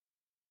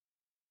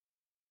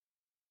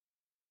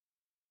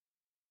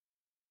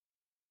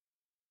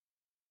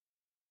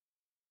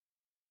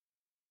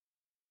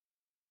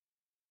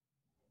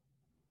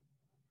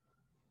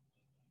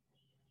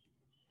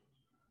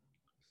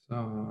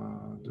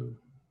Sadhu,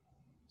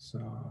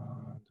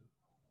 sadhu,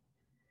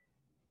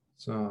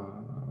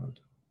 sadhu.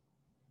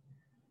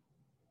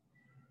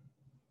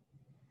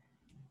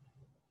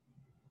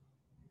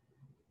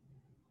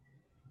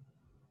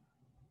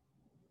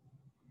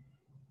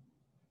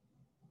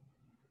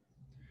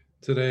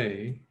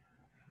 Today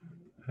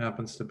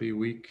happens to be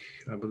week,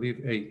 I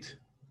believe, 8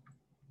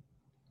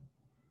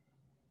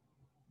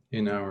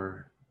 in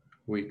our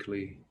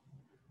weekly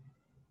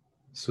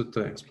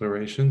Sutta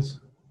explorations.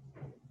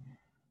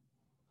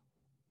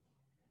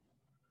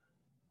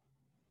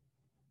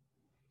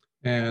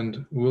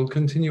 And we'll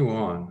continue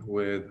on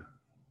with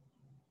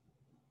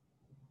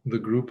the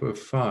group of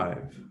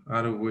 5,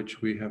 out of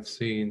which we have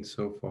seen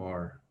so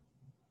far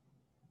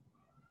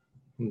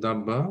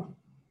Dabba,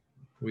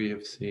 we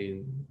have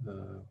seen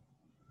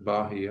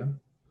Bahia,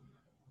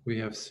 we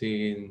have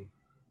seen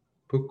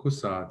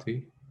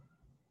Pukkusati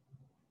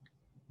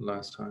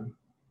last time,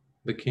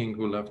 the king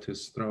who left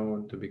his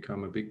throne to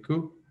become a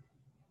bhikkhu.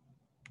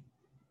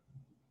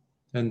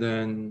 And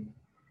then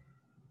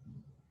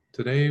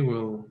today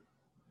we'll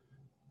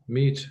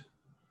meet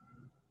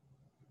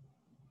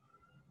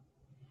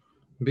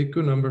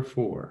bhikkhu number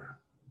 4,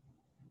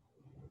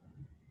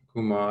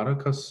 Kumara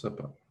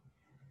Kassapa.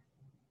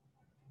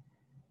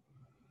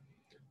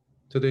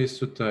 Today's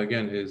sutta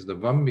again is the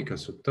Vammika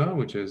Sutta,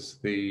 which is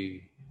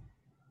the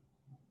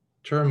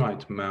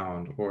termite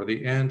mound or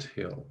the ant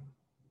hill,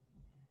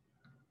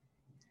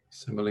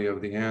 simile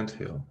of the ant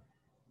hill.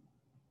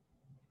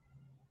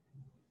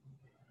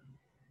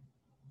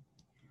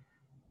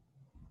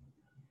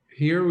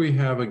 Here we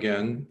have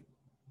again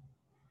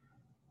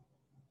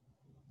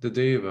the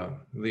Deva,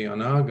 the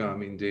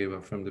Anagami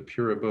Deva from the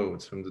pure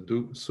abodes, from the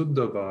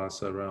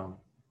Suddhavasa realm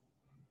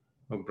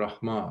of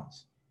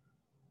Brahmas,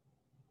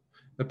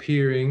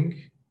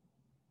 appearing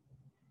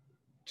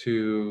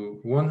to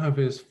one of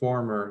his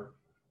former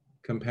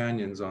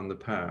companions on the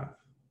path.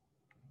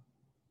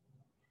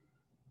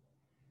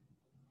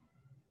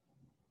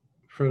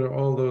 For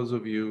all those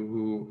of you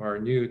who are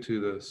new to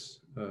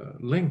this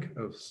link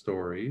of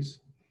stories,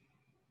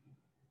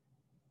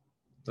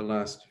 the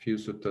last few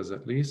suttas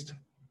at least,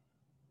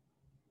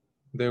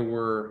 there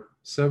were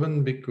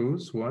 7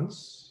 bhikkhus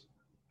once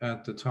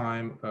at the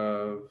time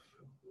of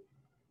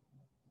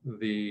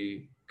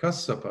the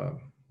Kassapa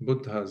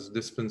Buddha's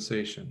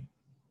dispensation,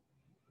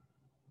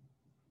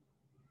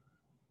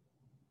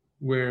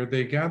 where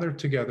they gathered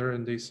together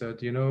and they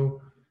said, you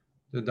know,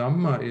 the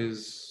Dhamma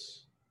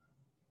is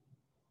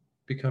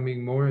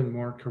becoming more and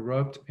more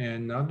corrupt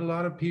and not a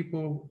lot of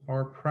people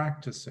are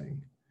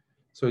practicing.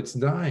 So it's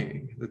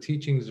dying, the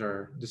teachings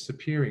are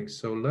disappearing.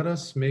 So let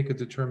us make a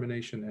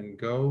determination and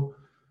go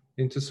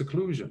into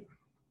seclusion.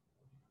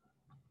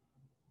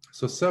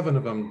 So 7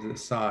 of them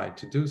decide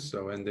to do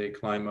so, and they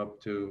climb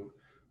up to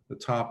the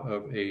top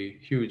of a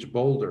huge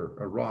boulder,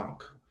 a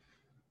rock,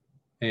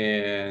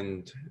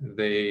 and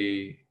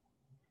they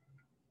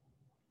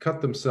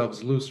cut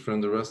themselves loose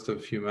from the rest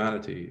of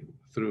humanity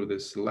through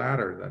this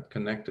ladder that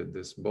connected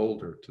this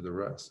boulder to the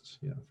rest,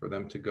 for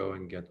them to go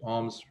and get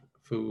alms,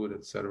 food,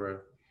 etc.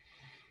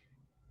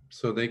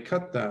 So they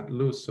cut that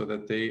loose so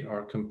that they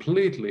are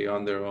completely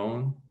on their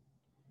own,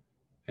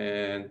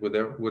 and with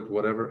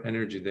whatever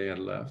energy they had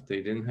left.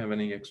 They didn't have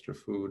any extra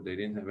food. They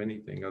didn't have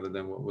anything other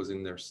than what was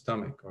in their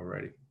stomach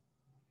already.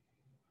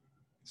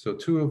 So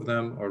 2 of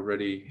them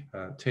already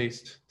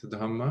taste the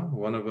Dhamma.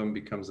 One of them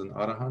becomes an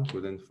Arahant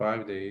within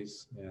 5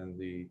 days, and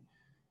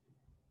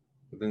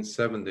within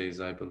 7 days,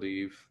 I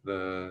believe,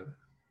 the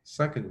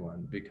second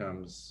one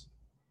becomes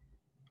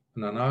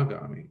an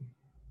Anagami.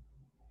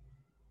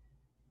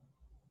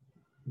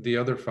 The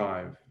other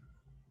 5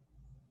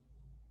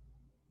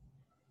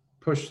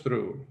 push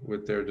through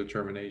with their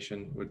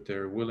determination, with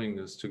their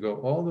willingness to go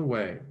all the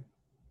way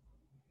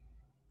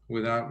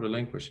without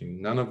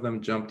relinquishing. None of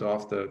them jumped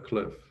off the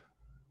cliff.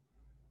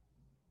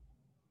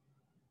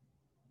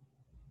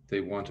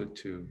 They wanted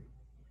to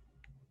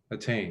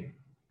attain.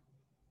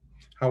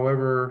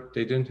 However,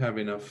 they didn't have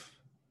enough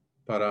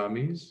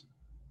paramis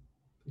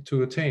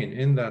to attain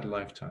in that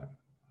lifetime.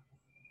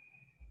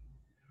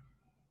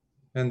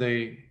 And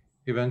they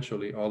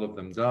eventually, all of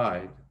them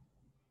died.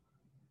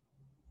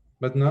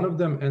 But none of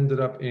them ended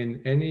up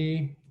in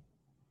any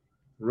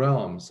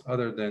realms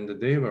other than the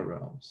Deva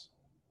realms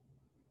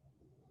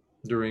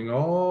during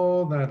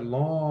all that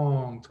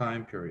long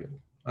time period,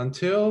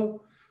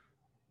 until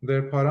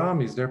their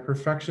paramis, their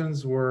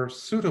perfections, were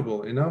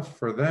suitable enough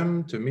for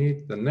them to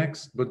meet the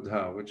next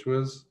Buddha, which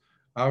was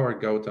our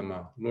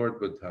Gautama, Lord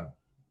Buddha,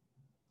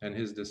 and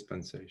his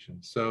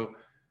dispensation. So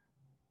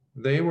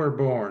they were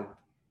born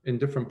in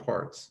different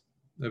parts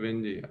of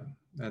India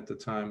at the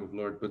time of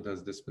Lord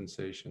Buddha's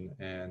dispensation,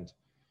 and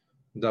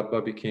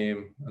Dabba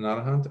became an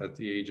Arahant at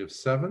the age of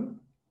 7,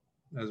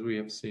 as we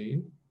have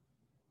seen.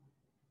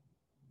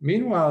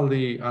 Meanwhile,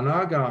 the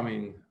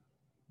Anagami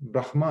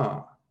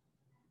Brahma,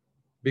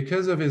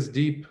 because of his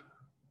deep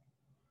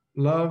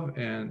love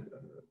and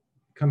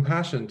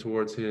compassion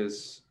towards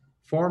his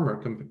former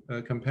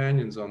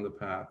companions on the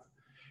path,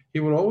 he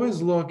would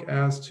always look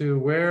as to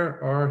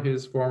where are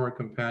his former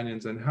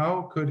companions and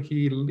how could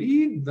he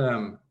lead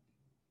them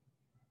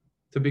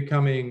to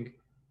becoming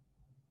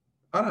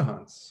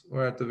arahants,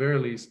 or at the very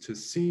least to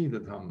see the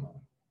Dhamma,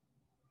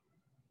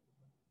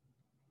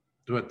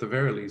 to at the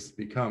very least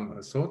become a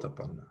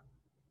Sotapanna.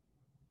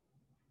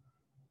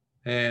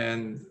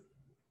 And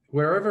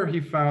wherever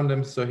he found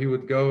them, so he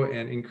would go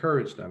and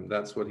encourage them.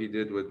 That's what he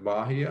did with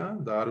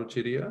Bahiya,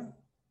 Daruchiriya,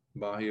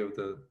 Bahiya of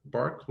the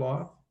bark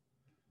cloth,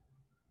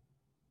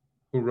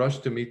 who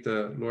rushed to meet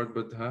the Lord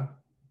Buddha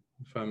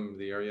from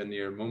the area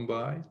near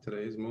Mumbai,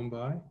 today's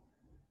Mumbai.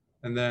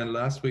 And then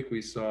last week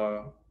we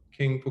saw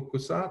King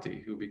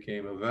Pukusati, who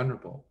became a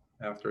venerable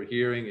after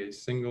hearing a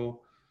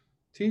single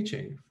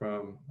teaching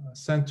from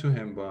sent to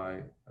him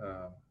by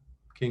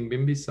King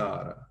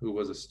Bimbisara, who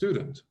was a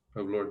student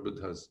of Lord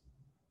Buddha's.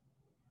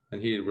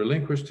 And he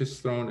relinquished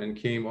his throne and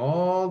came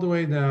all the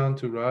way down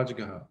to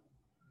Rajgaha,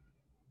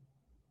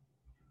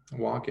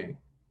 walking.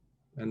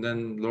 And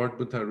then Lord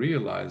Buddha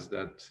realized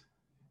that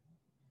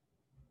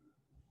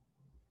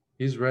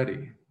he's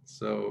ready.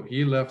 So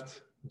he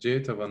left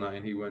Jetavana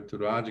and he went to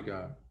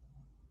Rajgaha.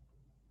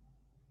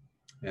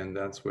 And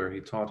that's where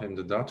he taught him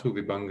the Dhatu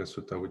Vibhanga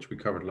Sutta, which we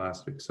covered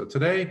last week. So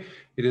today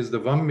it is the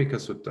Vammika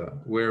Sutta,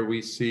 where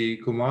we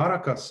see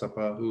Kumara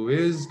Kassapa, who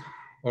is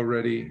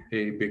already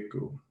a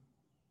bhikkhu.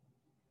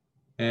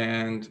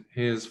 And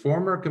his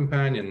former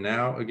companion,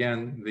 now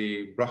again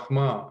the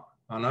Brahma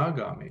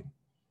Anagami,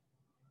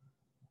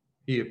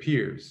 he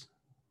appears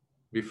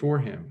before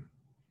him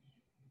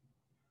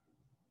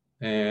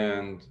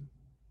and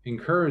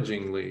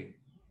encouragingly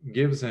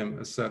gives him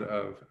a set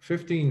of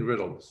 15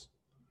 riddles.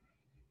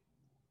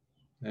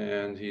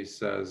 And he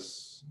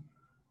says,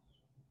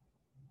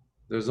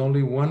 there's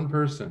only one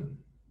person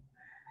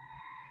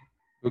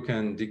who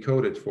can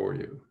decode it for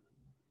you,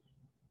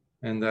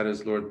 and that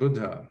is Lord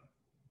Buddha,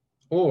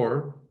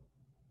 or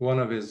one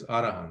of his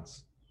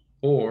arahants,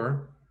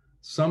 or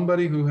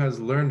somebody who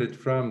has learned it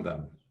from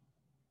them.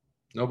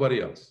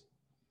 Nobody else.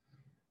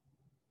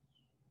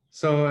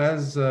 So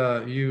as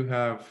you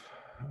have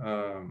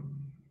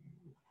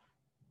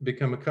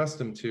become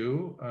accustomed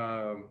to,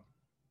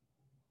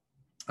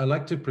 I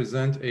like to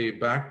present a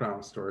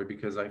background story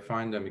because I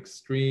find them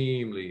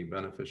extremely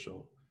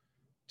beneficial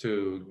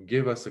to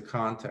give us a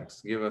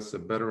context, give us a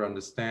better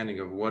understanding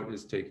of what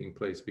is taking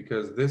place,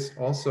 because this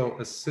also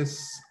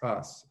assists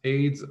us,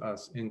 aids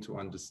us into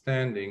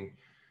understanding,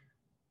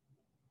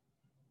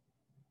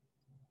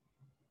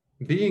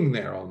 being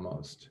there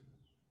almost,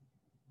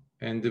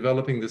 and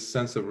developing this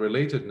sense of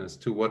relatedness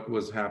to what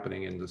was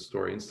happening in the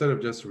story, instead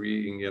of just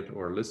reading it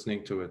or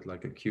listening to it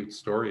like a cute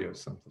story of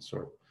some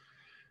sort.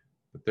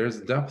 But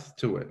there's depth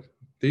to it.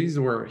 These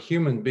were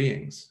human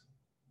beings,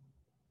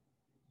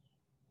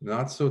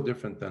 not so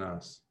different than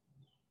us,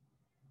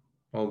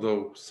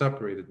 although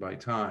separated by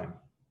time.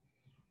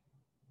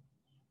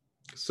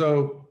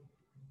 So,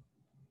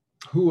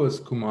 who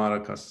was Kumara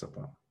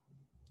Kassapa?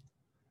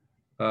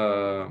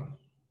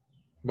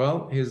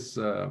 Well, his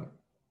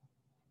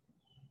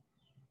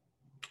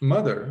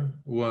mother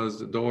was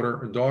the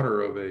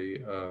daughter of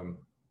a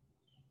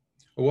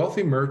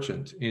wealthy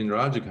merchant in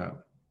Rajagaha.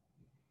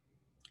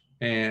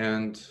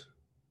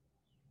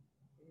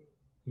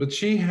 But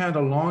she had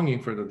a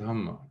longing for the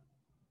Dhamma.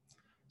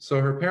 So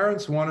her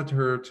parents wanted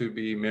her to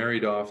be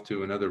married off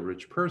to another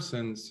rich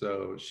person.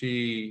 So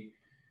she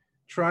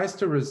tries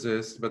to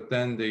resist, but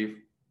then they,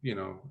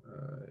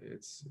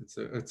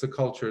 it's a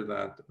culture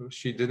that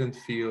she didn't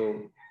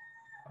feel,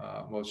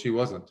 she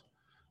wasn't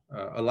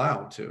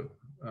allowed to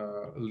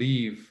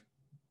leave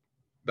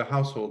the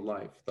household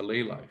life, the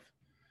lay life,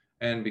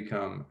 and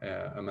become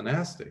a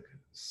monastic.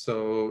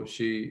 So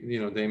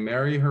they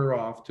marry her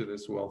off to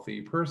this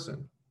wealthy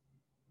person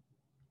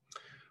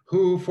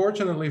who,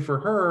 fortunately for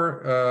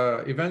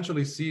her,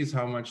 eventually sees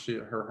how much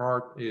her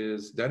heart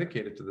is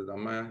dedicated to the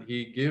Dhamma.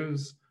 He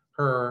gives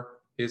her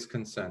his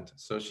consent.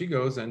 So she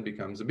goes and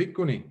becomes a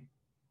bhikkhuni.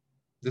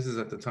 This is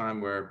at the time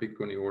where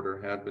bhikkhuni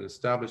order had been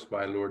established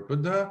by Lord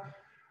Buddha.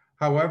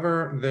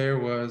 However, there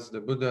was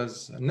the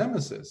Buddha's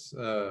nemesis,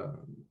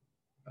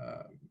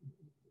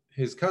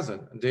 his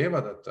cousin,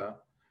 Devadatta,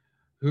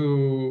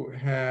 who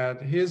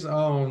had his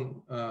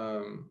own,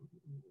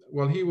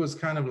 he was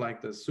kind of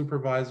like the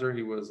supervisor.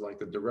 He was like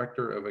the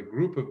director of a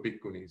group of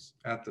bhikkhunis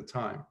at the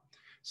time.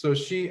 So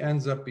she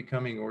ends up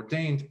becoming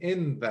ordained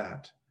in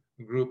that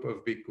group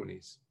of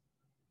bhikkhunis.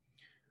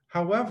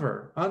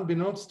 However,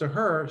 unbeknownst to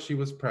her, she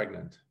was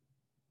pregnant.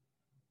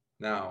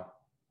 Now,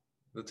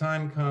 the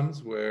time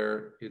comes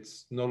where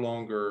it's no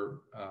longer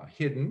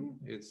hidden.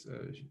 It's,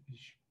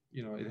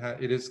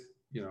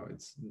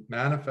 it's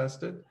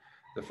manifested,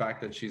 the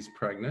fact that she's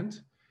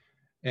pregnant.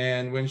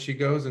 And when she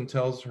goes and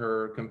tells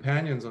her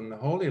companions on the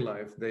holy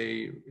life,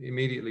 they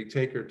immediately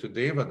take her to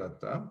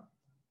Devadatta,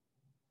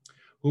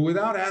 who,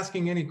 without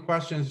asking any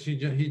questions,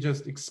 he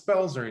just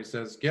expels her. He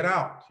says, "Get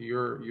out!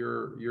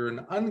 You're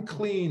an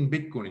unclean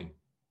bhikkhuni.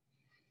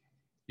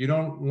 You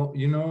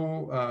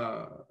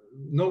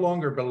no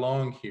longer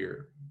belong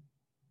here."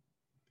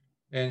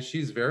 And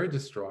she's very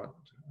distraught.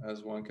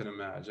 as one can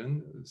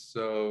imagine.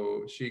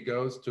 So she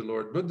goes to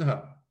Lord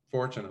Buddha,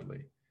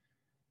 fortunately.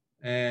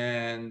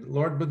 And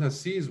Lord Buddha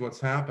sees what's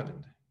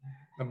happened.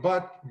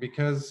 But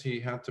because he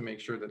had to make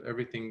sure that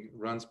everything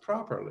runs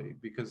properly,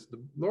 because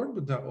the Lord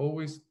Buddha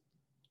always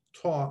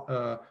taught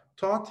the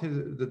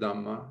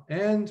Dhamma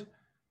and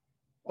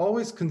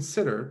always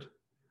considered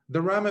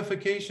the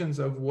ramifications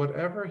of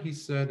whatever he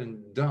said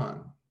and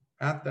done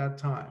at that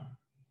time,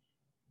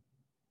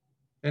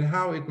 and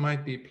how it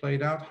might be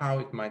played out, how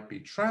it might be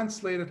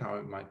translated, how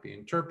it might be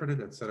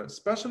interpreted, etc.,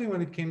 especially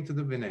when it came to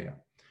the Vinaya.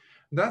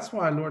 That's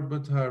why Lord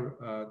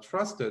Buddha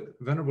trusted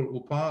Venerable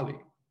Upali.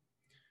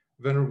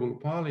 Venerable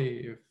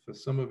Upali, if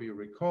some of you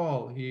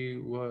recall, he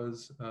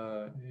was,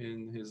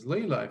 in his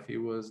lay life, he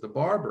was the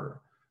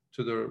barber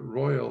to the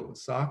royal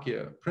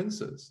Sakya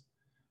princes.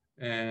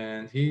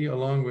 And he,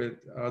 along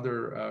with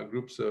other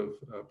groups of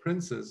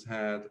princes,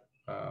 had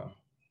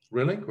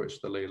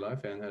relinquished the lay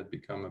life and had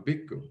become a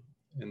bhikkhu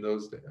in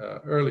those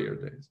earlier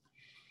days.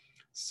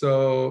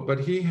 So, but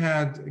he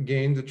had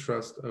gained the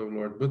trust of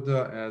Lord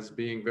Buddha as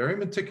being very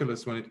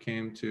meticulous when it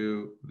came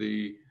to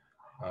the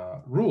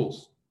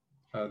rules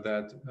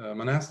that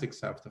monastics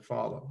have to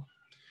follow.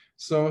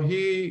 So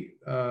he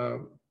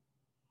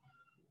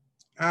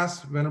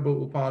asked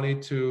Venerable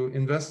Upali to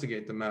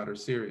investigate the matter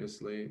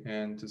seriously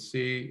and to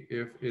see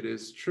if it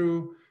is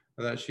true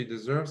that she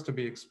deserves to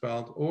be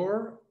expelled,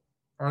 or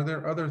are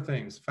there other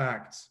things,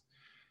 facts.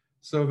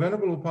 So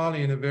Venerable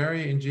Upali, in a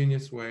very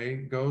ingenious way,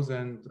 goes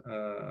and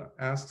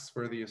asks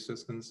for the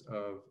assistance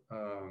of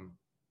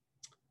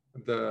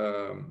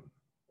the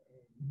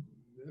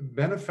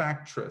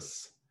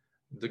benefactress,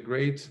 the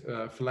great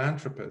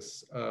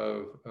philanthropist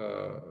of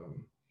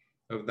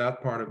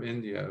that part of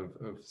India,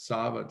 of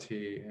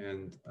Savatthi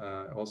and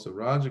also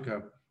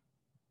Rajaka.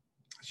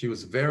 She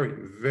was very,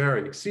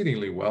 very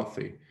exceedingly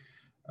wealthy.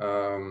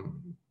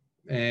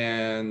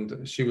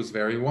 And she was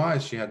very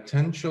wise. She had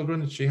 10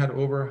 children. She had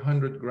over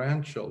 100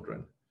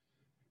 grandchildren.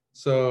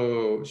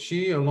 So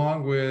she,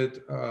 along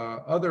with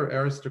other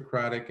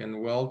aristocratic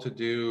and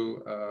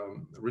well-to-do,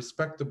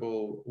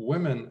 respectable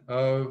women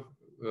of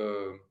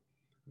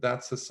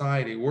that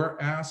society,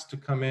 were asked to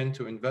come in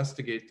to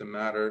investigate the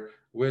matter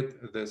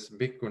with this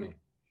bhikkhuni.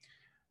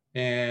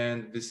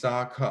 And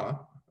Visakha,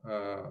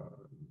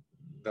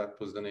 that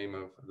was the name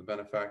of the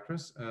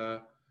benefactress,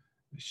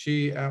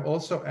 she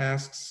also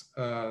asks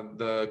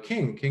the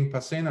king, King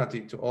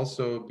Pasenati, to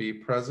also be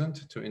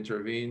present, to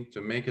intervene,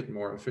 to make it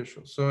more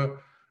official. So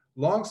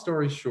long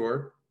story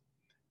short,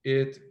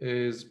 it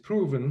is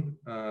proven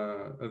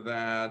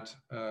that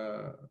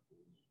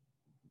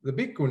the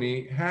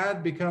bhikkhuni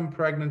had become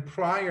pregnant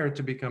prior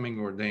to becoming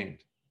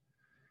ordained.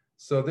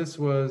 So this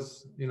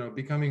was,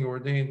 becoming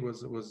ordained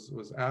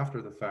was after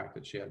the fact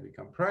that she had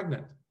become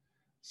pregnant.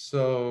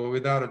 So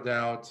without a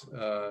doubt,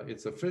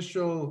 it's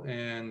official,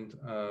 and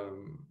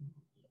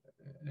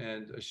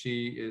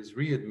she is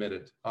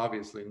readmitted,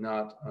 obviously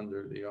not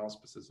under the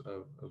auspices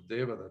of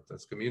Deva,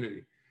 that's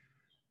community.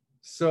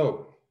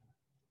 So,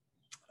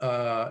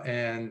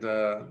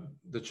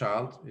 the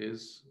child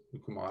is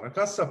Kumara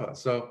Kassapa.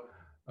 So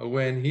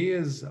when he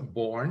is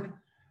born,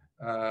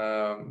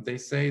 they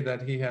say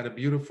that he had a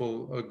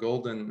beautiful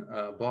golden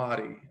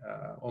body,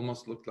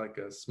 almost looked like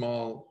a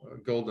small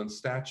golden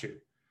statue.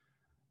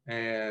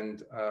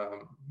 And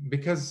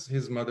because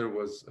his mother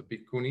was a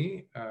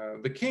bhikkhuni,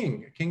 the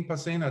king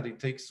Pasenadi,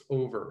 takes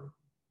over.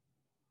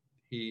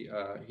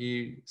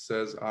 He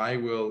says, I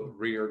will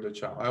rear the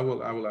child. I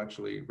will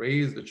actually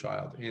raise the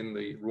child in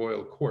the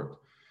royal court.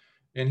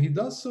 And he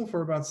does so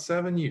for about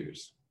 7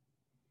 years.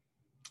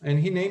 And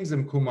he names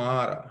him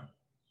Kumara.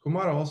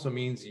 Kumara also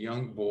means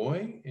young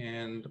boy.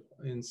 And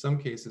in some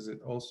cases,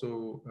 it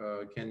also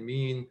can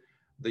mean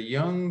the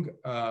young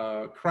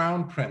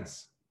crown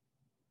prince.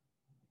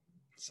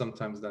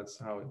 Sometimes that's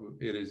how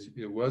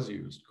it was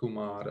used,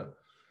 Kumara.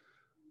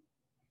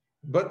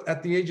 But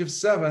at the age of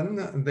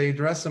 7, they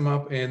dress him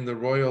up in the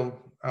royal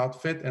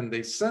outfit and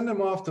they send him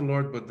off to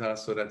Lord Buddha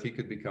so that he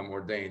could become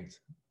ordained.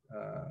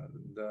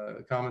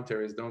 The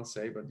commentaries don't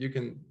say, but you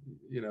can,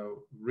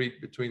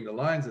 read between the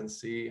lines and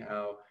see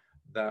how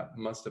that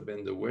must have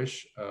been the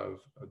wish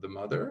of the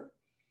mother.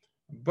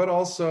 But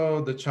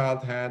also the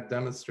child had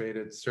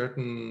demonstrated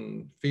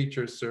certain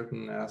features,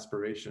 certain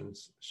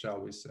aspirations,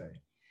 shall we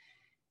say,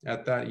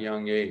 at that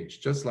young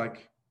age, just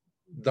like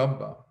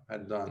Dabba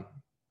had done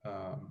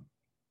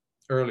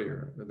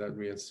earlier, that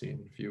we had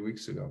seen a few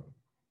weeks ago.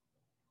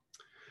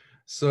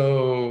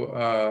 So,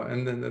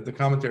 and then the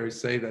commentaries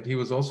say that he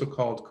was also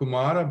called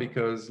Kumara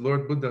because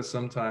Lord Buddha,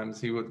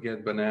 sometimes he would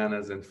get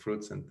bananas and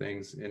fruits and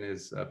things in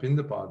his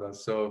Pindapada.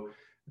 So,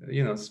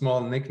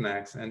 small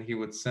knickknacks, and he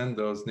would send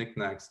those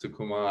knickknacks to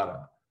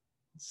Kumara.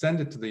 Send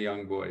it to the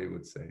young boy, he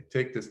would say.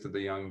 Take this to the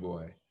young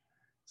boy.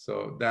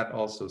 So that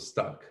also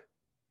stuck.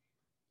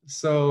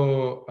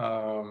 So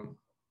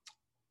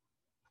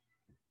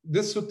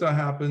this sutta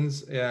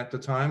happens at the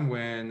time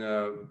when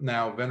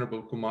now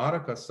Venerable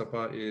Kumara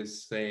Kassapa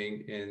is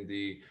staying in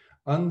the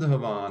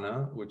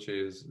Andhavana, which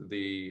is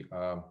the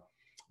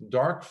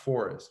dark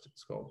forest.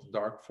 It's called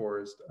Dark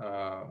Forest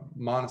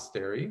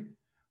Monastery,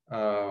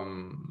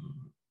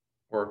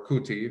 or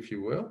Kuti, if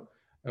you will,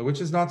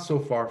 which is not so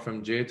far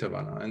from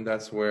Jetavana. And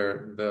that's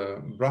where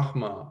the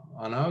Brahma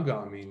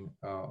Anagami,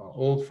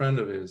 old friend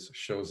of his,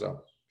 shows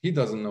up. He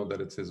doesn't know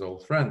that it's his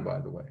old friend, by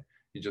the way.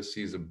 He just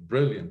sees a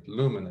brilliant,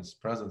 luminous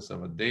presence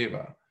of a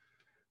deva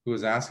who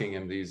is asking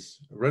him these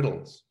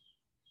riddles.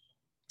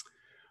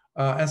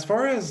 As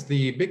far as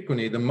the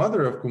Bhikkhuni, the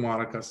mother of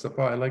Kumara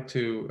Kassapa, I'd like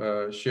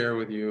to share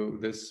with you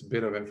this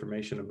bit of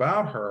information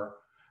about her.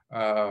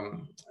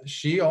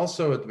 She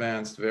also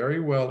advanced very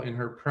well in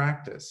her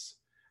practice,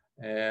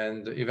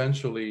 and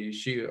eventually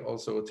she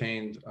also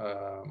attained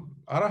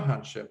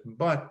arahantship.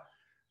 But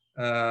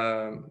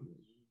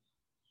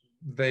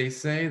they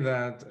say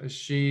that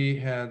she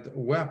had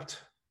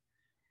wept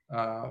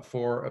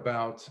for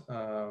about,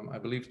 I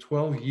believe,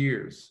 12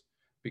 years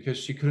because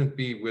she couldn't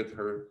be with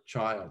her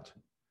child.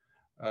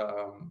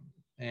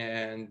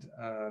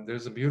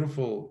 There's a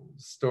beautiful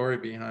story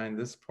behind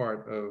this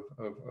part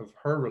of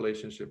her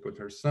relationship with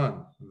her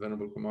son,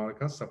 Venerable Kumara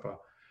Kassapa,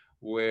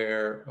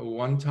 where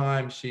one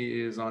time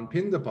she is on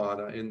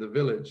Pindapada in the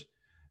village,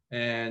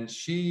 and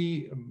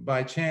she,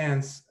 by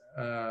chance,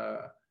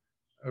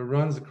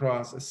 runs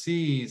across,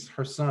 sees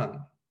her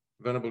son,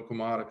 Venerable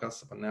Kumara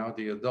Kassapa, now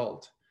the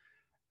adult.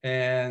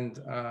 And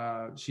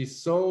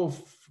she's so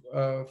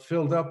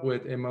filled up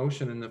with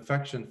emotion and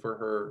affection for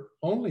her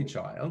only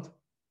child,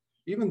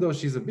 even though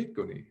she's a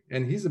bhikkhuni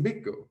and he's a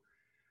bhikkhu.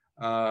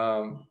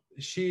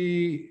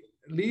 She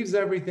leaves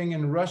everything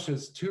and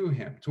rushes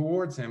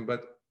towards him,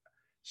 but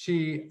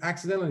she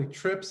accidentally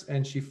trips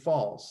and she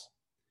falls.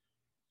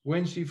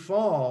 When she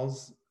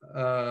falls,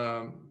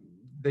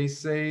 they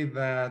say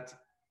that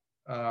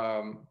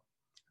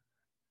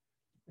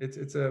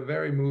it's a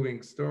very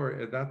moving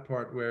story at that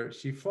part where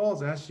she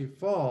falls. As she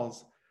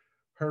falls,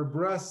 her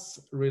breasts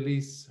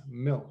release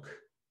milk,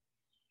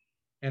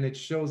 and it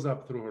shows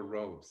up through her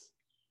robes.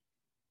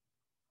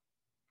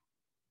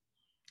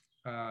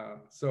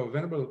 So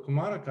Venerable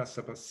Kumara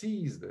Kassapa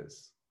sees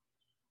this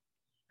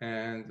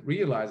and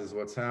realizes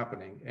what's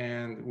happening,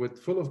 and with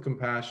full of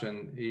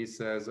compassion, he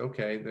says,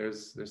 okay,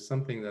 there's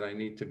something that I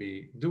need to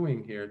be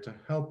doing here to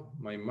help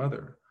my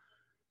mother,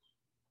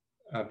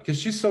 because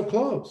she's so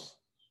close.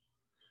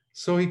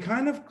 So he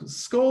kind of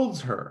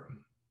scolds her,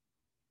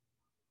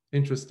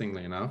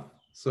 interestingly enough.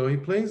 So he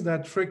plays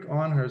that trick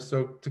on her,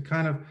 so to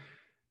kind of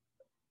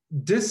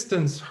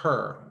distance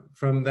her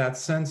from that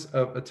sense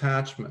of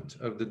attachment,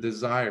 of the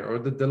desire or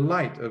the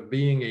delight of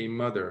being a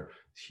mother.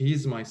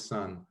 He's my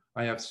son.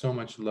 I have so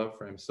much love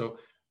for him. So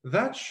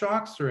that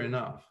shocks her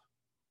enough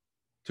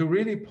to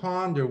really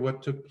ponder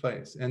what took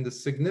place and the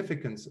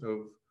significance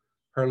of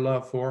her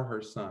love for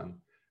her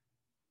son.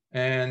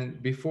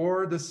 And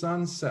before the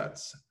sun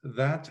sets,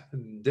 that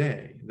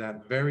day,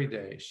 that very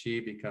day, she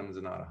becomes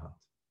an arahant.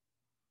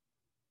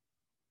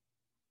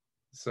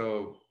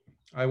 So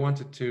I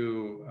wanted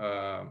to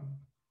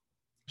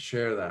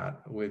share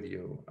that with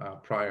you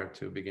prior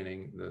to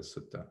beginning the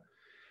sutta.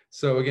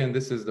 So again,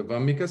 this is the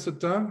Vammika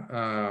Sutta.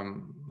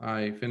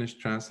 I finished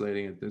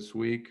translating it this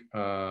week,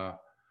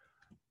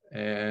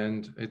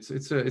 and it's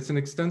an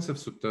extensive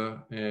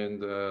sutta,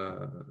 and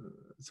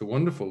it's a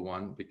wonderful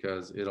one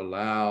because it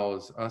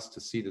allows us to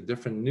see the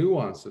different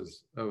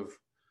nuances of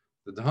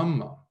the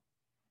Dhamma,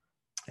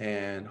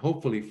 and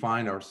hopefully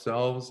find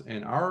ourselves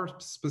in our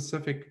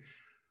specific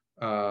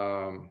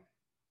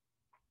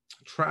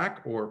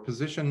track or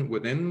position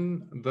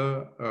within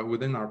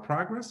our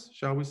progress,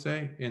 shall we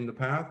say, in the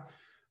path,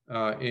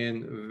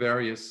 in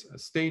various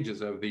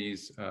stages of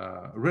these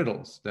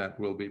riddles that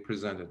will be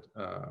presented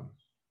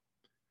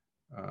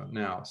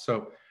now.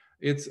 So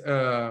it's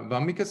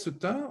Vammika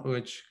Sutta,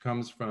 which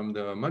comes from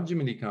the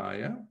Majjhima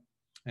Nikaya,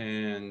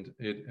 and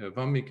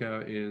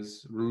Vammika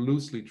is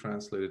loosely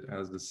translated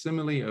as the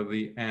simile of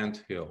the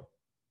ant hill.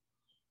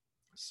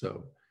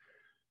 So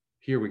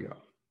here we go.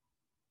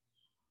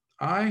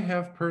 I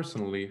have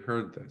personally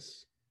heard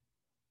this.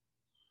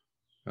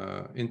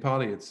 In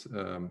Pali, it's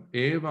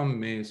evam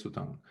me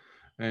suttam.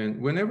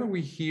 And whenever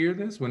we hear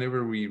this,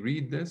 whenever we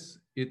read this,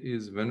 it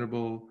is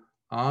Venerable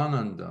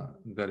Ananda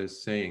that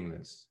is saying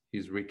this.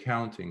 He's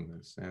recounting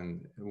this.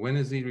 And when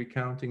is he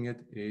recounting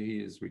it? He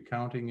is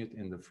recounting it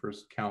in the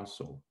first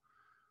council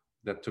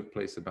that took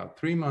place about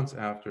 3 months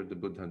after the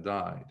Buddha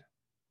died,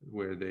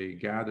 where they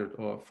gathered,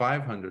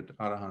 500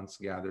 arahants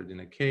gathered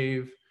in a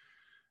cave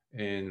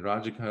in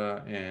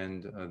Rajaka,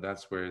 and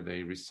that's where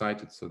they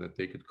recited so that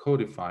they could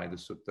codify the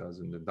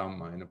suttas and the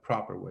Dhamma in a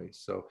proper way.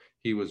 So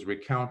he was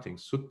recounting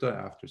sutta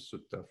after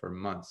sutta for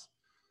months.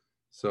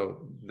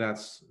 So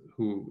that's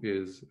who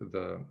is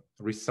the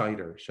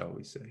reciter, shall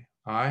we say.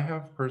 I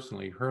have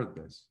personally heard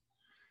this.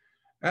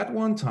 At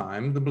one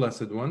time, the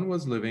Blessed One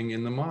was living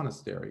in the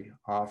monastery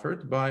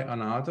offered by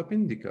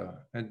Anathapindika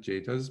at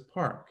Jeta's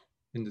park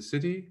in the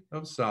city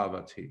of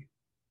Savatthi.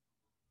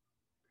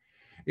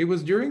 It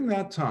was during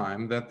that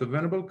time that the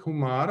Venerable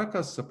Kumara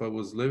Kassapa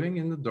was living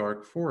in the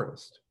dark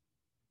forest.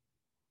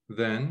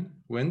 Then,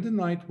 when the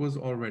night was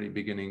already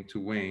beginning to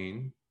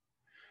wane,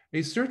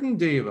 A certain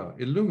deva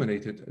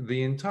illuminated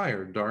the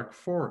entire dark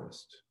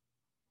forest,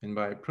 and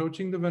by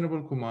approaching the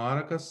Venerable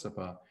Kumara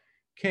Kassapa,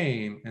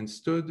 came and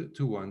stood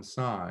to one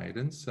side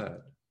and said,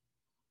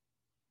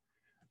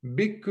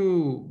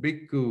 Bhikkhu,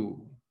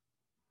 Bhikkhu,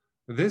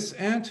 this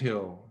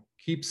anthill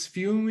keeps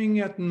fuming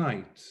at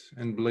night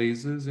and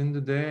blazes in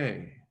the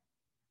day.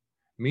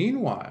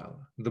 Meanwhile,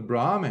 the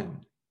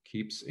Brahmin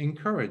keeps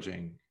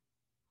encouraging,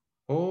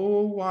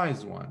 O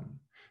wise one,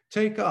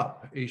 take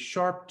up a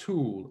sharp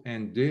tool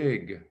and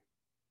dig.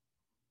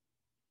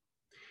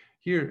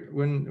 Here,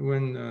 when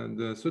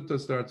the sutta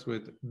starts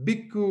with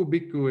bhikkhu,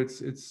 bhikkhu,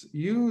 it's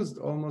used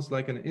almost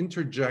like an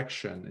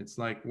interjection. It's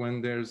like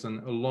when there's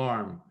an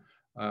alarm.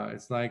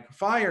 It's like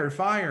fire,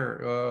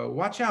 fire!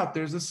 Watch out!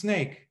 There's a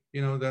snake.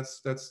 You know,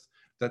 that's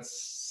that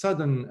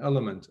sudden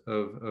element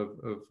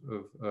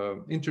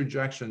of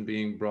interjection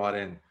being brought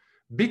in.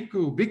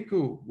 Bhikkhu,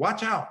 bhikkhu,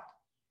 watch out!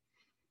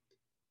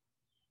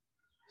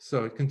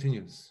 So it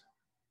continues.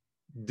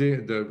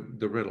 The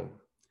riddle.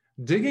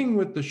 Digging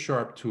with the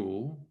sharp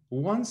tool,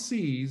 one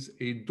sees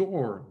a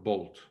door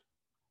bolt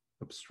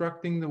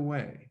obstructing the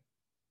way.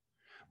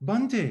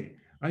 Bhante,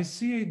 I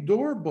see a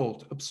door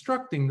bolt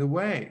obstructing the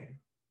way.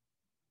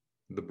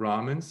 The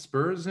Brahmin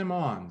spurs him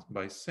on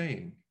by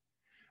saying,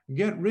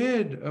 get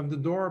rid of the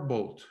door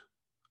bolt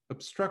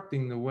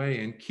obstructing the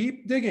way and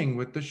keep digging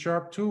with the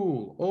sharp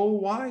tool, O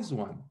wise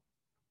one.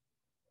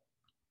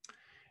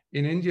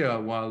 In India,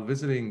 while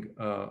visiting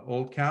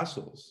old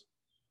castles,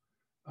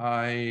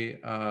 I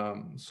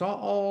saw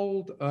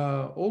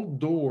old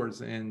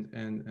doors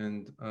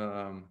and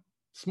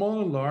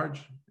small and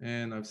large,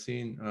 and I've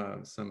seen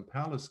some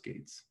palace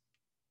gates,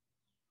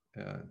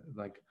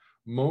 like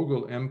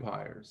Mughal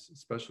empires,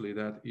 especially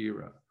that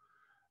era,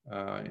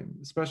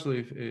 especially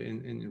if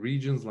in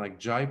regions like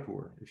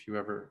Jaipur, if you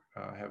ever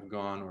have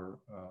gone or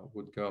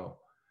would go.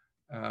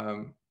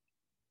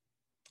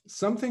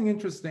 Something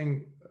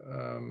interesting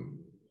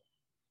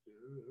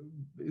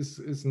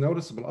is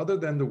noticeable, other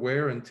than the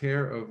wear and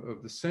tear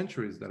of the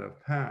centuries that have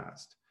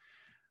passed.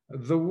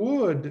 The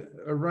wood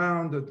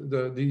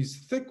around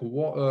these thick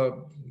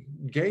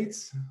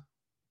gates,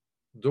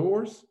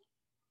 doors,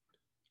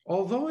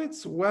 although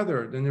it's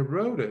weathered and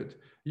eroded,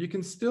 you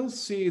can still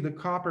see the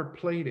copper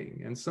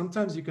plating. And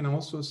sometimes you can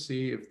also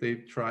see if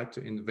they've tried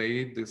to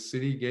invade the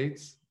city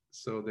gates.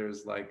 So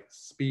there's like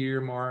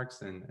spear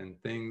marks and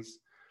things.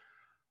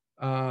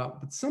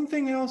 But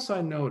something else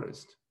I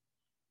noticed,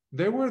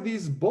 there were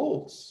these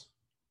bolts,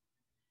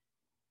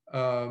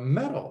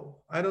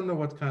 metal. I don't know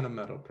what kind of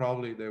metal.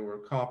 Probably they were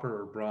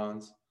copper or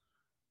bronze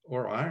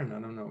or iron. I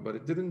don't know, but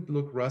it didn't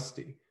look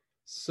rusty.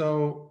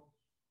 So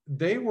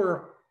they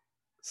were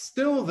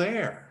still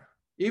there,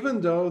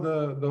 even though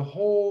the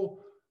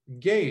whole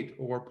gate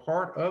or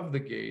part of the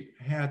gate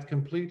had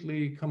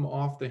completely come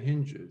off the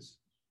hinges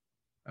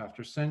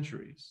after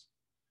centuries.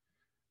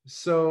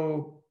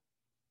 So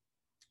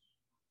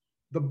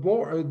the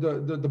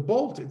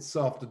bolt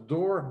itself, the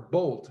door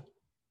bolt,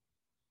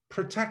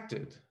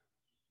 protected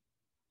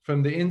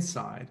from the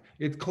inside.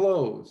 It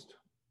closed.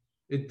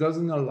 It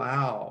doesn't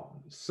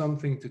allow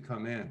something to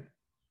come in.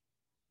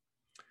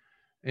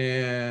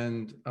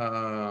 And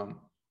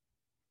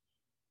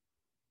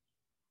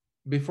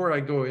before I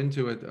go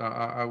into it,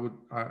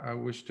 I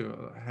wish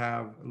to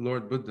have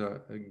Lord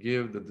Buddha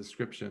give the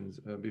descriptions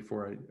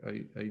before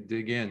I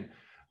dig in.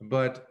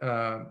 But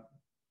a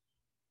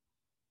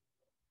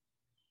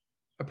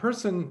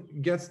person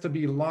gets to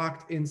be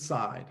locked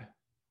inside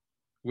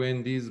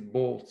when these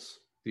bolts,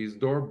 these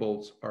door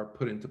bolts, are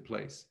put into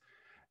place.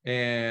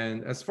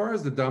 And as far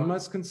as the Dhamma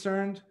is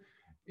concerned,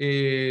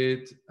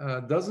 it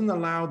doesn't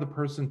allow the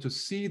person to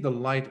see the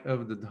light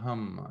of the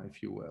Dhamma,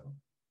 if you will.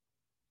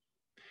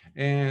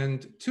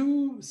 And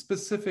two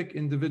specific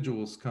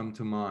individuals come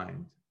to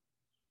mind.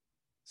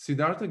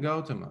 Siddhartha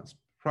Gautama,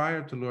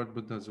 prior to Lord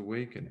Buddha's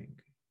awakening,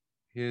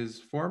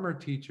 his former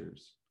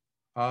teachers,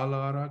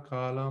 Alara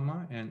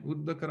Kalama and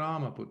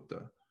Uddakarama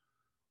Putta.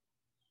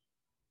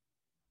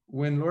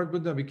 When Lord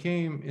Buddha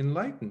became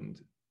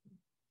enlightened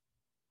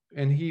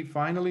and he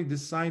finally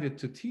decided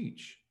to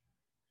teach,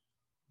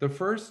 the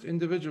first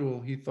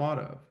individual he thought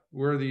of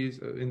were these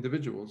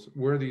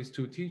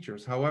two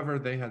teachers. However,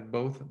 they had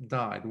both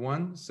died,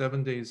 one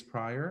 7 days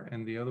prior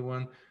and the other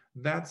one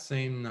that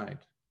same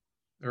night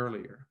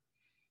earlier.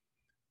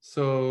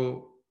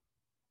 So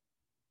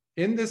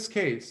in this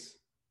case,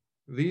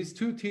 these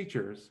two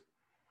teachers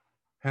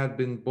had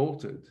been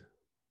bolted.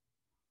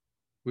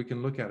 We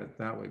can look at it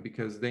that way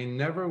because they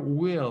never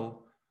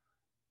will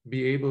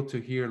be able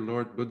to hear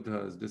Lord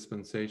Buddha's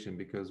dispensation,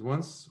 because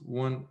once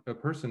a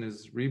person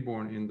is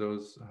reborn in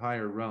those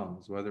higher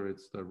realms, whether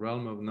it's the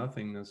realm of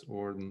nothingness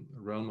or the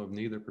realm of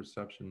neither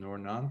perception nor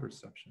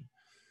non-perception,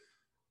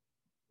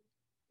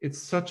 it's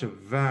such a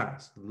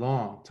vast,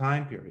 long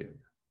time period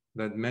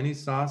that many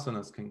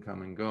sasanas can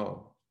come and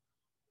go.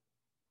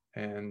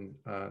 And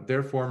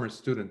their former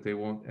student, they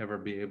won't ever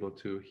be able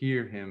to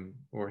hear him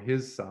or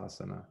his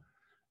sasana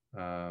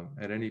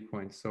at any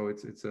point. So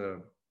it's a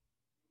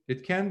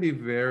It can be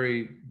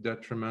very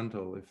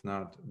detrimental, if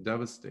not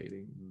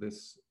devastating,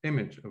 this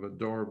image of a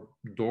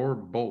door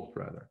bolt,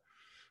 rather,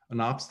 an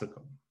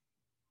obstacle.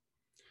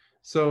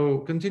 So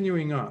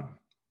continuing on.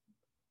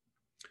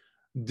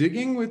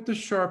 Digging with the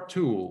sharp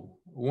tool,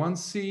 one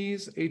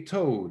sees a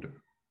toad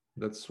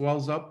that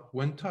swells up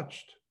when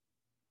touched.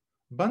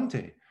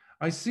 Bhante,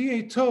 I see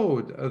a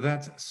toad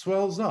that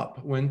swells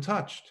up when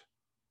touched.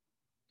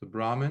 The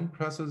Brahmin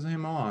presses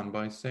him on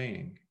by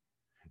saying,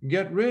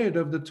 get rid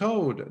of the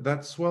toad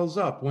that swells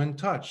up when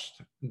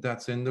touched,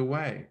 that's in the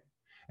way,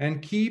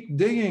 and keep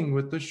digging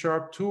with the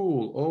sharp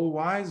tool, O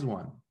wise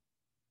one.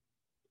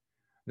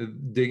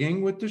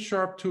 Digging with the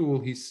sharp tool,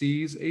 he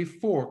sees a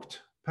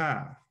forked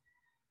path.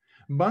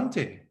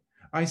 Bhante,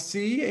 I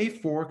see a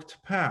forked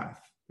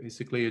path,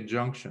 basically a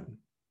junction.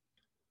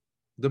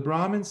 The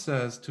Brahmin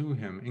says to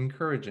him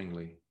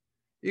encouragingly,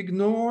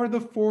 ignore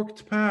the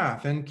forked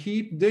path and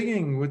keep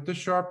digging with the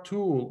sharp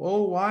tool,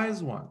 O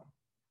wise one.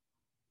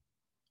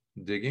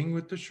 Digging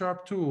with the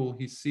sharp tool,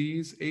 he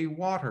sees a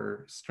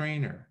water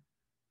strainer.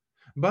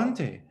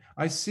 Bhante,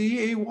 I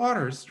see a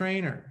water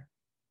strainer.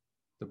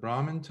 The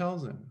Brahmin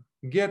tells him,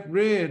 get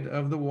rid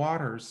of the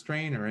water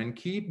strainer and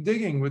keep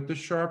digging with the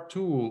sharp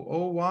tool,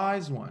 O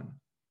wise one.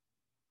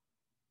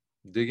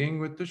 Digging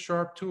with the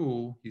sharp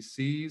tool, he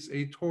sees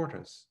a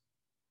tortoise.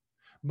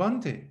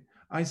 Bhante,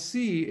 I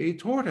see a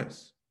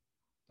tortoise.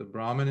 The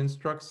Brahmin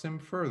instructs him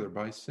further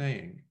by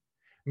saying,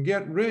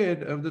 get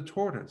rid of the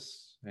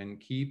tortoise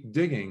and keep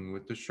digging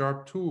with the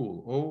sharp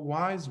tool, O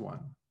wise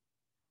one.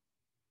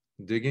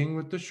 Digging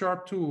with the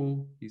sharp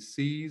tool, he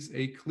sees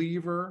a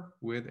cleaver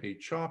with a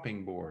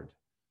chopping board.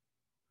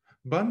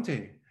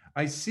 Bhante,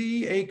 I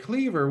see a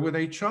cleaver with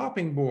a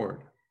chopping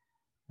board.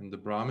 And the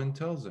Brahmin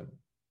tells him,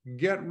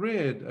 get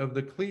rid of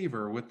the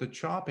cleaver with the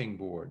chopping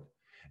board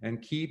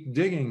and keep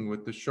digging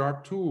with the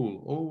sharp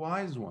tool, O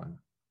wise one.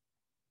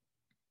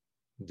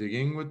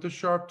 Digging with the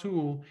sharp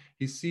tool,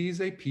 he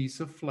sees a piece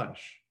of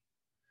flesh.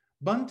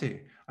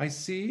 Bhante, I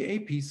see a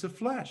piece of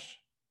flesh.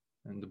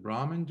 And the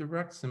Brahmin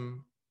directs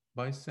him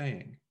by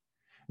saying,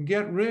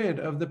 get rid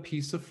of the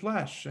piece of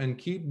flesh and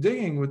keep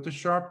digging with the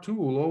sharp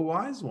tool, O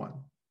wise one.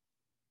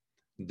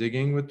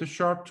 Digging with the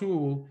sharp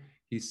tool,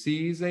 he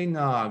sees a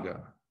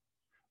naga.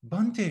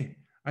 Bhante,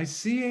 I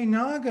see a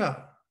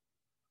naga.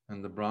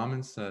 And the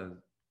Brahmin says,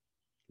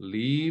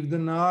 leave the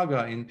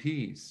naga in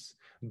peace.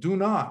 Do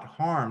not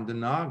harm the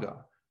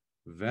naga.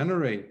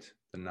 Venerate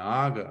the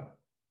naga.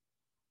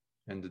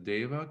 And the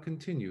Deva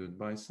continued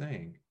by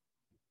saying,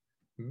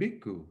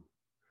 Bhikkhu,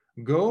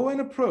 go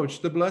and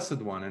approach the Blessed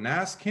One and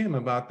ask him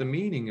about the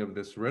meaning of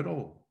this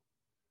riddle.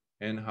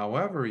 And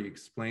however he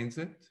explains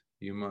it,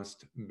 you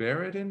must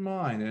bear it in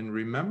mind and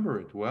remember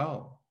it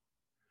well.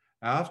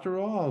 After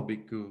all,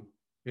 Bhikkhu,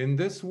 in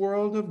this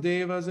world of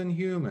devas and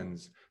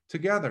humans,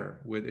 together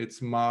with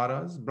its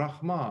maras,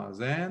 brahmas,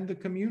 and the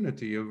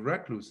community of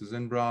recluses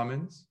and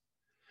brahmins,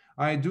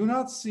 I do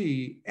not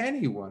see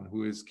anyone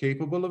who is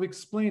capable of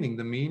explaining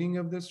the meaning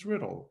of this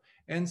riddle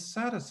and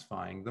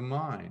satisfying the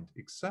mind,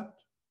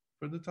 except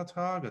for the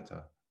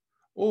Tathagata,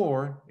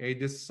 or a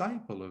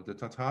disciple of the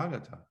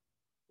Tathagata,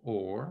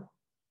 or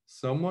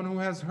someone who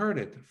has heard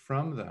it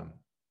from them.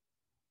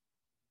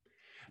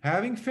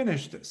 Having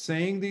finished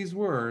saying these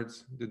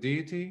words, the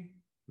deity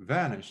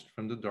vanished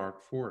from the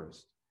dark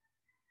forest.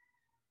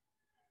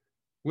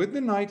 With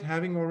the night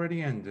having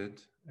already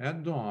ended,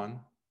 at dawn,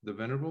 the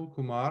Venerable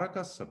Kumara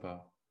Kassapa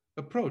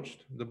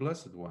approached the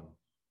Blessed One,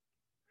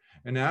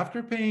 and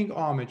after paying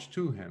homage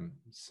to him,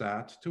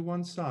 sat to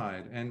one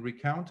side and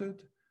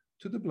recounted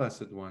to the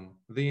Blessed One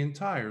the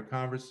entire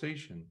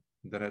conversation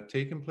that had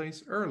taken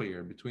place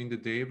earlier between the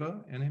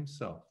Deva and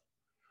himself,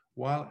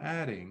 while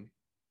adding,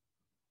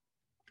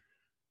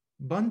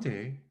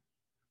 Bhante,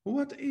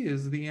 what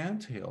is the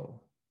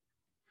anthill?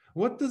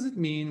 What does it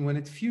mean when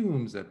it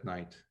fumes at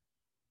night?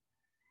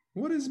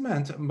 What is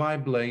meant by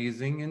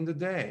blazing in the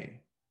day?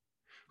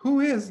 Who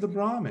is the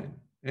Brahmin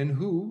and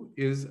who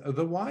is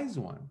the wise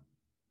one?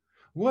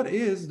 What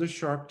is the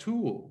sharp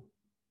tool?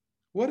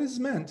 What is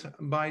meant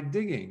by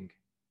digging?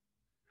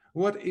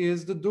 What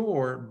is the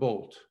door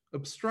bolt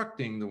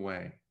obstructing the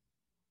way?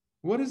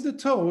 What is the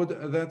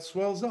toad that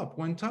swells up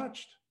when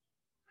touched?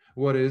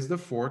 What is the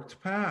forked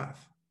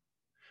path?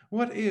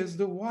 What is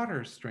the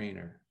water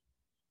strainer?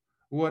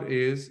 What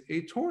is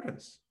a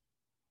tortoise?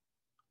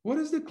 What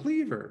is the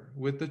cleaver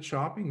with the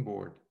chopping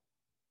board?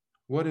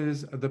 What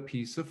is the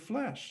piece of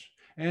flesh?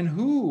 And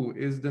who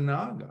is the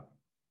naga?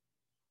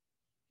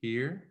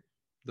 Here,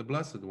 the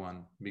Blessed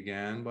One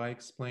began by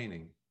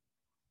explaining,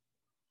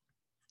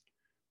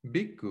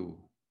 Bhikkhu,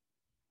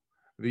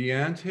 the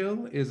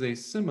anthill is a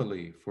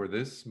simile for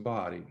this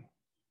body,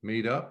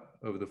 made up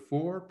of the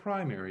four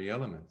primary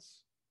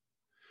elements,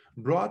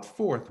 brought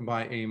forth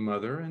by a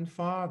mother and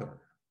father,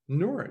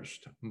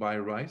 nourished by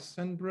rice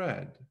and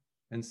bread,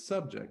 and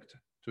subject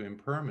to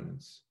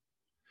impermanence,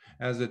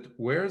 as it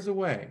wears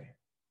away,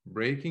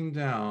 breaking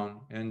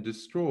down and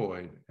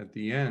destroyed at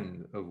the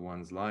end of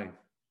one's life.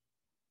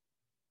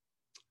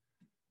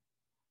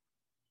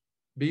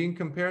 Being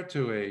compared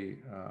to a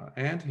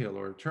anthill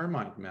or a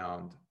termite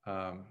mound,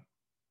 um,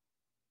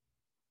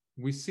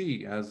 we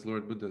see, as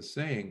Lord Buddha is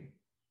saying,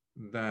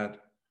 that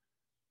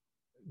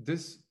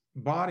this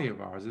body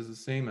of ours is the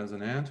same as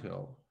an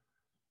anthill.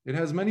 It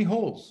has many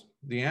holes.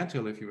 The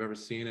anthill, if you've ever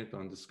seen it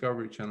on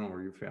Discovery Channel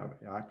or you've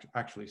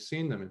actually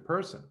seen them in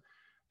person,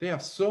 they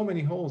have so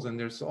many holes, and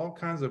there's all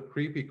kinds of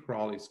creepy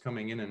crawlies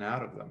coming in and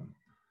out of them.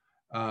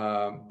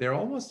 They're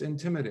almost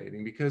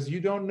intimidating because you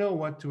don't know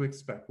what to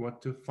expect,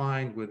 what to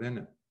find within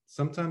it.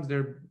 Sometimes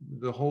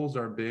the holes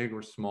are big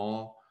or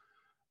small,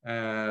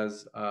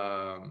 as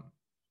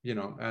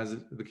as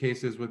the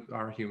case is with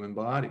our human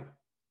body.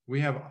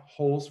 We have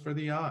holes for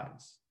the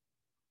eyes,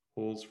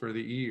 holes for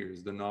the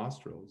ears, the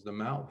nostrils, the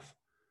mouth.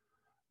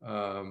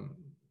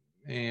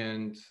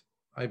 And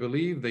I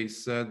believe they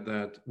said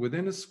that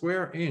within a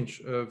square inch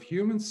of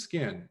human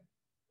skin,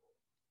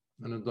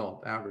 an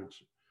adult,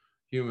 average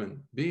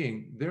human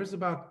being, there's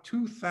about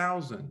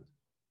 2,000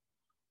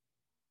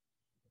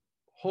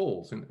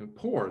 holes and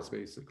pores,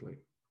 basically,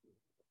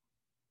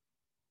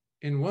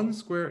 in 1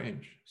 square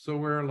inch. So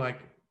we're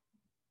like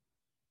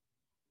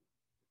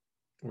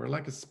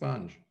a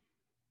sponge.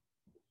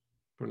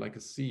 We're like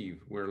a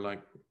sieve. We're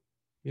like,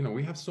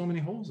 we have so many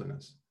holes in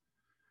us.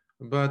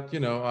 But,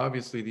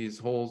 obviously these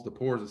holes, the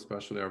pores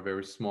especially, are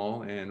very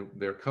small and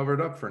they're covered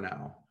up for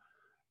now.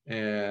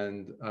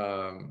 And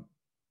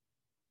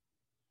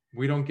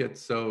we don't get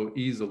so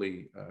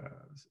easily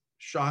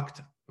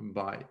shocked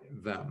by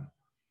them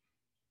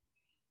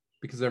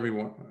because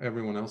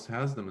everyone else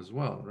has them as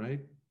well,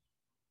 right?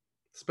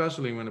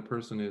 Especially when a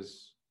person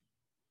is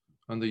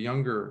on the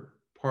younger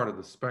part of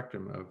the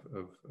spectrum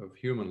of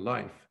human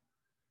life.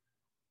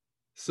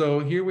 So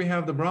here we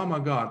have the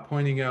Brahma God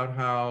pointing out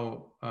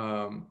how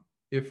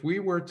if we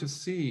were to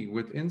see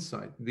with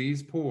insight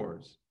these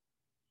pores,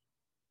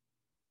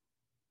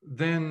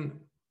 then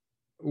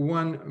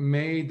one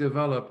may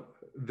develop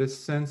this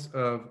sense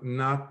of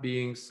not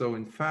being so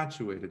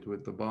infatuated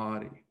with the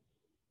body,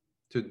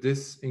 to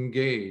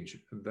disengage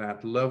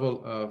that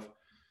level of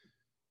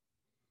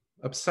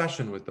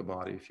obsession with the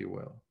body, if you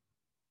will,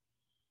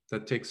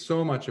 that takes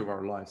so much of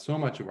our life, so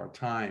much of our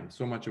time,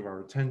 so much of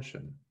our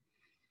attention.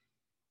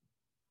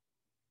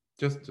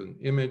 Just an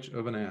image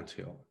of an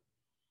anthill.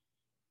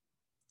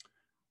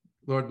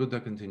 Lord Buddha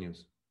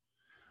continues,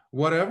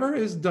 whatever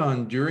is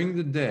done during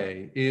the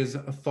day is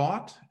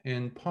thought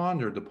and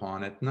pondered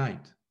upon at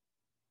night.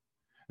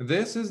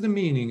 This is the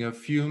meaning of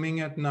fuming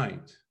at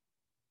night.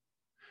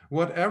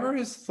 Whatever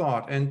is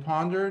thought and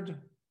pondered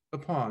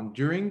upon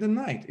during the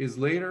night is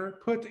later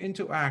put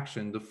into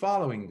action the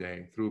following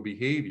day through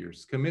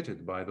behaviors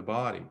committed by the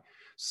body,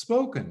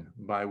 spoken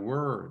by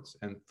words,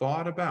 and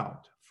thought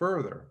about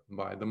further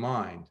by the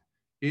mind,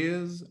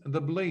 is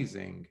the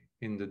blazing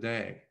in the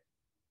day.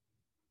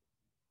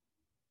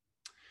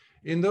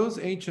 In those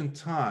ancient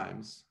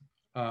times,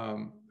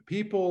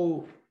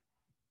 people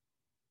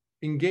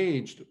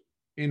engaged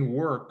in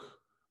work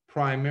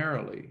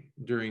primarily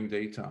during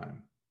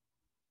daytime.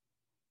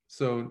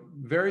 So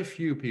very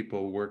few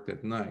people worked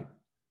at night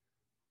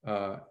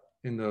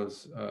in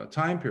those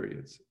time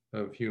periods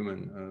of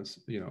human,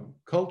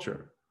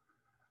 culture.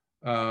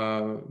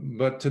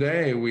 But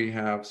today we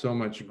have so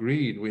much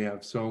greed. We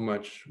have so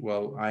much,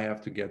 well, I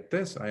have to get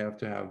this, I have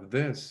to have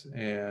this.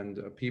 And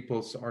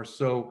people are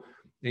so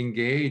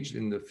engaged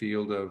in the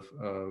field of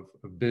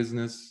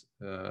business,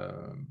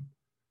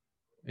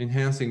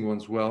 enhancing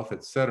one's wealth,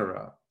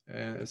 etc.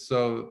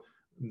 So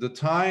the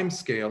time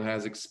scale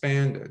has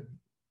expanded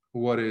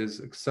what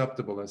is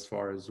acceptable as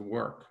far as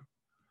work.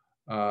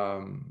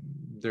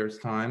 There's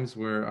times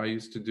where I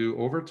used to do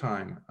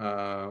overtime,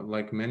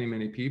 like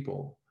many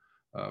people,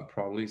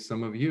 probably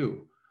some of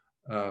you,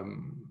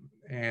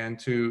 and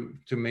to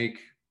make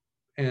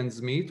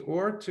ends meet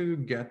or to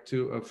get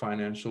to a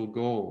financial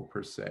goal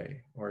per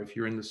se. Or if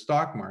you're in the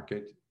stock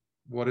market,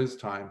 what is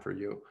time for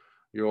you?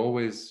 You're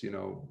always,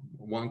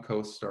 one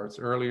coast starts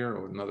earlier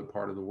or another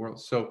part of the world.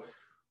 So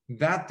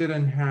that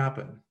didn't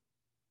happen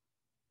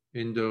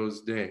in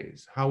those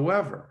days.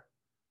 However,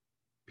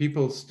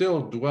 people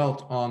still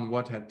dwelt on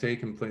what had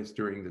taken place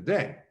during the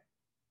day,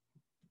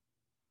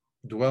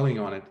 dwelling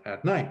on it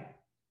at night,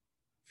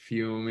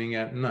 fuming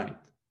at night.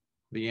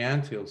 The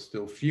anthill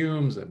still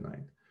fumes at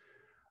night.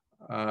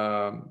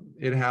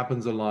 It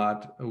happens a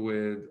lot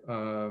with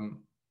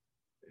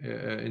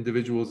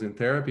individuals in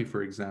therapy,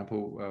 for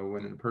example,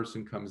 when a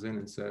person comes in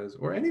and says,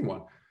 or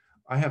anyone,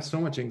 I have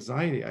so much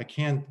anxiety, I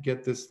can't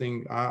get this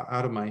thing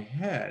out of my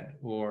head,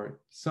 or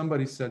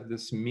somebody said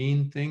this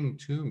mean thing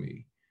to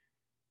me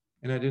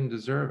and I didn't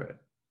deserve it.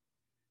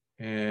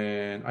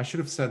 And I should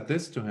have said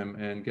this to him,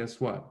 and guess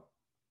what?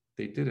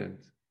 They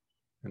didn't.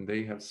 And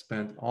they have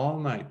spent all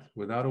night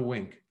without a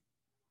wink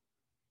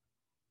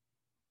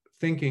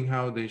thinking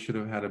how they should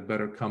have had a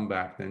better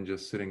comeback than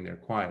just sitting there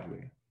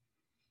quietly.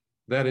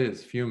 That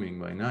is fuming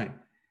by night.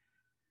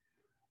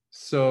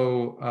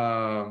 So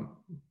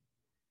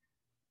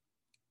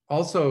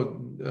also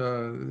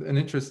an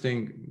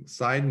interesting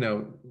side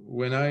note,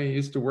 when I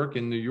used to work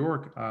in New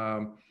York,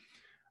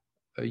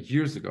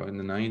 years ago in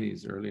the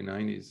 90s, early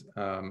 90s.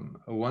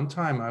 One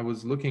time I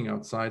was looking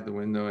outside the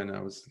window and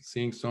I was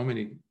seeing so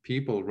many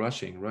people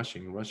rushing.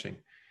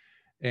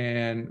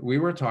 And we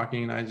were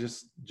talking, and I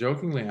just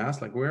jokingly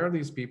asked, like, where are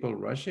these people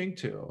rushing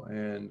to?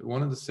 And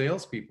one of the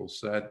salespeople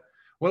said,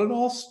 well, it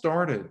all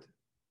started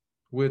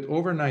with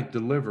overnight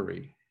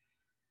delivery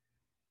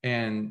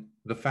and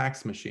the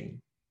fax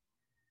machine.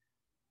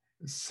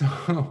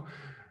 So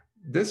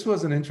this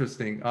was an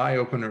interesting eye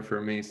opener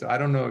for me. So I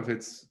don't know if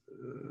it's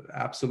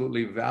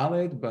absolutely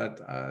valid, but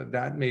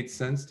that made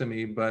sense to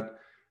me. But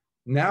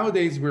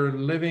nowadays we're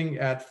living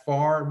at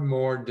far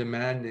more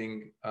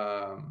demanding,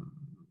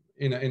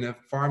 in a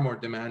far more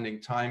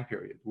demanding time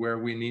period where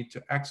we need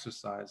to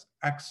exercise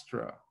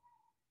extra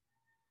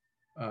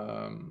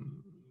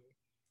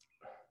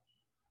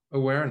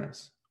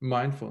awareness,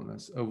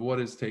 mindfulness of what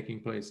is taking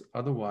place.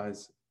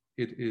 Otherwise,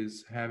 it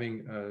is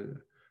having a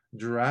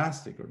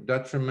drastic or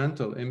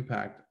detrimental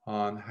impact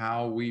on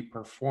how we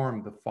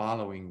perform the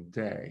following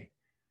day,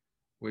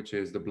 which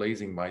is the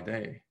blazing by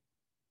day.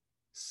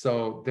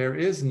 So there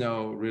is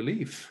no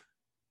relief.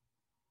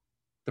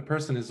 The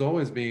person is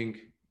always being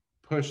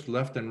pushed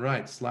left and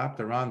right, slapped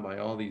around by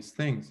all these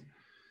things.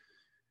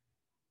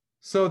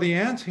 So the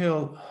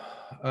anthill,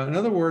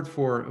 another word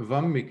for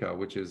Vammika,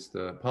 which is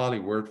the Pali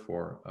word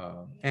for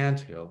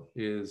anthill,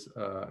 is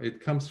it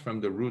comes from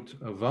the root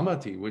of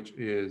vamati, which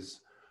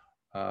is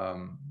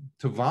to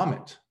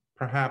vomit.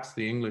 Perhaps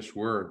the English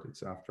word,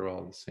 it's after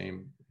all the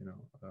same,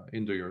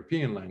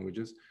 Indo-European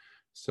languages.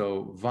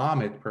 So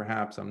vomit,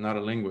 perhaps, I'm not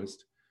a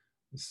linguist,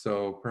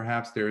 so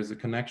perhaps there is a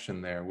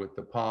connection there with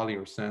the Pali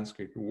or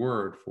Sanskrit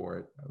word for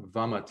it,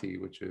 vamati,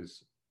 which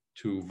is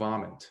to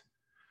vomit.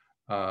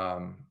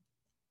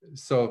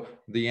 So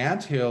the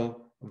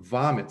anthill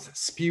vomits,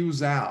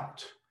 spews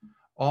out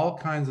all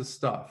kinds of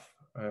stuff.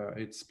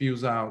 It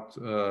spews out,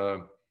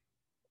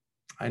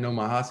 I know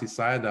Mahasi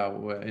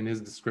Sayadaw in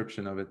his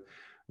description of it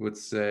would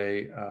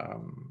say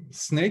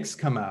snakes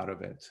come out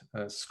of it,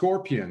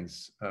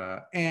 scorpions,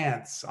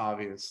 ants,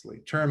 obviously,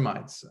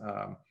 termites,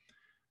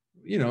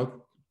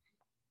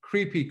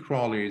 creepy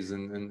crawlies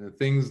and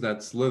things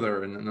that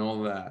slither and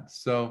all that.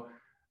 So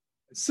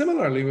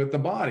similarly with the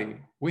body,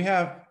 we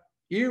have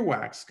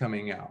earwax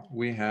coming out.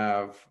 We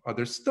have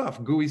other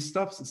stuff, gooey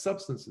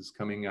substances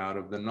coming out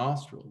of the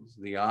nostrils,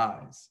 the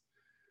eyes.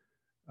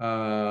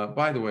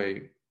 By the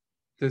way,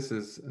 this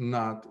is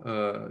not,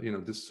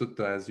 this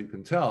sutta, as you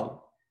can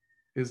tell,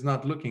 is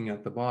not looking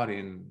at the body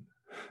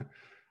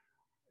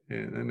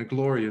in a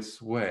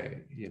glorious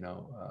way,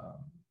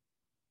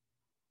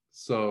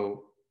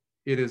 So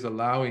it is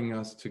allowing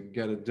us to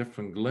get a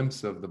different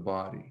glimpse of the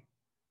body,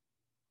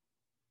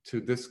 to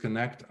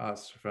disconnect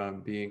us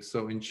from being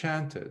so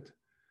enchanted,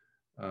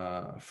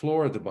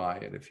 floored by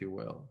it, if you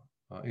will,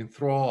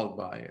 enthralled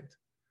by it.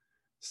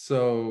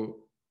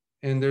 So,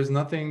 and there's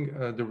nothing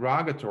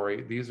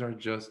derogatory. These are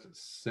just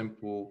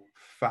simple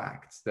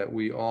facts that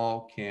we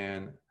all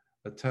can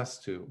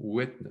attest to,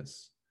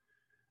 witness.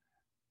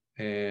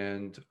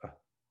 And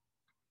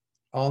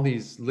all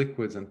these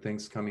liquids and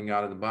things coming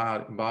out of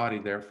the body,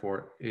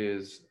 therefore,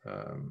 is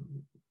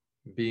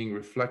being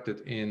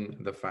reflected in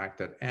the fact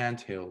that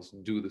anthills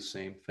do the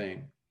same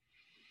thing.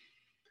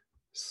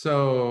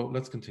 So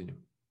let's continue.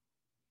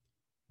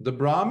 The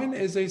Brahmin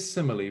is a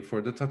simile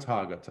for the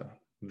Tathagata,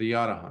 the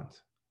Arahant,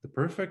 the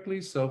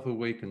perfectly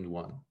self-awakened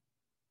one,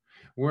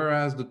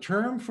 whereas the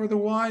term for the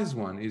wise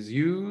one is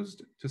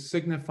used to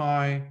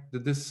signify the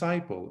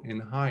disciple in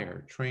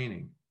higher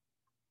training.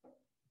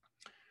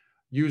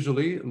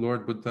 Usually,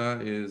 Lord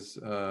Buddha is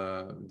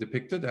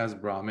depicted as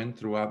Brahmin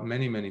throughout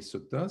many, many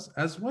suttas,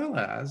 as well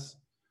as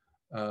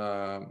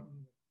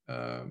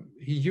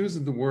he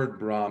uses the word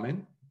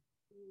Brahmin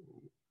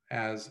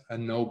as a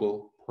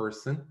noble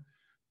person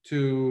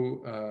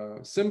to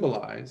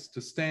symbolize,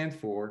 to stand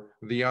for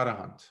the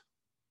Arahant.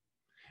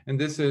 And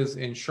this is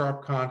in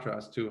sharp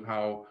contrast to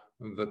how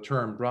the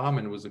term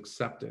Brahmin was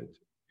accepted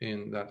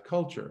in that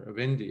culture of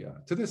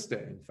India, to this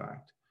day, in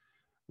fact,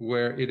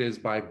 where it is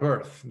by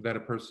birth that a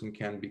person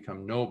can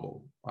become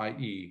noble,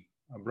 i.e.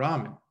 a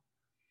Brahmin.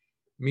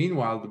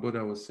 Meanwhile, the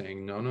Buddha was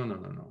saying,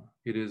 no.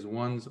 It is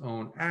one's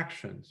own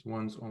actions,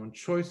 one's own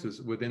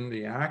choices within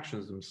the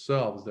actions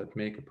themselves that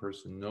make a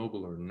person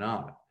noble or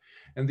not.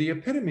 And the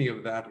epitome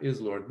of that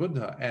is Lord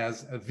Buddha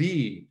as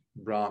the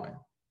Brahmin,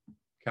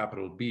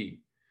 capital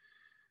B.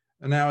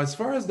 And now, as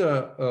far as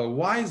the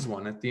wise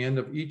one at the end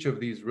of each of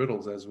these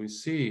riddles, as we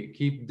see,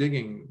 keep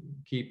digging.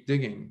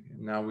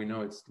 Now we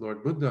know it's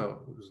Lord Buddha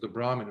who's the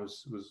Brahmin,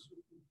 who's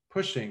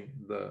pushing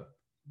the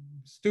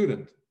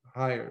student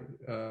higher,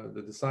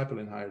 the disciple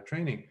in higher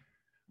training.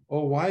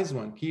 Oh, wise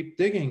one, keep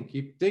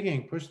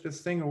digging, push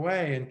this thing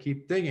away and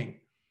keep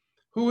digging.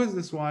 Who is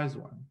this wise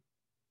one?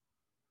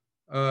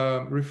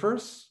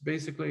 Refers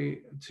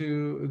basically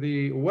to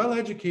the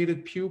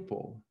well-educated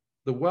pupil,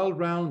 the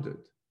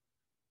well-rounded,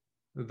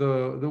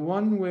 the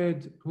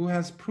one who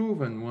has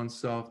proven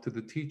oneself to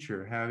the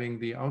teacher, having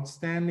the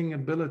outstanding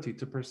ability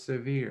to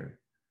persevere,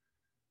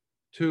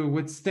 to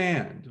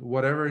withstand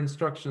whatever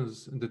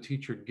instructions the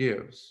teacher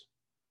gives,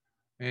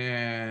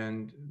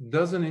 and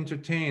doesn't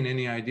entertain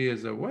any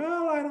ideas of,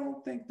 well, I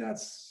don't think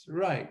that's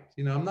right.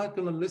 I'm not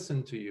going to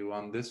listen to you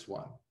on this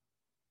one.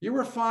 You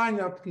were fine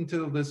up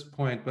until this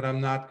point, but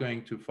I'm not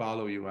going to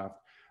follow you after.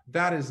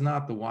 That is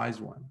not the wise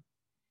one.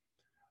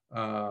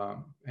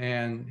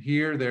 And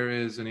here there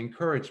is an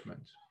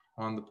encouragement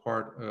on the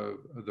part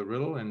of the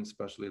riddle, and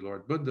especially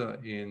Lord Buddha,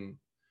 in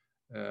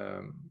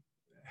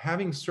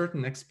having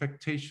certain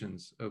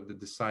expectations of the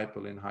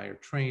disciple in higher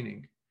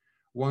training.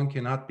 One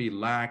cannot be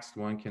laxed,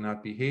 one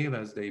cannot behave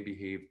as they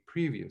behaved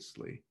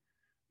previously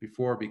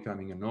before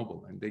becoming a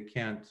noble, and they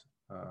can't,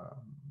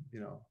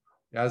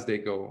 as they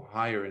go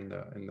higher in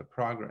the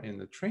progress, in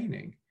the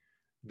training,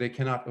 they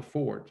cannot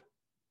afford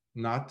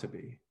not to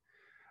be.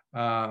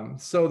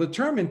 So the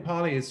term in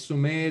Pali is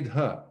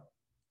sumedha,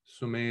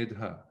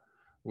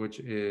 which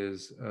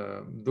is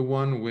the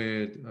one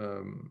with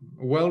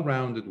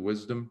well-rounded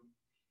wisdom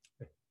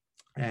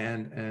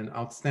and an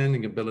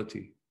outstanding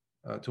ability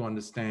to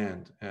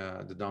understand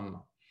the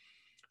Dhamma.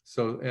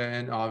 So,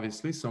 and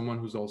obviously someone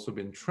who's also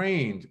been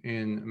trained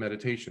in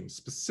meditation,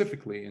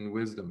 specifically in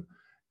wisdom,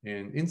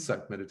 in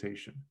insight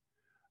meditation,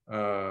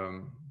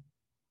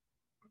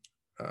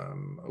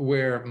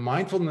 where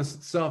mindfulness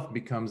itself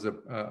becomes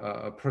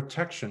a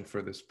protection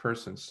for this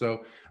person.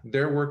 So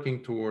they're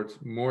working towards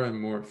more and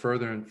more,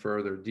 further and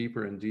further,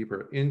 deeper and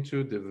deeper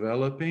into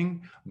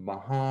developing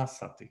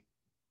Mahasati,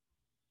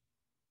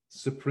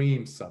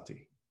 supreme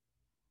sati,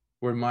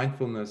 where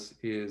mindfulness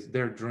is,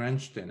 they're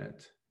drenched in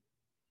it.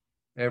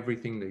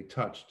 Everything they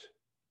touch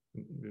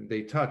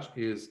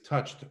is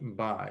touched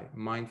by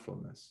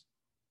mindfulness.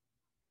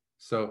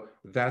 So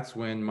that's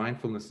when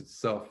mindfulness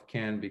itself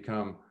can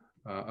become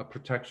a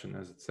protection,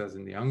 as it says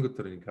in the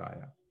Anguttara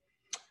Nikaya.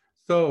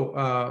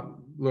 So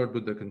Lord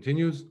Buddha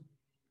continues,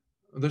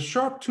 the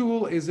sharp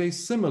tool is a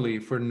simile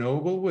for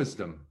noble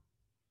wisdom.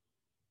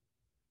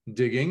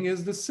 Digging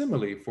is the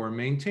simile for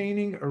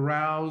maintaining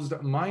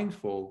aroused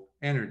mindful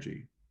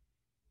energy.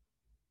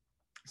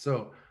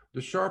 So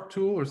the sharp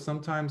tool, or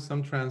sometimes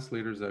some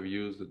translators have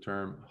used the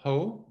term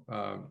hoe,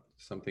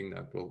 something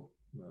that will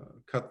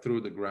cut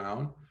through the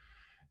ground,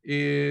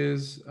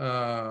 is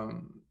a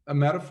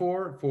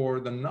metaphor for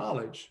the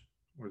knowledge,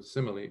 or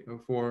simile,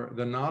 for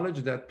the knowledge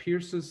that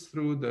pierces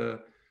through the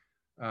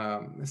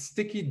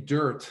sticky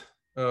dirt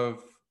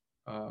of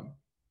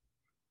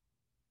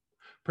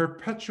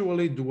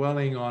perpetually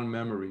dwelling on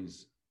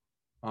memories,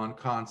 on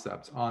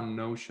concepts, on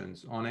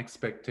notions, on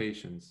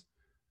expectations.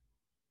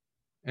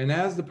 And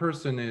as the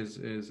person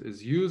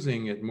is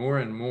using it more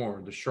and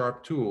more, the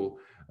sharp tool,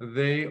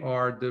 they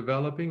are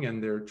developing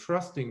and they're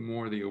trusting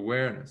more the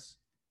awareness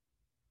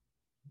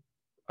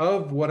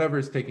of whatever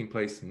is taking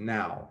place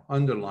now,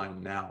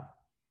 underlined now,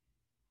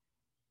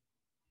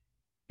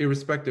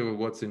 irrespective of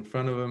what's in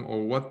front of them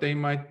or what they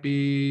might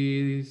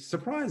be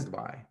surprised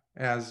by,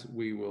 as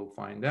we will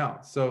find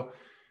out. So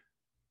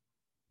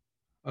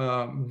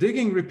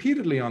digging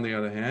repeatedly, on the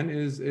other hand,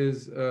 is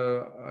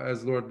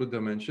as Lord Buddha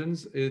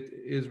mentions, it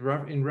is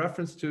in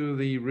reference to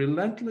the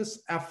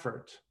relentless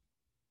effort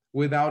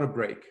without a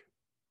break.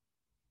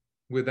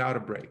 Without a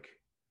break.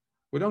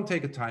 We don't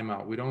take a time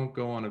out. We don't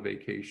go on a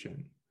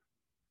vacation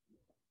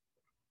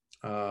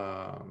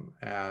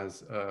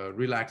as a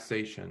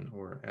relaxation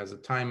or as a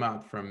time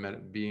out from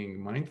being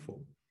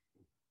mindful.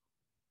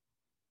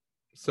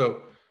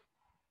 So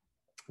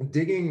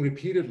digging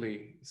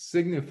repeatedly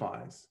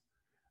signifies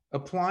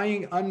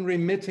applying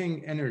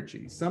unremitting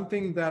energy,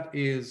 something that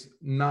is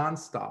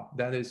nonstop,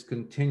 that is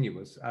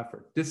continuous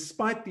effort,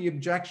 despite the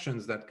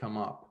objections that come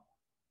up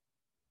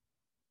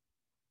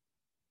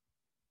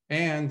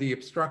and the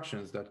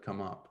obstructions that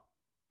come up.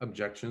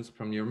 Objections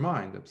from your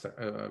mind.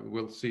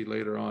 We'll see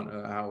later on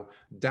how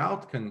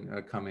doubt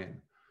can come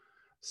in.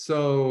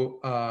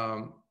 So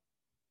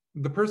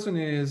the person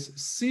is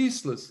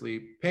ceaselessly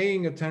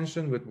paying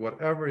attention with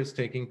whatever is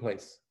taking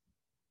place,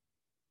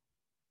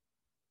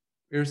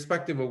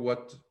 irrespective of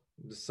what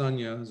the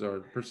sannyas or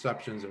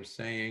perceptions are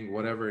saying,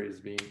 whatever is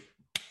being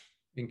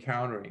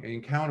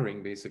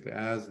encountering basically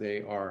as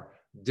they are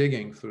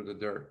digging through the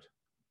dirt.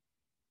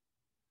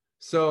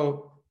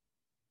 So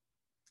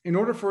in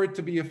order for it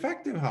to be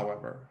effective,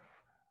 however,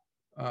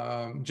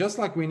 just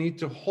like we need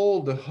to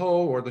hold the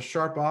hoe or the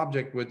sharp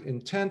object with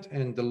intent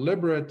and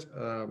deliberate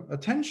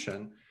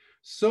attention,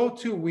 so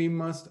too we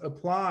must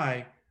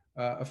apply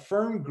a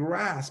firm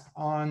grasp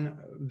on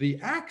the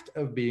act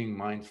of being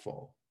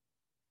mindful.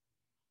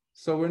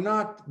 So we're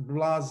not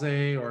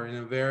blasé or in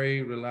a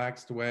very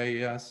relaxed way,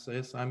 yes,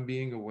 I'm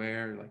being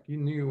aware, like a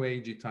new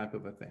agey type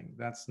of a thing.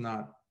 That's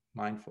not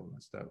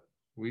mindfulness that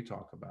we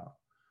talk about.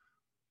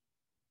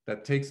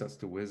 That takes us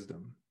to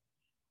wisdom.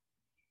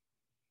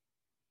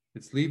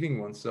 It's leaving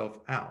oneself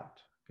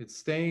out. It's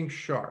staying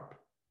sharp.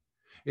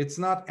 It's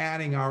not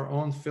adding our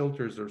own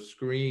filters or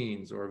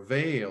screens or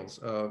veils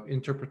of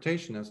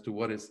interpretation as to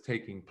what is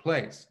taking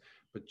place,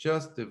 but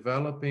just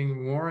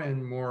developing more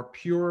and more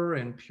pure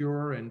and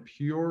pure and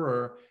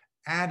purer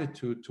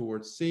attitude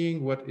towards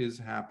seeing what is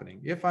happening.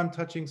 If I'm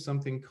touching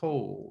something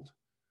cold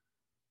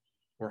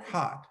or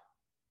hot,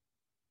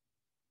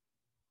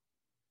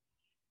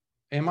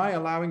 am I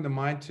allowing the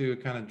mind to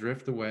kind of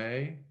drift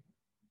away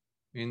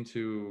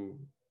into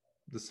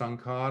the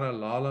Sankara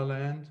la la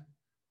land,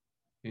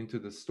 into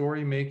the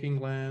story making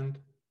land,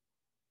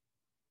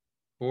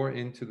 or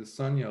into the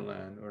Sanya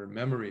land or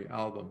memory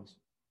albums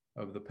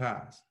of the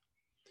past?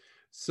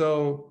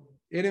 So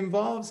it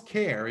involves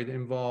care, it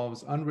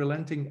involves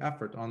unrelenting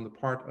effort on the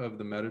part of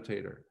the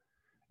meditator.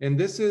 And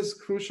this is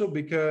crucial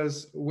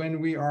because when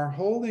we are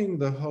holding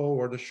the hoe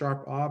or the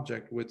sharp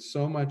object with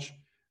so much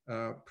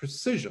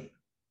precision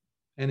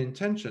and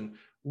intention,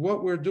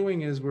 what we're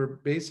doing is we're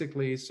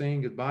basically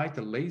saying goodbye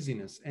to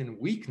laziness and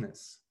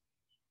weakness.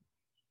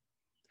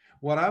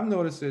 What I've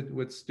noticed it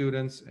with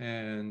students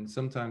and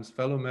sometimes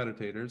fellow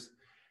meditators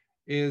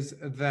is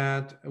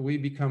that we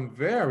become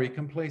very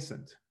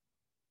complacent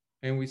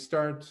and we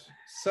start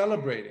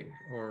celebrating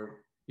or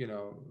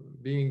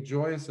being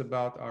joyous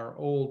about our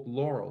old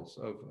laurels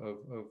of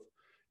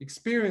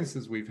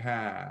experiences we've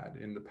had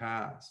in the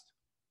past,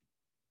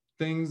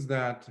 things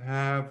that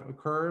have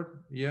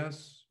occurred,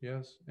 yes,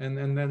 and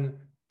then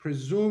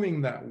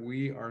presuming that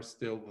we are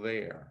still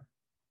there,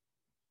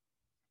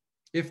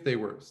 if they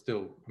were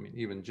still,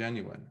 even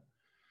genuine.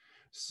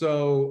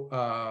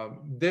 So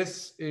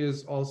this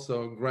is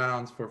also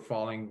grounds for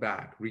falling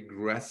back,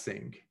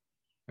 regressing,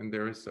 and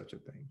there is such a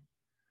thing.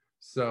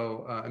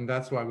 So, and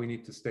that's why we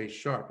need to stay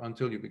sharp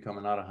until you become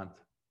an arahant.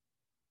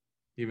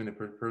 Even if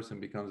a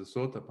person becomes a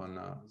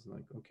sotapanna, it's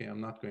like, okay,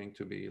 I'm not going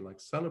to be like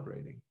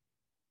celebrating.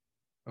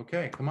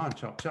 Okay, come on,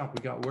 chop, chop,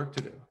 we got work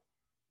to do.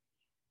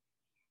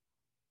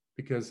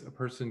 Because a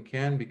person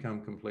can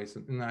become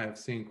complacent, and I have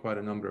seen quite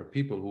a number of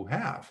people who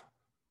have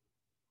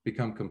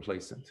become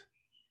complacent,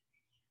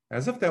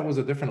 as if that was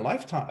a different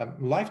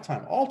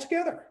lifetime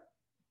altogether.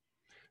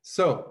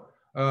 So,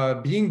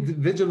 being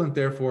vigilant,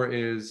 therefore,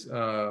 is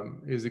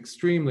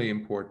extremely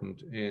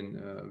important.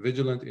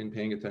 Vigilant in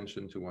paying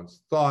attention to one's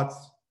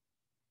thoughts,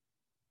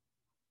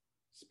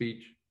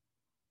 speech,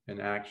 and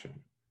action.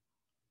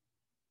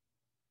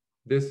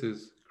 This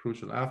is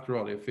crucial. After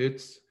all, if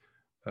it's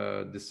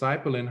a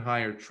disciple in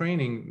higher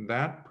training,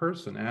 that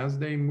person, as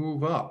they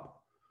move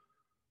up,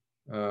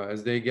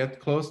 as they get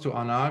close to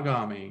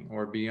anagami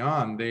or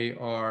beyond, they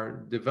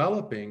are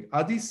developing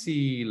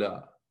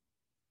adisila.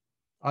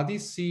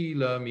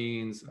 Adisila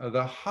means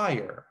the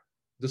higher,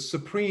 the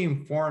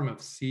supreme form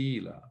of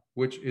sila,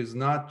 which is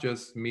not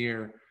just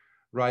mere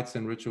rites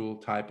and ritual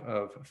type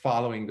of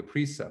following the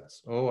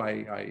precepts. Oh,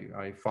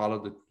 I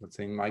followed the, let's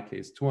say in my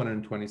case,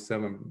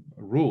 227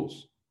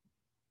 rules.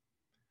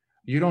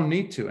 You don't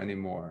need to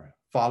anymore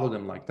follow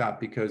them like that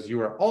because you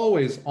are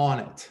always on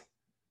it.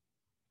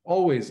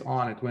 Always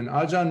on it. When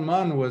Ajahn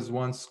Mun was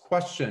once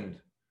questioned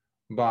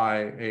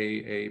by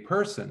a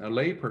person, a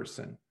lay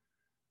person,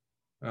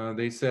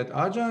 they said,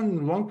 Ajahn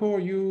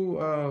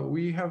Longpo,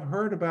 we have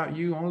heard about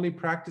you only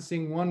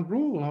practicing one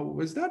rule.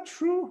 Is that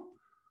true?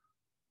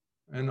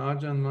 And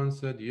Ajahn Mun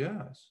said,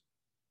 yes.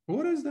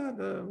 What is that?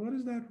 What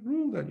is that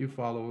rule that you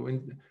follow?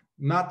 And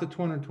not the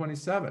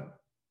 227.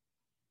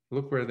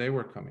 Look where they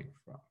were coming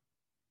from.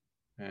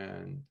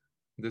 And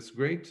this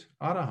great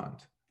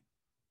arahant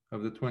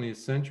of the 20th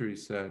century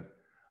said,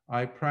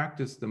 I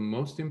practice the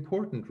most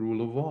important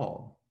rule of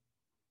all.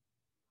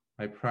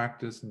 I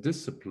practice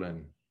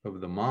discipline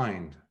of the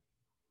mind.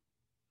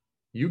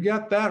 You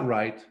got that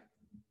right,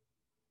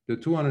 the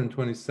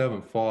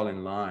 227 fall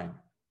in line.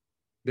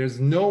 There's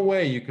no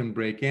way you can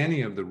break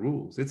any of the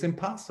rules. It's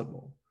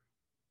impossible.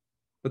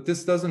 But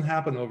this doesn't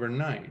happen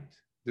overnight.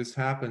 This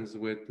happens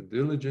with the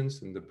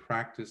diligence and the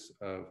practice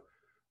of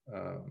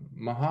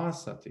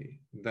mahasati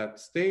that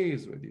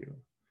stays with you.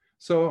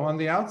 So on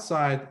the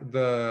outside,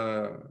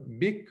 the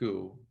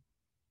bhikkhu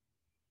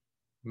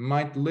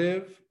might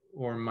live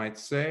or might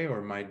say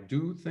or might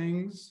do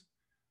things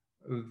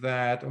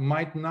that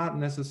might not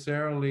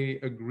necessarily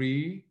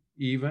agree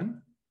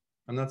even.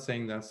 I'm not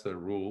saying that's the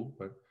rule,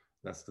 but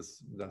that's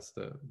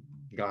the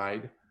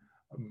guide.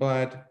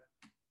 But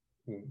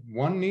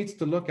one needs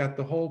to look at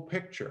the whole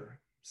picture,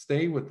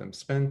 stay with them,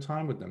 spend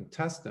time with them,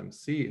 test them,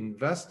 see,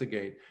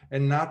 investigate,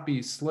 and not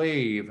be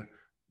slave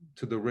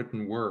to the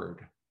written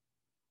word.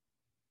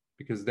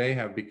 Because they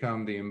have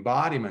become the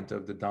embodiment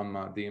of the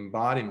Dhamma, the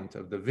embodiment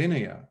of the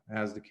Vinaya,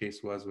 as the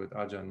case was with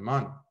Ajahn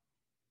Mun.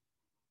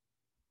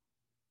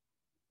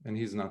 And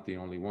he's not the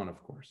only one,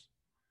 of course.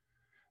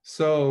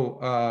 So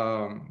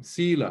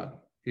sila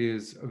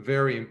is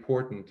very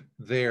important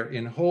there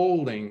in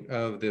holding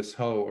of this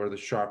hoe or the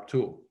sharp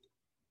tool.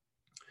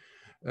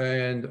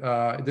 And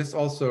this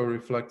also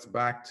reflects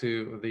back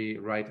to the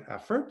right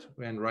effort,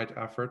 and right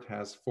effort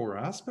has 4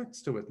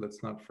 aspects to it,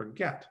 let's not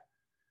forget.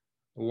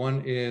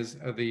 One is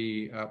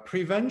the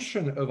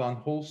prevention of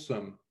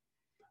unwholesome,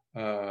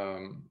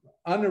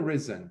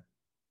 unarisen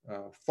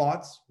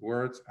thoughts,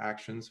 words,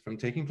 actions from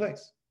taking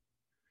place.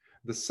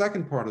 The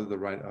second part of the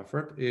right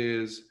effort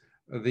is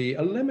the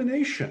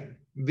elimination,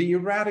 the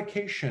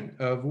eradication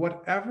of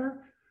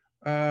whatever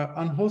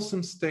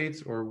unwholesome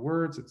states or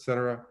words,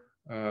 etc.,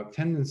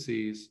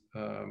 tendencies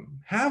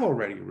have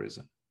already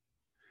arisen.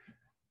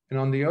 And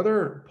on the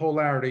other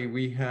polarity,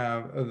 we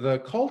have the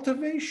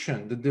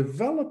cultivation, the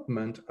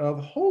development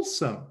of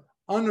wholesome,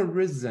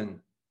 unarisen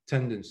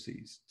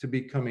tendencies to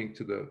be coming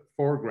to the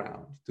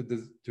foreground,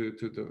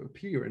 to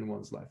appear in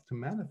one's life, to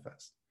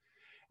manifest.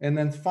 And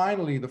then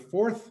finally, the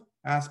fourth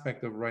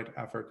aspect of right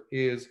effort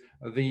is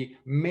the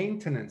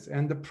maintenance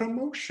and the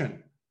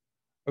promotion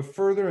of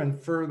further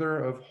and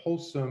further of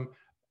wholesome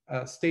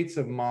states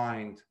of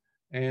mind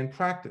and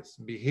practice,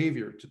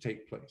 behavior to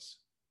take place.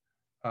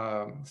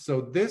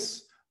 So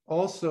this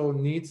also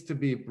needs to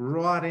be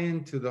brought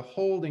into the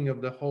holding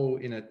of the whole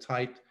in a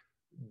tight,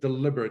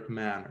 deliberate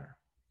manner.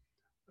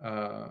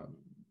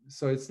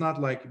 So it's not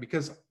like,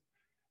 because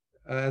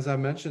as I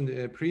mentioned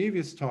in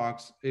previous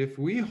talks, if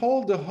we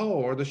hold the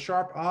hoe or the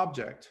sharp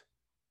object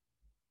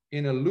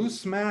in a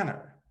loose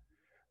manner,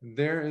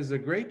 there is a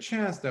great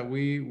chance that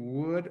we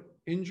would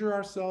injure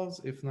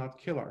ourselves, if not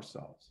kill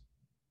ourselves.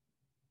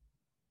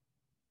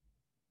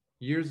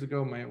 Years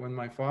ago, when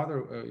my father,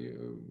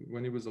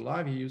 when he was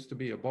alive, he used to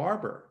be a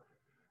barber.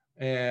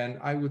 And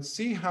I would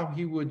see how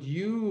he would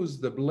use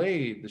the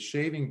blade, the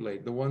shaving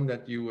blade, the one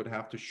that you would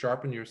have to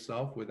sharpen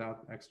yourself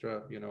without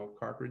extra,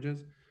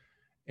 cartridges.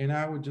 And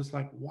I would just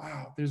like,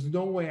 wow, there's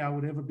no way I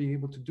would ever be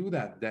able to do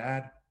that,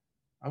 Dad.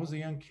 I was a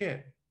young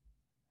kid.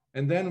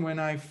 And then when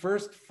I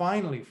first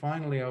finally,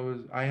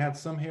 I had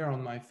some hair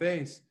on my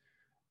face.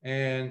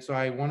 And so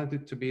I wanted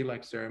it to be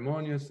like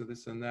ceremonious, so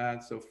this and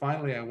that. So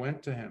finally I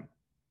went to him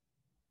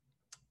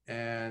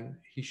and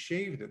he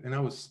shaved it. And I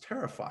was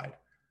terrified,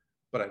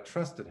 but I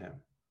trusted him.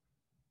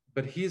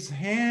 But his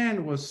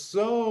hand was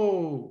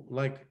so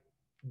like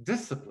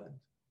disciplined.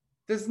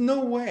 There's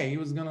no way he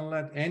was going to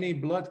let any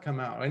blood come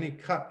out, any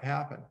cut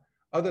happen,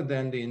 other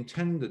than the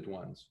intended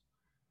ones.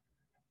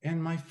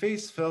 And my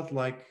face felt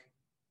like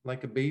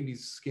a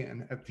baby's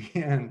skin at the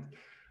end.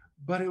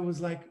 But it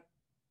was like,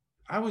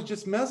 I was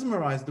just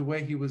mesmerized the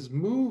way he was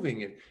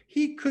moving it.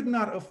 He could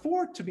not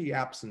afford to be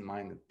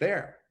absent-minded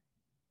there,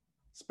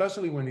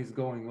 especially when he's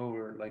going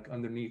over like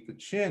underneath the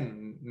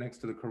chin next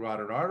to the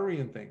carotid artery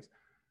and things.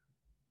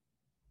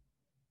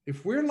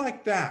 If we're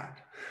like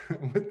that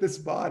with this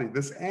body,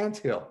 this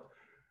anthill,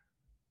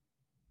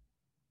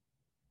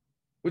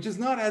 which is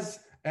not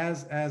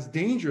as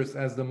dangerous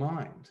as the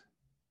mind,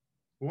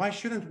 why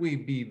shouldn't we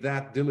be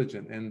that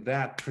diligent and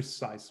that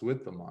precise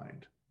with the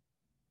mind,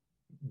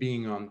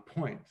 being on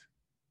point?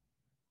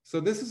 So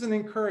this is an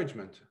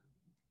encouragement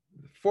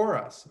for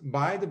us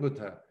by the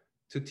Buddha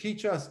to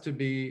teach us to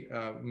be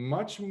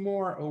much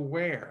more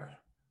aware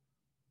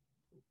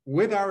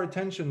with our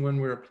attention when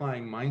we're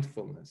applying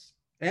mindfulness.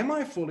 Am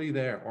I fully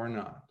there or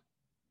not?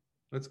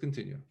 Let's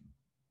continue.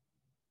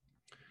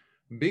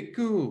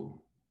 Bhikkhu,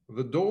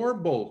 the door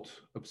bolt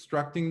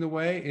obstructing the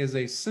way is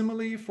a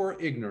simile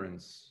for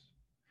ignorance.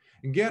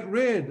 Get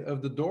rid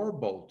of the door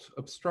bolt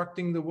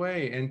obstructing the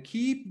way and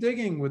keep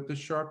digging with the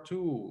sharp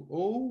tool.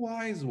 O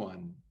wise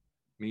one,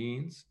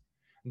 means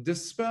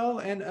dispel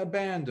and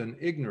abandon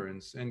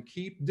ignorance and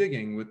keep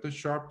digging with the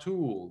sharp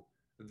tool.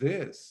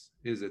 This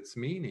is its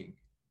meaning.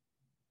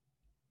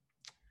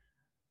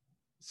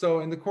 So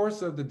in the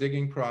course of the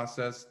digging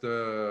process,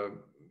 the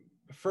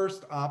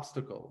first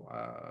obstacle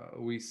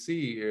we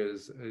see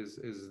is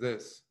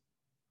this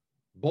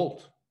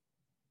bolt.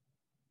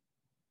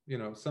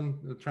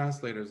 Some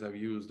translators have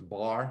used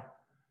bar.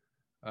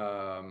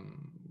 I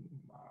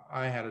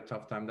had a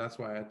tough time. That's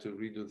why I had to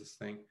redo this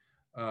thing,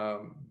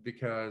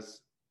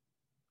 because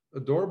a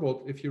door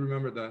bolt, if you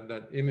remember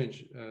that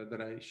image that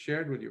I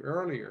shared with you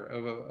earlier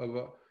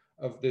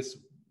of this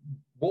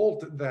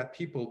bolt that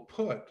people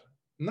put,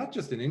 not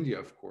just in India,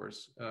 of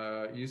course.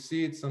 You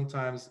see it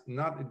sometimes,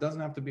 it doesn't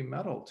have to be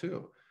metal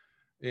too.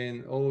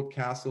 In old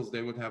castles,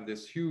 they would have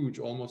this huge,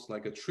 almost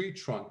like a tree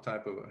trunk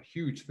type of a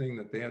huge thing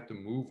that they had to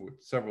move with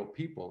several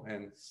people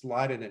and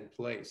slide it in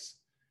place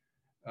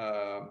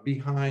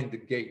behind the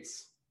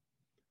gates.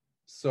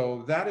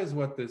 So that is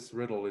what this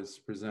riddle is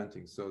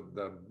presenting. So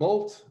the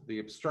bolt, the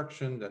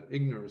obstruction that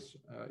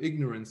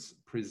ignorance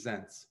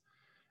presents,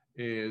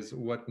 is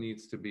what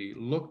needs to be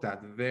looked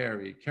at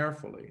very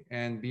carefully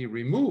and be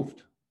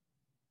removed.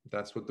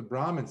 That's what the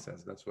Brahmin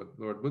says. That's what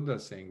Lord Buddha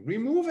is saying.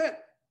 Remove it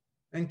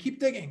and keep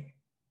digging.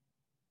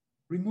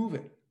 Remove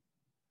it.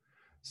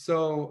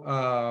 So,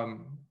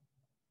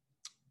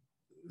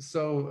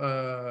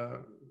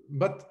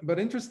 but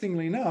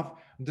interestingly enough,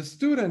 the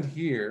student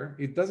here,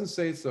 it doesn't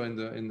say so in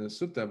the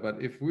sutta, but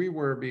if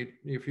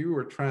you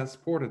were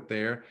transported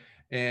there,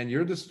 and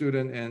you're the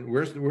student, and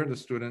we're the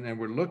student, and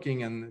we're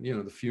looking, and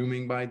the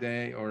fuming by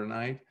day or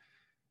night,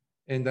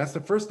 and that's the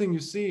first thing you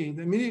see,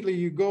 immediately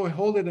you go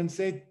hold it and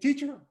say,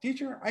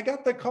 teacher, I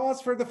got the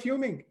cause for the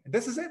fuming.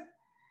 This is it.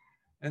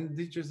 And the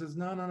teacher says,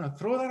 no,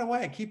 throw that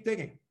away. Keep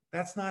digging.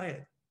 That's not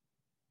it.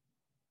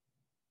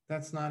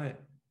 That's not it.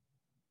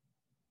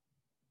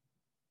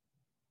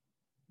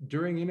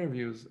 During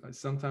interviews,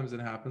 sometimes it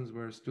happens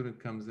where a student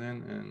comes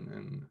in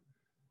and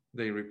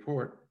they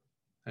report,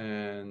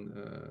 and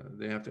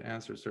they have to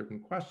answer certain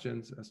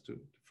questions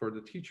for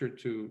the teacher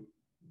to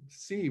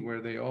see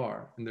where they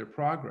are in their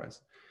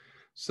progress.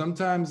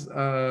 Sometimes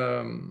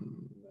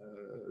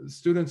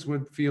students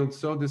would feel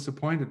so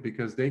disappointed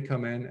because they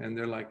come in and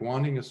they're like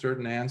wanting a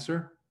certain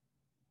answer,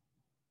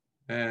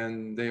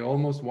 and they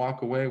almost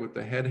walk away with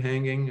the head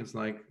hanging. It's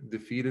like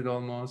defeated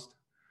almost.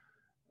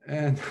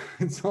 And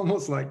it's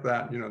almost like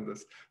that,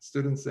 this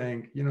student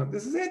saying,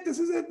 this is it, this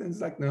is it. And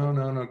it's like, no,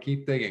 no, no,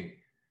 keep digging.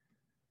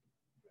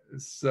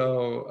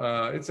 So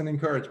it's an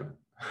encouragement.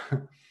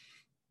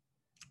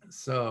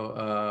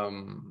 So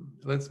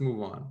let's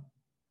move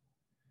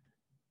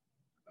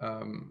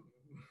on.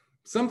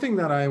 Something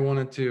that I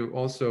wanted to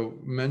also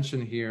mention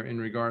here in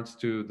regards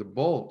to the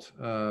bolt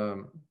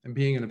and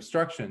being an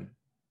obstruction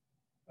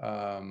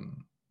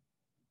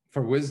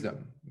for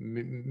wisdom,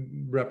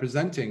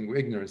 representing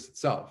ignorance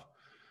itself.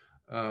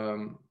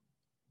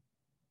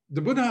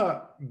 The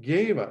Buddha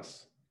gave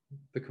us,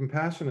 the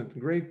compassionate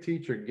great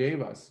teacher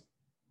gave us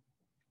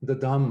the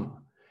Dhamma.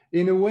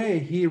 In a way,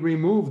 he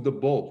removed the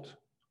bolt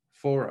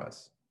for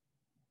us.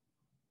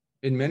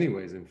 In many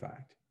ways, in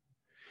fact.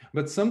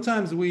 But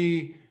sometimes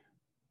we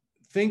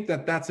think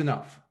that that's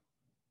enough.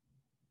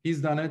 He's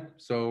done it,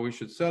 so we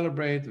should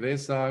celebrate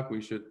Vesak,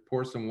 we should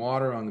pour some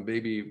water on the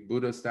baby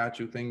Buddha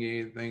statue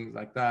thingy, things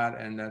like that,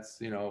 and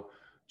that's,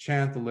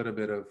 chant a little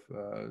bit of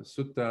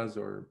suttas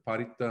or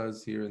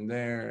parittas here and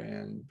there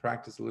and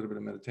practice a little bit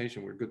of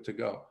meditation, we're good to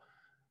go.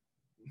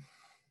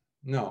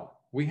 No,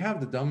 we have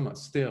the Dhamma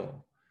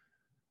still.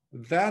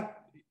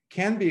 That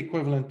can be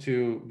equivalent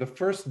to the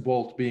first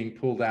bolt being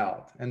pulled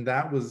out, and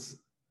that was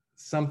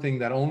something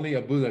that only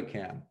a Buddha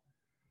can,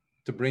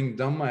 to bring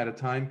Dhamma at a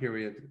time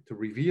period, to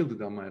reveal the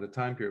Dhamma at a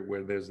time period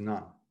where there's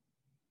none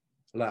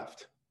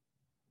left.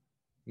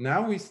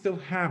 Now we still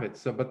have it.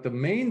 So, but the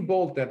main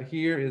bolt that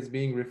here is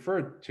being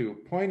referred to,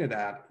 pointed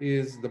at,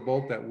 is the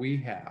bolt that we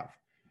have.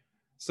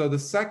 So the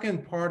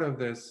second part of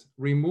this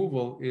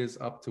removal is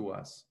up to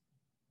us.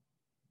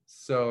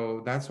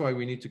 So that's why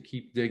we need to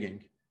keep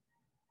digging,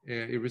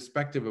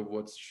 irrespective of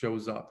what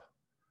shows up.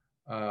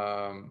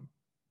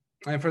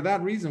 And for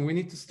that reason, we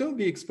need to still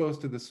be exposed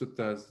to the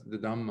suttas, the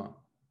Dhamma.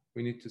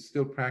 We need to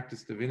still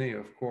practice the Vinaya,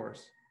 of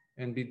course,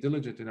 and be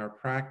diligent in our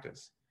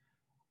practice.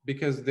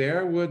 Because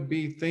there would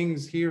be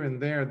things here and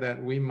there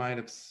that we might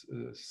have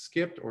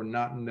skipped or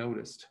not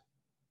noticed.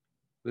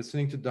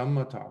 Listening to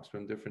Dhamma talks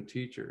from different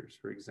teachers,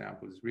 for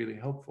example, is really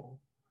helpful.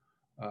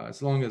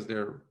 As long as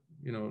they're,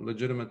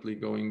 legitimately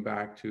going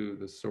back to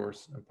the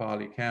source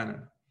Pali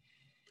Canon.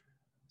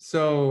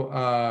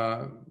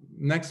 So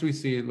next we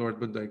see Lord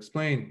Buddha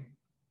explain,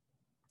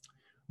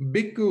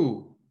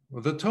 Bhikkhu,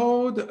 the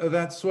toad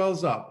that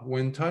swells up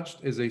when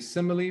touched is a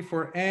simile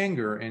for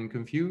anger and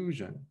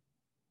confusion.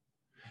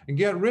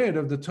 Get rid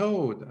of the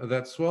toad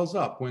that swells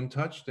up when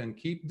touched and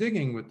keep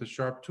digging with the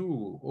sharp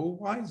tool, O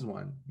wise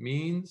one,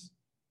 means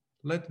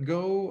let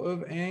go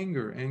of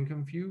anger and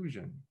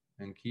confusion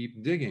and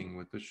keep digging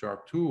with the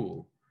sharp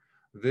tool.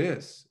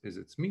 This is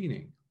its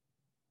meaning.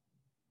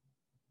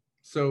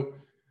 So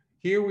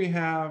here we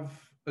have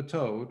a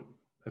toad,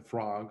 a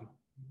frog,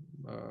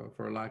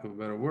 for lack of a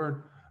better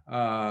word,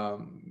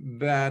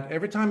 that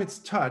every time it's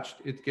touched,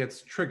 it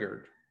gets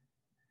triggered.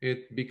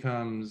 It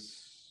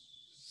becomes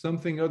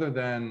something other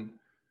than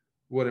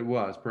what it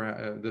was.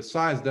 The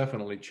size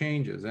definitely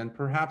changes, and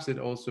perhaps it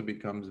also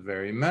becomes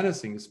very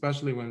menacing,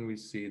 especially when we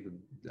see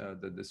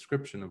the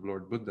description of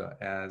Lord Buddha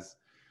as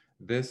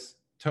this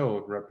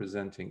toad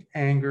representing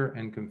anger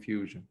and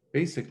confusion,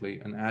 basically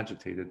an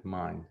agitated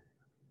mind.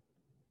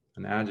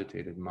 An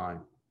agitated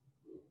mind.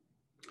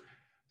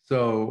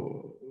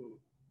 So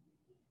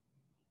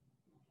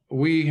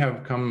we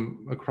have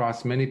come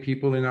across many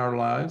people in our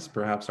lives,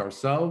 perhaps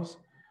ourselves,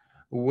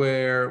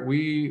 where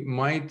we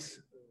might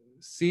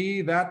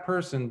see that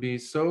person be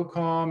so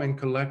calm and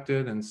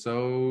collected and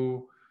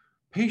so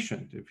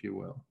patient, if you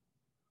will.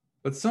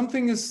 But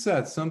something is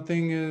said,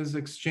 something is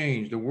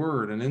exchanged, a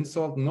word, an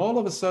insult, and all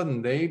of a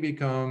sudden they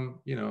become,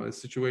 a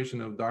situation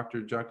of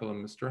Dr. Jekyll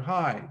and Mr.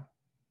 Hyde.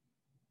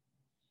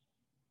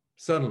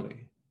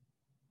 Suddenly.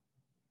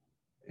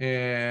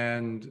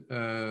 And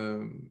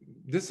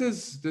this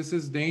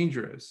is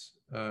dangerous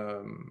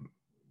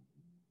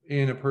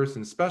in a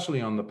person,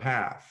 especially on the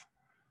path.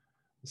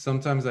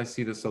 Sometimes I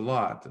see this a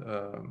lot,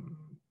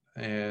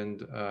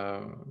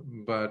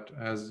 but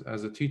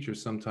as a teacher,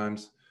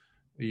 sometimes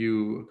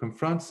you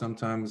confront,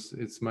 sometimes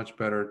it's much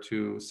better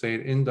to say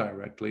it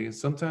indirectly, and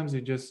sometimes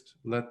you just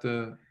let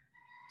the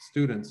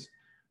students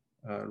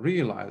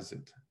realize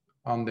it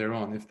on their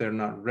own if they're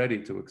not ready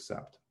to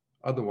accept.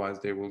 Otherwise,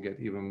 they will get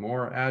even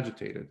more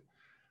agitated.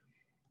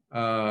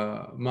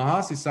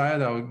 Mahasi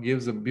Sayadaw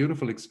gives a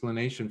beautiful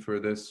explanation for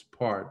this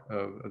part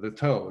of the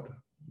toad,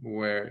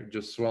 where it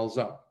just swells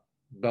up,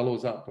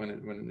 bellows up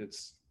when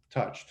it's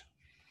touched.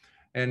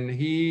 And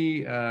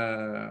he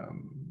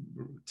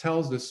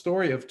tells the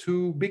story of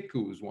two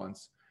bhikkhus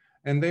once,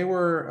 and they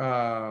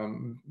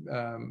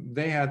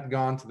had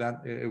gone to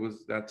that, it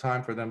was that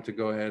time for them to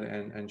go ahead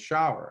and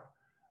shower.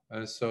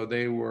 So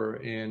they were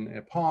in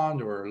a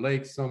pond or a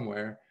lake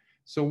somewhere.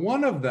 So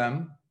one of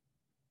them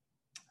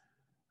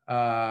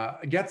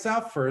gets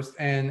out first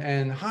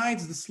and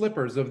hides the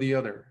slippers of the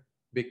other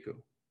bhikkhu.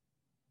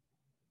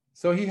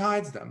 So he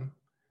hides them.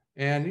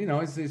 And, you know,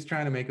 he's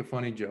trying to make a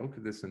funny joke,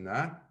 this and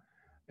that.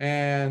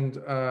 And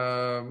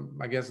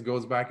I guess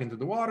goes back into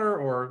the water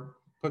or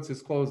puts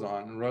his clothes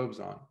on and robes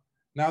on.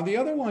 Now, the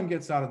other one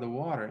gets out of the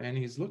water and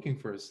he's looking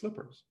for his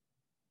slippers.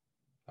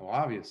 Now,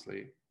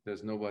 obviously,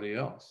 there's nobody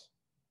else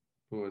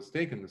who has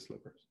taken the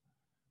slippers.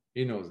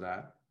 He knows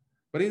that.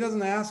 But he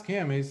doesn't ask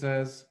him. He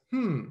says,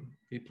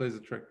 he plays a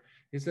trick.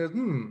 He says,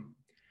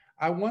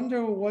 I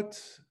wonder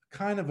what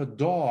kind of a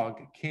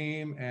dog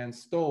came and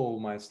stole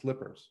my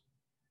slippers.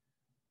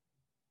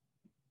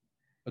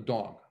 A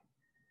dog.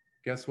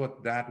 Guess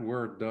what that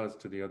word does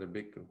to the other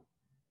bhikkhu?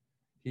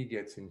 He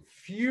gets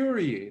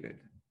infuriated.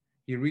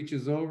 He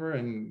reaches over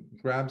and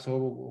grabs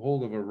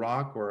hold of a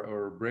rock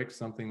or a brick,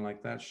 something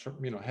like that,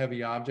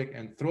 heavy object,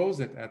 and throws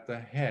it at the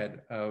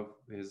head of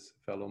his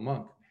fellow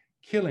monk,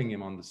 killing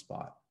him on the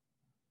spot.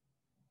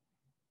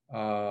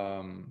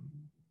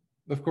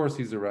 Of course,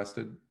 he's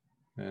arrested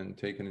and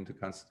taken into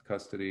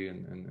custody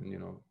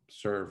and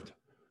served,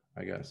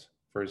 I guess,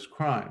 for his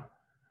crime.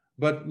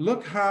 But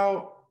look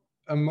how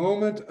a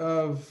moment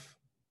of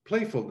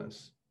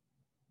playfulness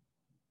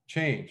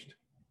changed.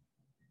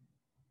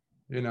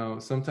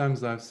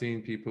 Sometimes I've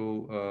seen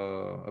people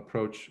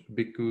approach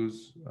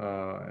bhikkhus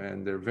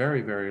and they're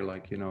very, very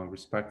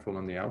respectful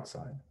on the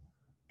outside.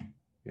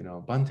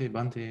 Bhante,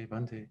 Bhante,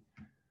 Bhante.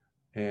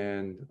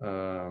 And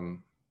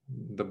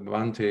the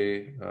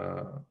Bhante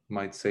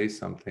might say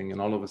something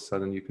and all of a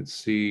sudden you could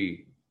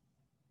see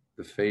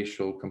the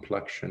facial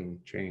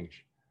complexion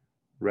change.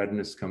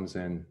 Redness comes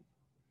in,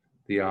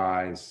 the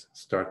eyes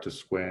start to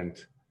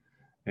squint,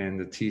 and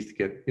the teeth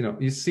get,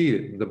 you see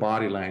it, the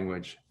body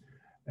language.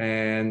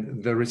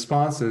 And the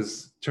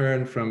responses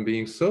turn from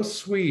being so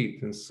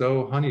sweet and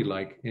so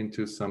honey-like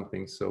into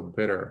something so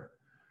bitter.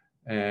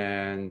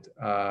 And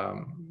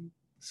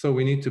so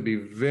we need to be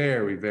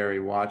very, very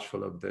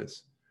watchful of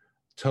this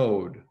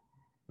toad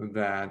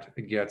that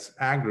gets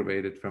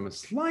aggravated from a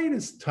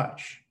slightest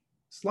touch,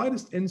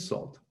 slightest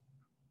insult.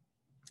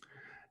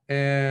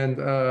 And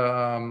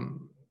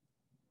on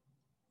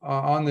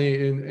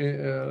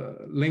the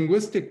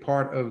linguistic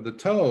part of the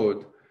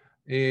toad,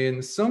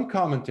 in some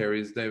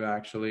commentaries they've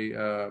actually,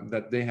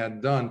 that they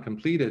had done,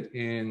 completed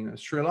in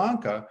Sri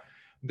Lanka,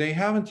 they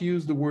haven't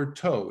used the word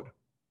toad.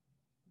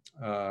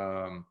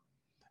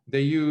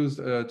 They used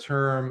a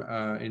term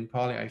in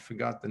Pali, I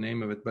forgot the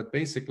name of it, but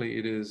basically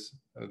it is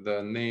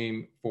the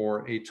name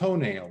for a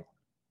toenail.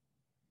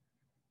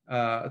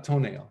 A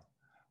toenail.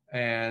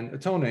 And a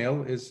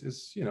toenail is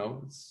it's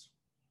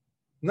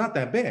not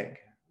that big.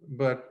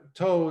 But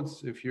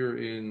toads, if you're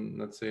in,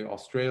 let's say,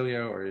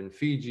 Australia or in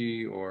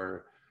Fiji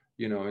or,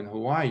 in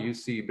Hawaii, you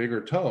see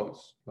bigger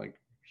toads, like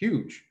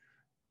huge,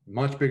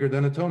 much bigger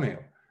than a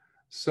toenail.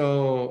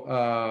 So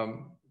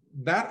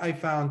that I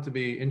found to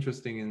be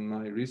interesting in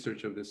my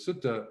research of this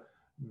sutta,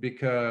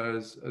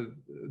 because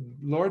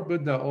Lord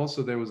Buddha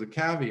also, there was a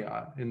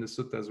caveat in the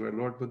suttas where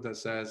Lord Buddha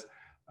says,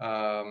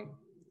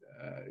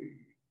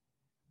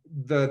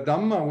 the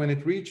Dhamma, when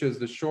it reaches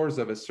the shores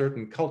of a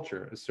certain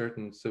culture, a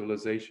certain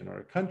civilization or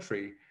a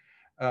country,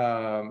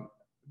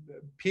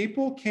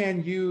 people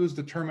can use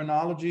the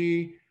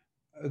terminology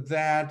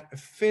that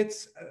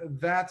fits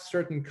that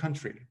certain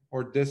country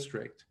or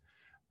district.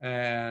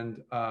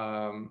 And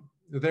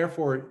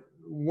therefore,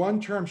 one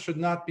term should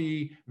not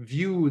be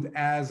viewed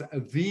as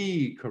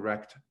the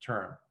correct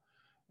term.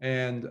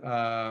 And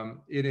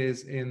it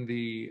is in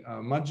the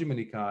Majjhima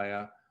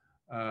Nikaya,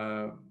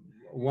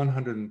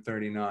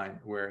 139,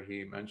 where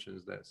he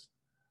mentions this.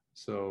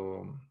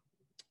 So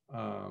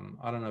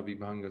Arana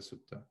Vibhanga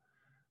Sutta.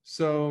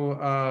 So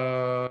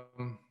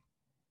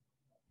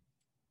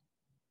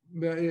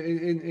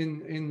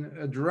in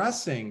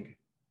addressing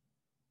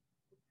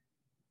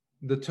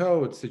the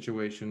toad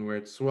situation where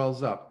it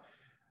swells up,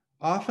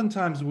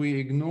 oftentimes we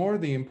ignore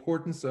the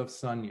importance of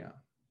sanya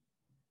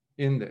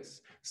in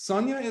this.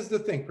 Sanya is the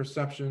thing: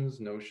 perceptions,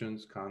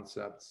 notions,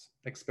 concepts,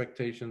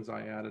 expectations,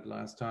 I added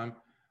last time,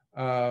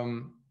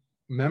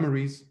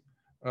 memories.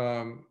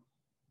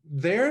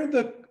 They're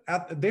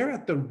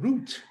at the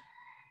root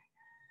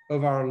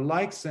of our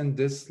likes and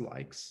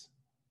dislikes.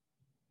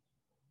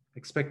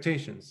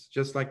 Expectations,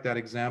 just like that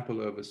example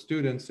of a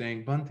student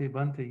saying, Bhante,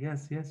 Bhante,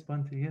 yes, yes,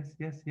 Bhante, yes,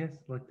 yes, yes,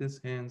 like this,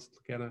 hands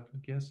together,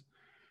 yes.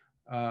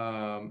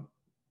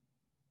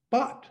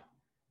 But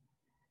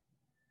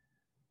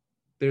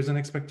there's an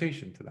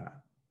expectation to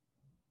that.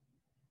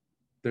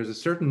 There's a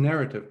certain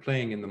narrative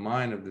playing in the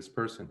mind of this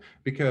person,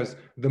 because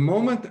the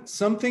moment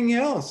something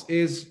else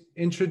is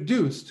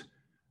introduced,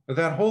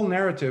 that whole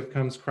narrative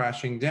comes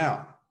crashing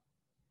down.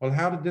 Well,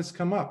 how did this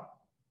come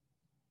up?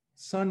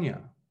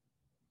 Sanya.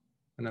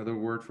 Another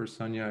word for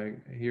sanya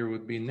here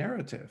would be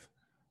narrative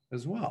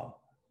as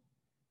well.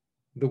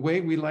 The way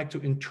we like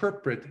to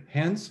interpret,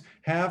 hence,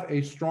 have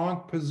a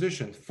strong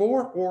position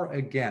for or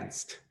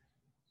against.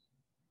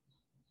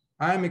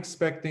 I'm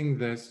expecting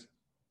this,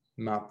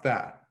 not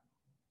that.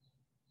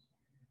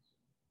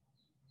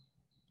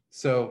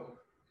 So,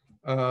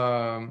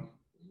 and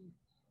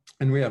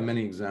we have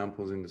many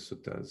examples in the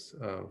suttas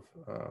of,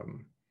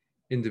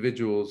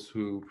 individuals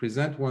who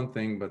present one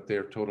thing, but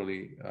they're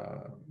totally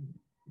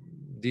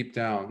deep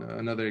down.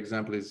 Another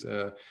example is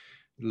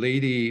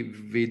Lady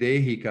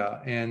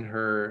Videhika and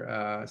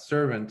her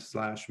servant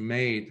slash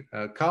maid,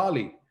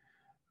 Kali,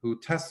 who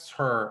tests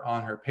her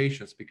on her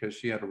patients because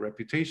she had a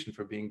reputation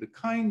for being the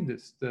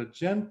kindest, the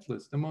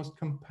gentlest, the most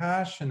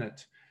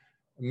compassionate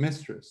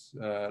mistress,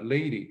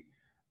 lady.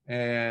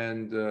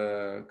 And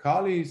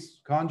Kali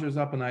conjures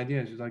up an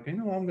idea. She's like,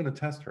 I'm going to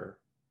test her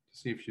to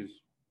see if she's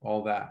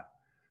all that.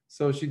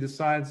 So she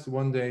decides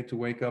one day to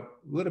wake up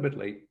a little bit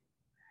late,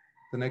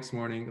 the next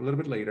morning, a little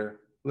bit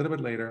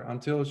later,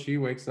 until she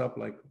wakes up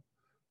like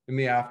in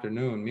the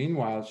afternoon.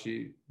 Meanwhile,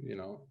 she,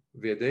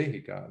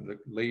 Vyadehika, the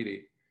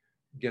lady,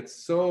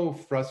 gets so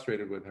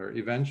frustrated with her.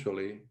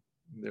 Eventually,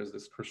 there's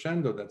this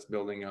crescendo that's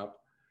building up,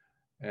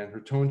 and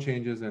her tone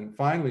changes, and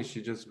finally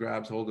she just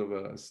grabs hold of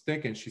a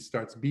stick and she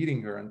starts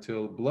beating her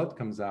until blood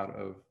comes out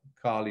of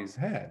Kali's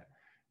head.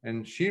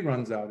 And she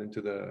runs out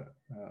into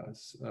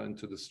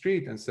the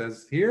street and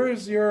says, "Here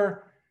is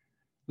your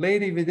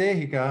Lady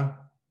Videhika,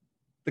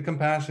 the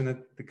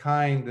compassionate, the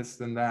kind,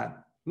 this and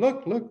that.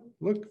 Look,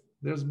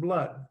 there's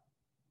blood.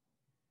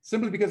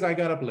 Simply because I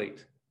got up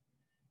late."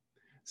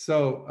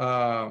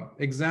 So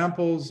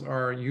examples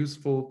are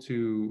useful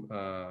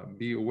to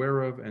be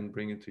aware of and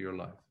bring into your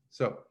life.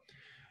 So,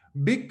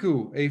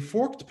 Bhikkhu, a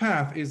forked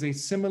path is a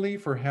simile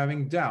for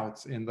having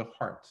doubts in the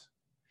heart.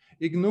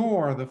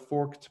 Ignore the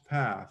forked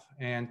path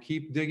and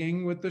keep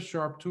digging with the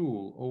sharp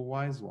tool, O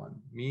wise one,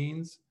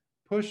 means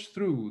push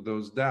through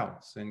those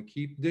doubts and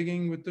keep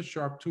digging with the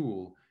sharp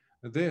tool.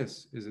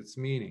 This is its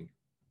meaning.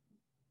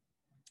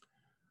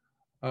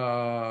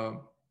 A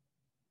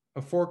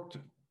forked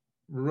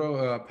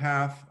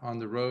path on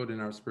the road in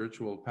our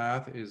spiritual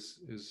path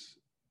is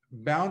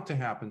bound to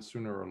happen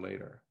sooner or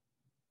later.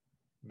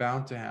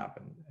 Bound to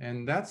happen.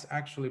 And that's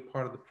actually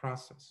part of the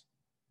process.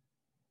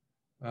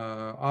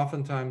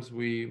 Oftentimes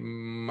we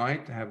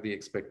might have the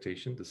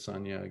expectation, the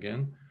sanya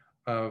again,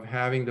 of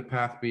having the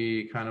path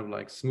be kind of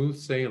like smooth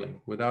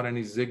sailing without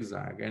any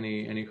zigzag,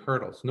 any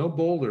hurdles, no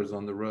boulders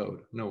on the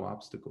road, no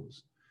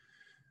obstacles.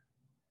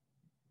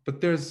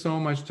 But there's so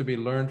much to be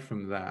learned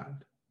from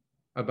that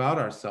about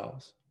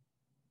ourselves.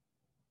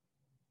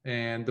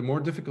 And the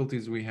more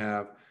difficulties we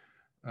have,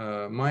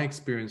 my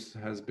experience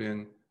has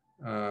been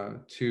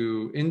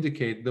to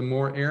indicate the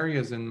more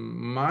areas in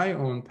my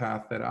own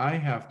path that I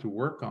have to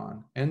work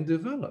on and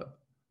develop.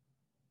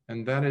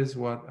 And that is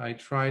what I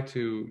try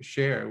to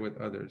share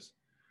with others.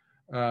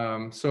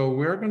 So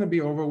we're going to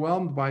be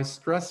overwhelmed by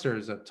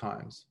stressors at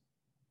times,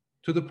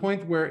 to the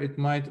point where it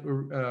might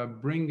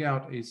bring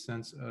out a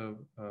sense of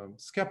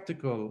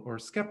skeptical or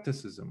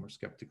skepticism or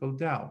skeptical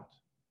doubt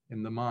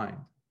in the mind.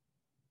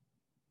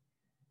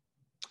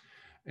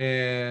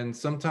 And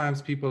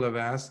sometimes people have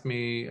asked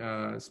me,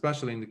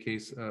 especially in the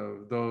case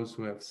of those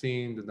who have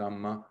seen the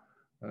Dhamma,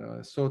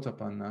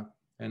 Sotapanna,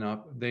 and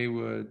up, they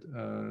would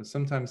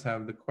sometimes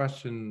have the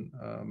question,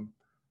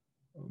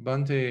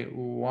 Bhante,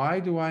 why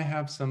do I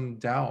have some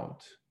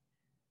doubt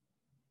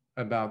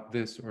about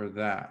this or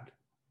that?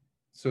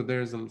 So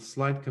there's a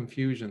slight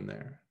confusion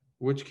there,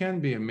 which can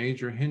be a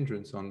major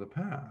hindrance on the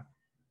path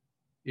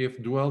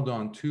if dwelled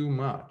on too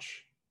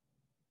much.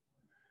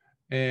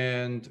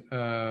 And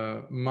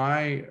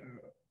my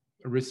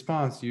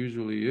response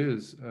usually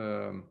is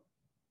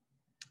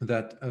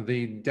that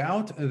the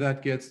doubt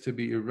that gets to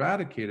be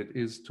eradicated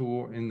is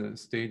in the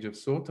stage of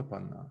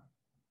Sotapanna,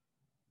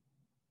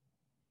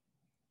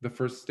 the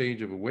first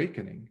stage of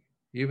awakening,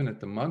 even at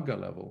the Magga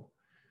level,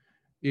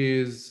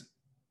 is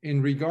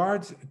in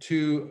regards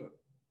to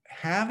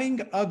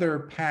having other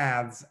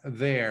paths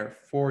there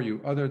for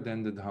you other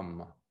than the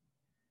Dhamma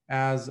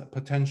as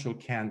potential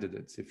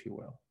candidates, if you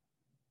will.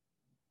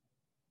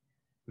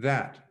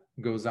 That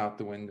goes out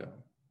the window.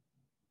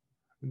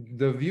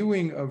 The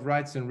viewing of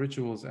rites and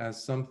rituals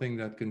as something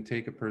that can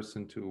take a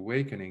person to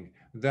awakening,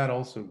 that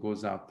also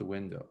goes out the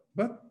window.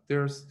 But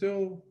there are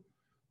still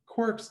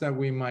quirks that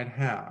we might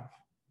have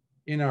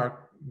in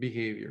our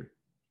behavior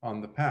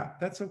on the path.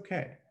 That's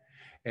okay.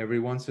 Every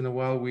once in a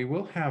while, we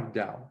will have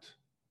doubt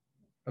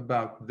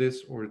about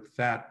this or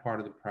that part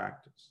of the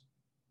practice.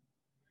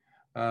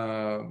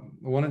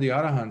 One of the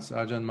Arahants,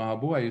 Ajahn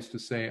Mahabua, used to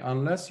say,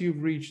 unless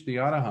you've reached the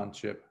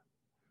Arahantship,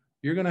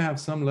 you're going to have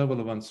some level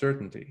of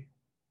uncertainty.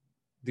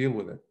 Deal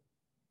with it.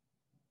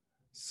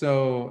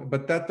 So,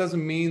 but that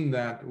doesn't mean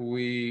that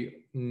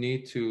we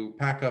need to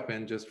pack up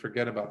and just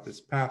forget about this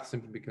path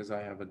simply because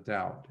I have a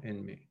doubt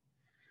in me.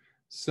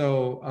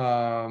 So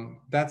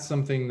that's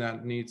something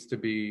that needs to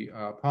be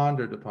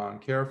pondered upon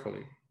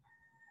carefully.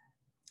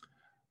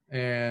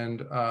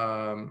 And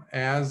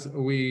as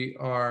we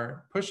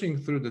are pushing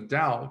through the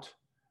doubt,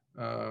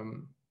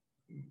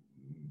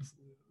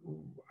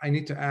 I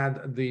need to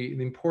add the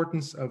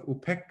importance of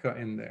upekkha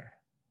in there.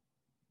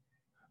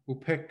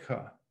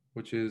 Upekkha,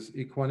 which is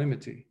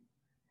equanimity.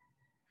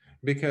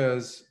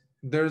 Because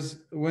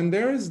when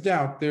there is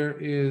doubt, there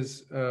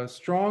is a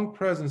strong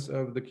presence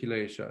of the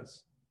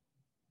kileshas.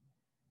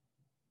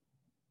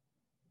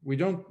 we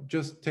don't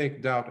just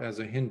take doubt as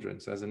a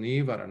hindrance, as an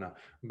nivarana,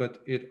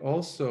 but it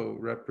also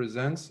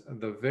represents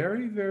the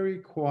very, very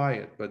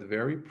quiet but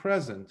very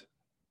present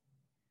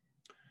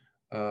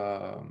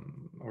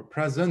or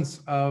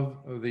presence of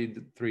the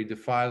three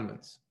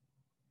defilements: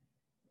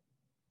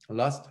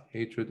 lust,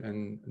 hatred,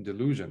 and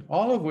delusion,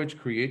 all of which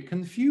create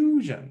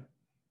confusion.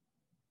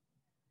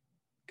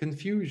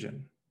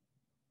 Confusion.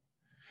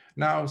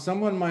 Now,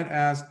 someone might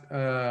ask,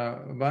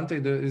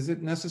 Bhante, is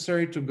it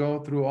necessary to go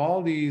through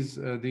all these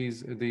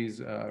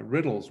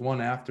riddles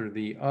one after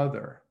the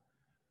other?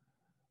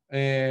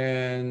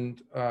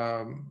 And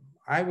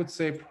I would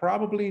say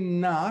probably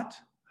not.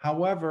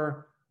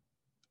 However,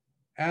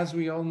 as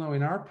we all know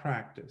in our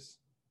practice,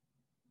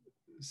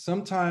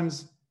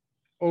 sometimes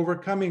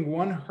overcoming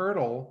one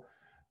hurdle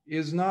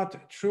is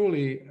not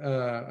truly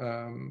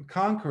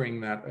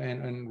conquering that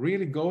and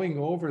really going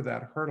over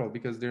that hurdle,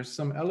 because there's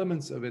some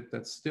elements of it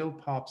that still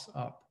pops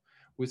up.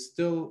 We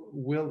still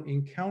will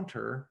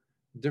encounter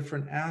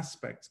different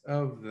aspects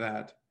of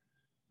that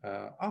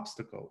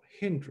obstacle,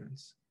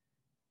 hindrance.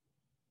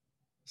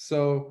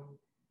 So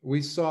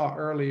we saw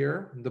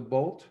earlier the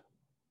bolt,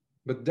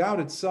 but doubt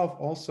itself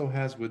also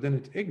has within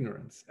it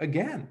ignorance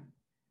again.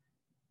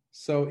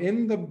 So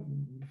in the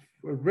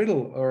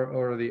riddle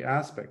or the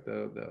aspect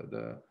of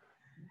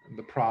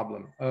the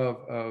problem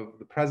of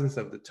the presence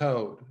of the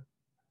toad,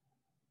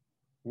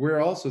 we're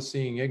also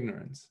seeing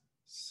ignorance.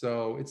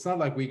 So it's not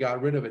like we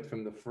got rid of it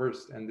from the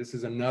first and this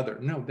is another.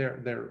 No,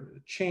 they're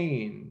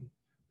chained,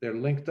 they're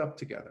linked up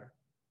together.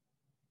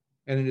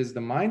 And it is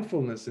the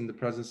mindfulness in the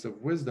presence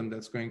of wisdom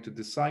that's going to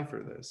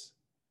decipher this.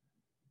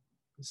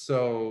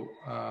 So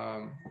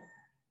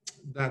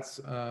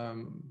that's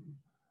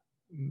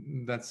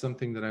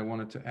something that I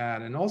wanted to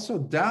add. And also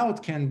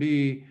doubt can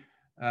be,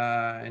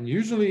 and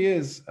usually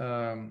is,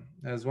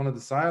 as one of the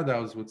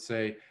Sayadaws would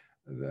say,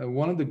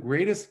 one of the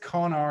greatest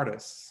con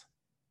artists,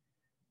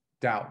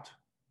 doubt.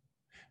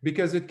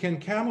 Because it can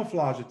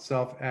camouflage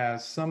itself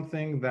as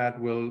something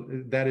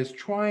that is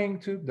trying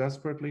to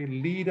desperately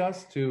lead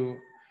us to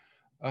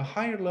a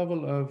higher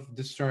level of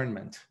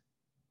discernment.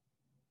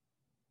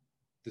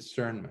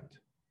 Discernment.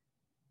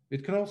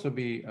 It could also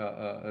be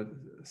a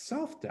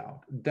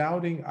self-doubt,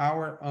 doubting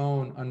our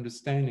own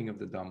understanding of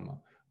the Dhamma,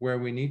 where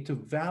we need to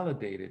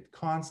validate it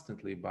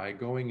constantly by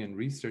going and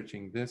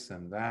researching this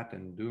and that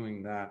and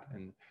doing that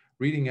and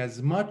reading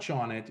as much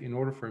on it in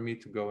order for me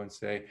to go and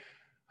say,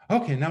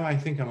 okay, now I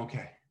think I'm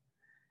okay.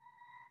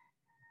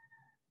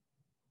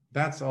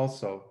 That's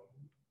also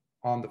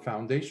on the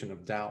foundation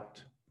of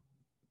doubt,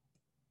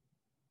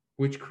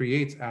 which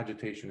creates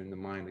agitation in the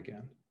mind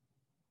again.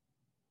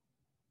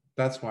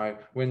 That's why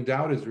when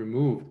doubt is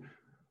removed,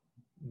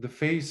 the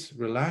face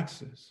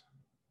relaxes,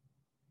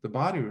 the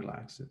body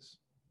relaxes.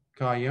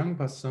 Kayang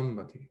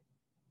pasambati,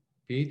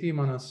 piti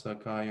manasa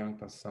kayang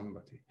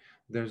pasambati.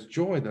 There's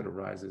joy that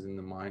arises in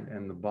the mind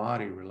and the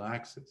body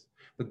relaxes.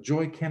 But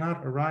joy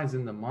cannot arise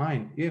in the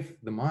mind if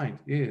the mind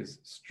is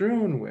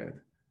strewn with,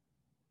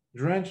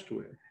 drenched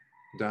with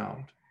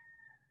doubt.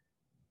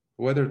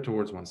 Whether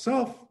towards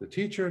oneself, the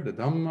teacher, the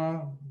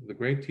Dhamma, the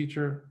great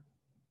teacher,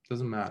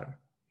 doesn't matter.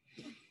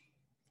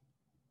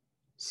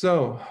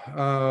 So,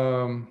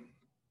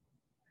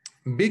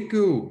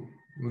 Bhikkhu,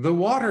 the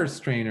water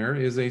strainer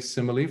is a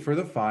simile for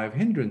the 5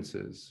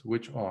 hindrances,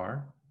 which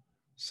are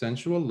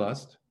sensual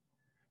lust,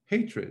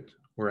 hatred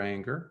or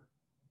anger,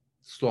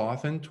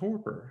 sloth and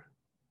torpor,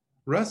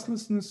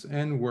 restlessness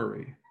and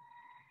worry,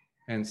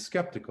 and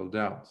skeptical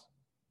doubts.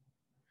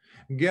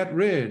 Get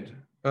rid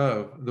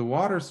of the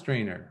water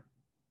strainer.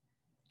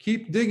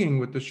 Keep digging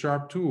with the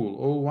sharp tool,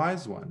 O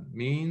wise one,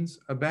 means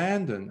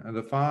abandon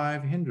the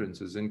 5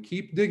 hindrances and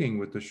keep digging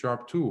with the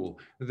sharp tool.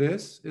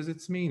 This is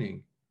its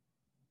meaning.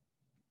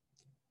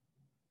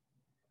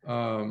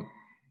 The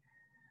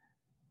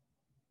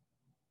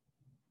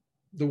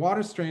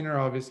water strainer,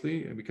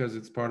 obviously, because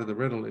it's part of the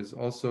riddle, is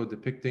also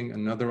depicting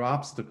another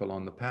obstacle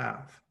on the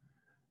path.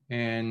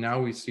 And now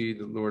we see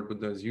the Lord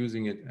Buddha is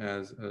using it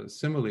as a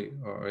simile,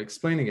 or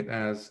explaining it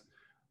as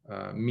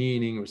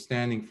meaning or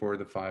standing for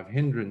the 5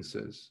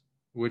 hindrances,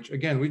 which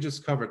again, we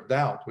just covered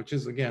doubt, which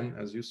is again,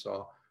 as you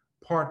saw,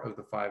 part of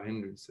the 5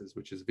 hindrances,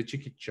 which is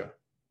vicikiccha.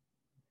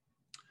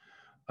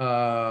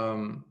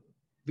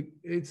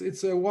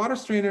 It's a water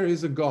strainer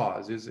is a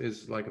gauze,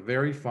 is like a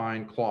very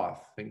fine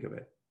cloth, think of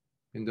it.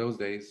 In those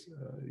days,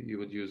 you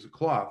would use a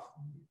cloth.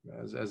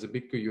 As a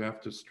bhikkhu, you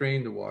have to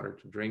strain the water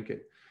to drink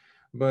it.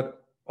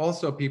 But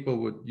also people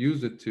would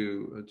use it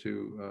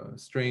to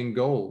strain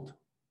gold.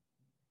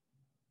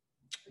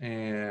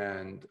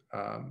 And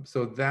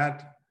so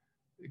that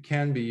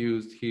can be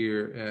used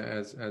here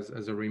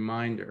as a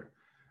reminder,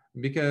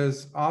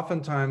 because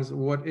oftentimes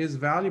what is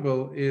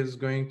valuable is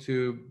going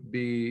to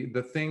be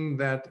the thing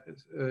that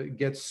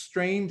gets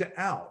strained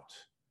out,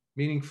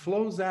 meaning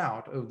flows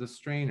out of the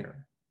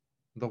strainer,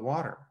 the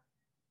water.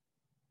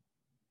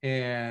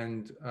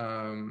 And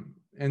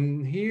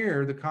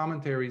here the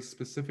commentaries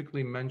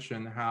specifically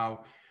mention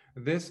how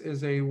this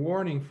is a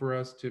warning for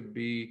us to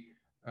be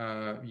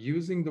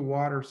using the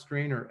water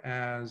strainer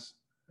as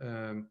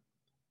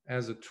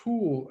as a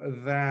tool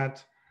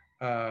that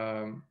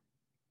um,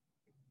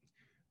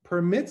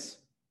 permits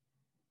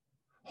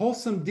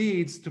wholesome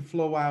deeds to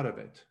flow out of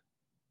it.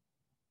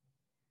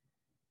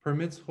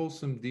 Permits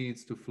wholesome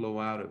deeds to flow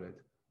out of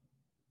it.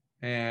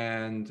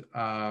 And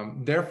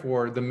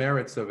therefore, the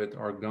merits of it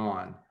are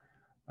gone.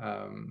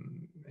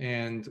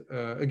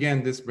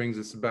 Again, this brings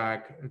us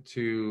back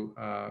to,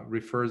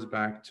 refers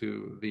back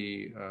to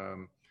the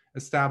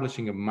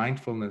establishing of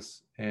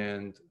mindfulness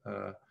and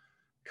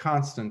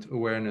constant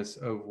awareness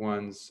of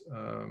one's,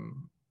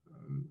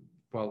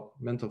 well,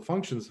 mental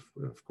functions,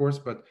 of course,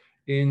 but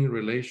in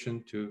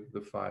relation to the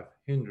 5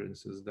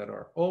 hindrances that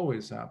are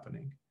always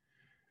happening.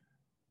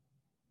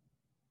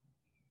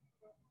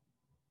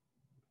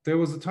 There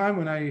was a time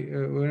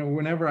when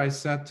whenever I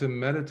sat to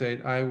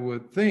meditate, I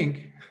would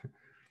think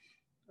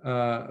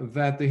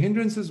that the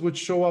hindrances would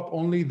show up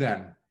only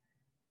then,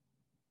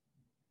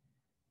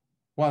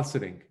 while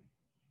sitting,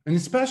 and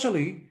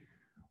especially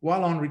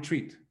while on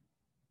retreat.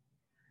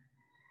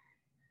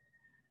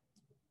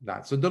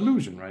 That's a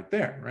delusion right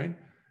there, right?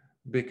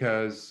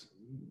 Because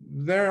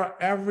they're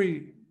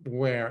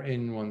everywhere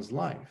in one's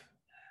life.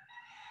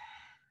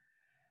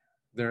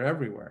 They're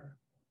everywhere.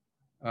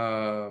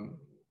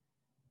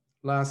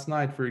 Last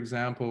night, for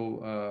example,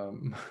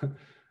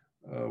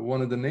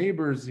 one of the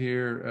neighbors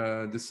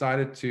here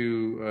decided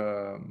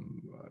to,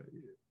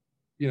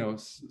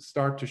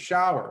 start to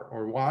shower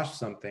or wash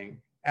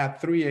something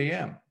at 3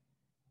 a.m.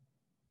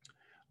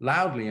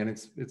 loudly, and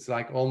it's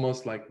like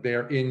almost like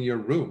they're in your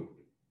room.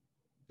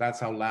 That's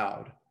how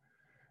loud.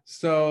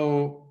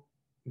 So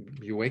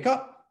you wake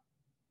up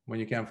when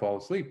you can't fall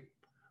asleep.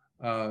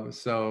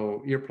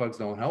 So earplugs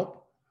don't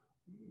help.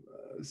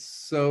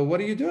 So what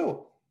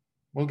do?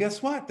 Well,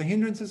 guess what? The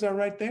hindrances are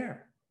right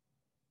there.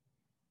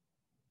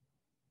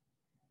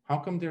 How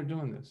come they're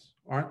doing this?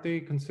 Aren't they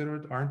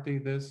considerate? Aren't they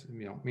this?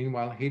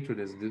 Meanwhile, hatred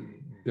is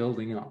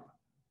building up.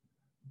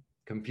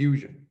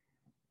 Confusion.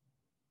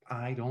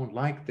 I don't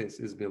like this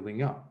is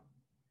building up.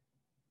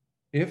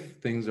 If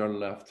things are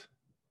left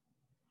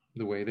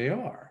the way they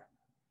are,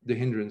 the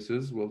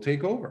hindrances will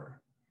take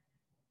over.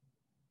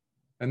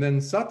 And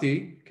then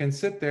sati can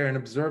sit there and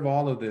observe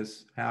all of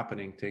this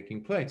happening,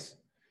 taking place.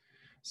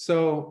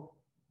 So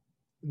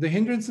the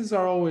hindrances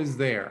are always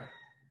there.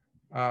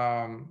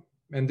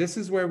 And this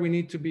is where we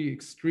need to be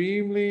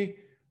extremely,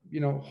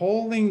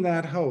 holding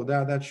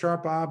that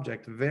sharp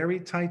object very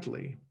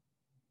tightly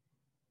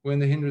when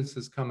the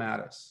hindrances come at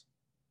us.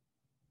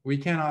 We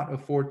cannot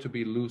afford to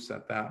be loose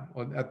at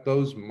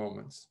those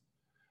moments.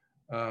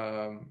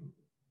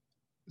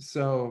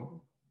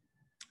 So,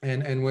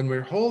 and when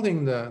we're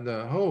holding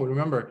the hoe,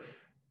 remember,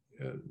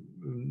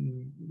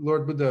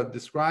 Lord Buddha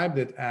described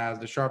it as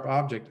the sharp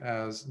object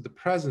as the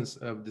presence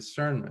of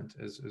discernment,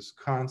 as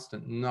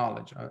constant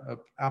knowledge,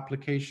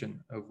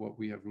 application of what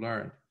we have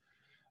learned.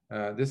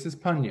 This is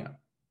panya,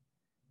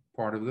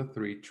 part of the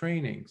 3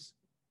 trainings.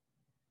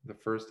 The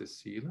first is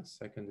sila,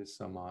 second is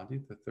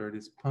samadhi, the third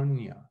is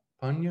panya.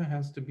 Panya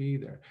has to be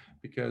there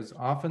because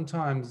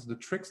oftentimes the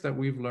tricks that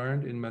we've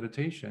learned in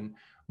meditation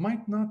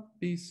might not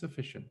be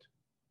sufficient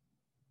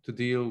to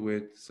deal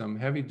with some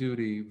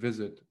heavy-duty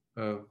visit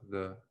of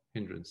the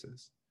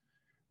hindrances.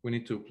 We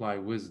need to apply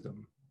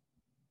wisdom.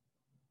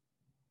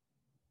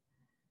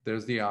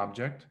 There's the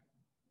object,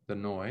 the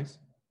noise.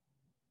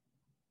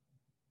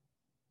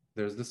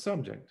 There's the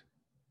subject,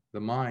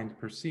 the mind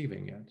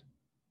perceiving it.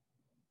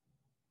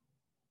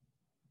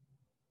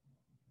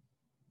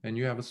 And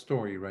you have a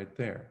story right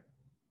there,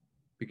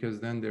 because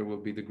then there will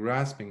be the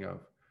grasping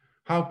of,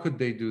 how could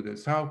they do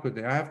this? How could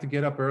they? I have to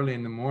get up early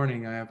in the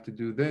morning. I have to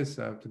do this.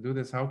 I have to do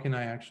this. How can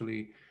I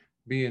actually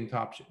be in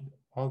top shape?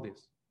 All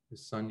this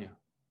is sanya.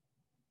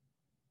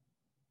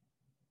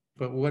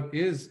 But what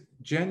is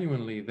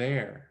genuinely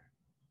there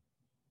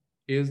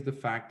is the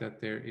fact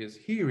that there is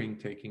hearing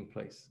taking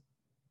place.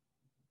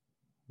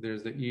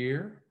 There's the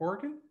ear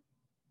organ,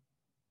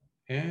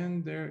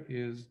 and there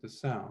is the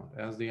sound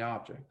as the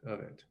object of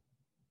it.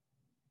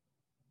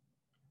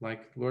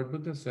 Like Lord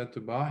Buddha said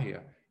to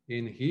Bahya,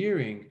 in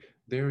hearing,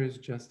 there is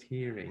just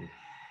hearing.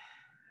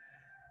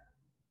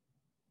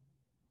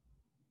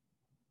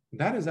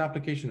 That is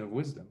application of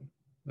wisdom,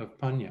 of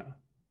panya.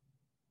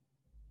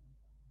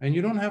 And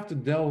you don't have to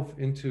delve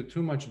into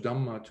too much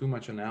Dhamma, too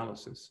much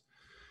analysis.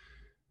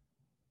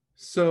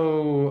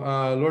 So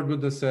Lord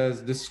Buddha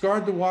says,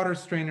 discard the water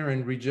strainer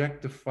and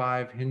reject the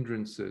 5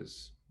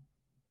 hindrances.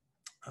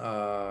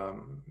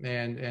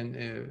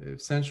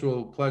 If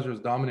sensual pleasures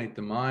dominate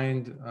the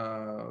mind,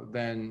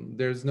 then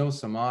there's no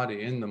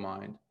samadhi in the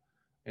mind.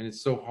 And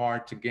it's so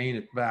hard to gain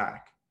it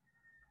back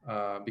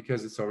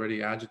because it's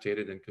already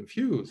agitated and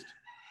confused.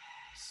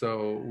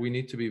 So we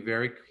need to be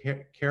very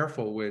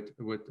careful with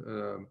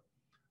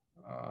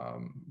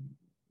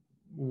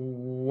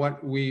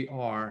what we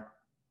are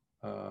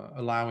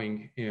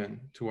allowing in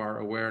to our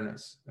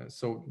awareness.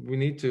 So we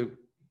need to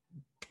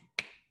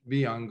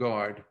be on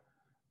guard.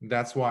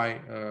 That's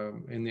why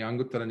in the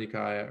Anguttara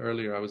Nikaya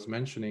earlier I was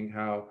mentioning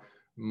how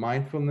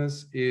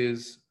mindfulness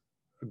is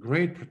a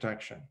great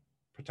protection.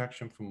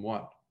 Protection from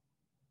what?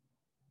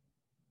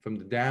 from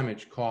the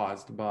damage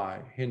caused by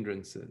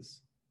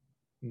hindrances.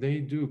 They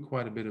do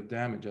quite a bit of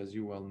damage, as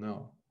you well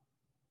know.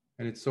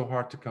 And it's so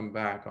hard to come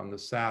back on the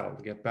saddle,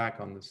 to get back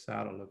on the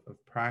saddle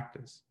of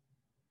practice.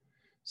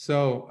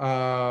 So,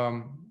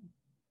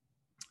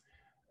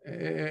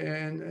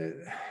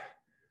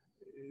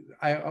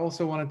 I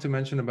also wanted to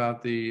mention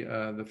about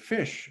the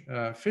fish.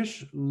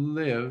 Fish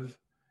live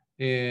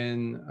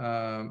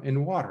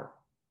in water.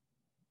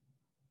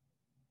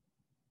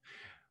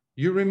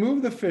 You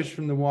remove the fish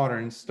from the water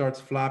and it starts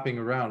flapping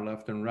around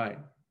left and right.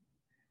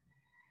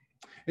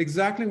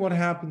 Exactly what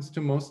happens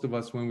to most of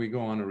us when we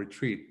go on a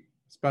retreat,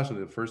 especially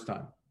the first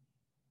time.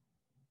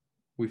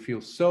 We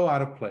feel so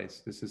out of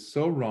place. This is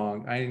so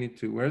wrong. I need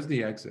to, where's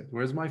the exit?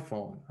 Where's my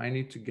phone? I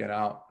need to get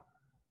out.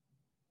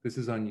 This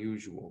is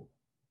unusual.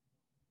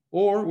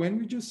 Or when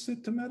we just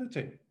sit to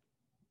meditate.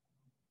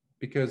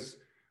 Because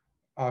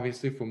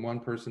obviously from one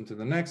person to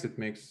the next, it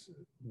makes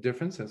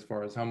difference as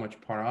far as how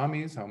much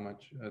paramis, how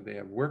much they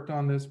have worked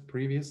on this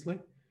previously.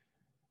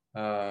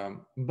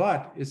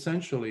 But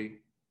essentially,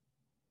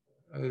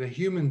 the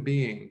human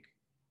being,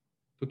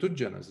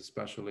 Putujjanas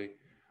especially,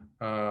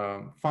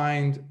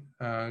 find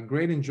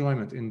great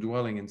enjoyment in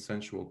dwelling in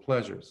sensual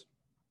pleasures.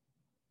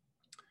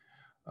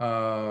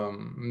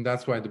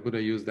 That's why the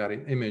Buddha used that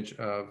image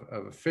of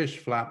a fish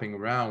flapping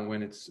around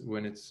when it's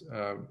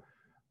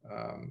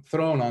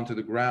thrown onto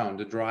the ground,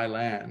 the dry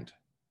land.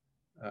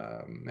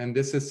 And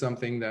this is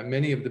something that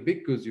many of the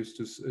bhikkhus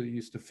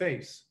used to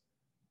face.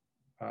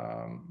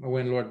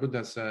 When Lord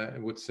Buddha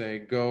would say,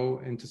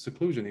 go into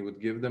seclusion, he would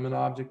give them an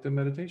object of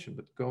meditation,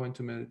 but go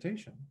into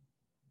meditation.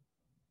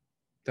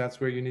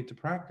 That's where you need to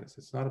practice.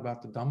 It's not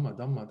about the Dhamma,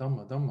 Dhamma,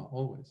 Dhamma, Dhamma,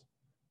 always.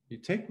 You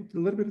take a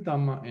little bit of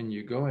Dhamma and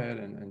you go ahead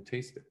and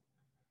taste it.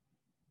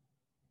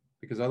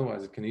 Because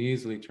otherwise it can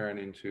easily turn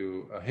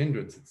into a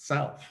hindrance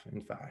itself,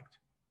 in fact,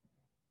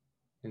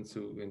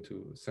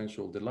 into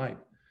sensual delight.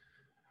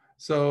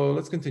 So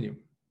let's continue.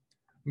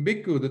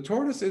 Bhikkhu, the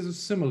tortoise is a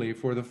simile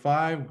for the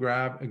 5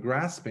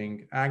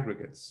 grasping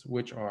aggregates,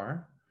 which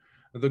are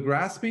the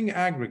grasping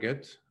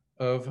aggregate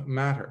of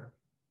matter,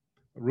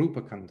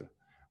 Rupakanda,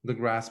 the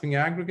grasping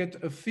aggregate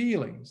of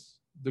feelings,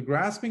 the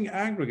grasping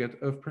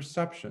aggregate of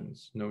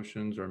perceptions,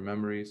 notions or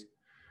memories,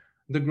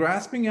 the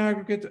grasping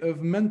aggregate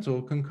of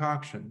mental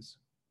concoctions,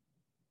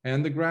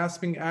 and the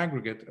grasping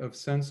aggregate of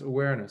sense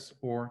awareness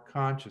or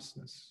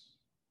consciousness.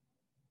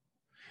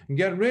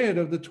 Get rid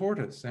of the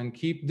tortoise and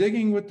keep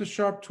digging with the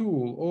sharp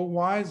tool, O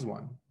wise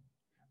one,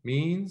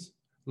 means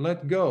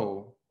let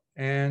go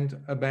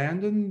and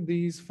abandon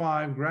these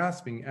 5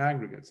 grasping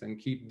aggregates and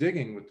keep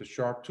digging with the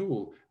sharp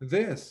tool.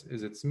 This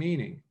is its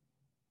meaning.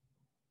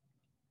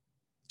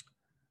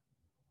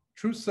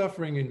 True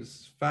suffering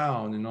is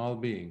found in all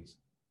beings,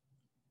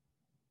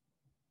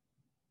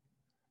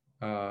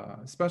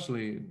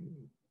 especially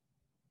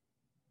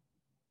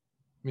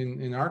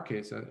in our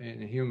case,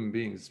 in human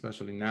beings,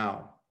 especially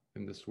now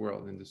in this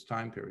world, in this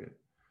time period.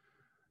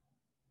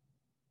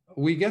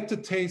 We get to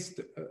taste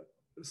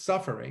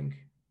suffering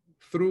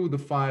through the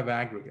 5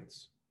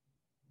 aggregates.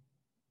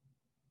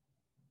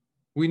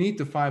 We need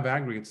the 5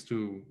 aggregates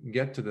to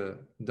get to the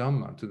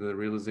Dhamma, to the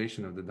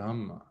realization of the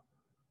Dhamma,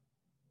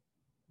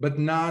 but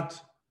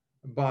not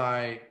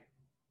by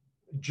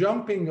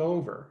jumping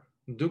over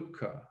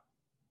dukkha.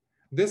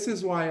 This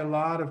is why a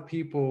lot of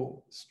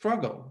people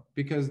struggle,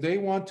 because they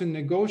want to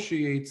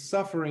negotiate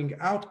suffering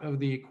out of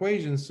the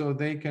equation so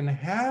they can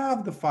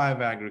have the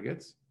 5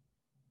 aggregates,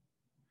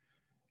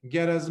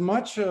 get as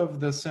much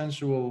of the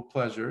sensual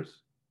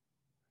pleasures,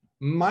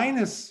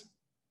 minus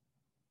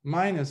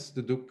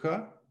the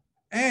dukkha,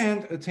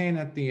 and attain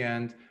at the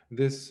end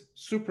this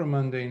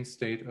supramundane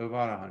state of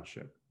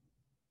arahantship.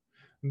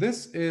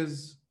 This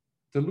is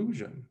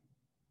delusion.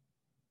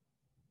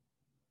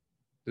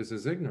 This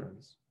is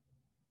ignorance.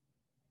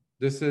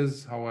 This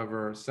is,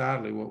 however,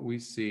 sadly, what we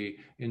see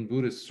in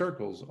Buddhist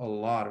circles a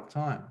lot of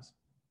times.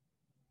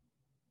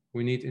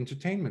 We need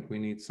entertainment. We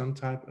need some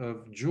type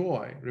of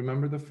joy.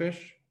 Remember the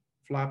fish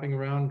flapping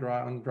around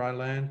on dry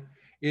land?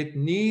 It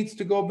needs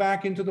to go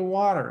back into the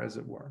water, as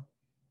it were,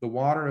 the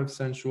water of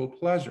sensual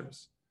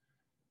pleasures.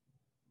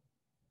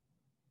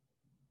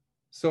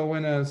 So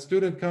when a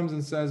student comes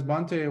and says,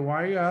 Bhante,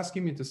 why are you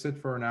asking me to sit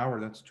for an hour?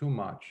 That's too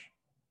much.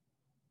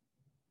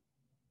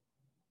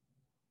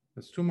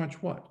 That's too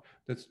much what?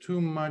 That's too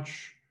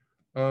much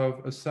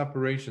of a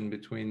separation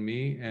between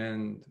me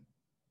and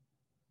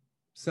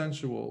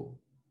sensual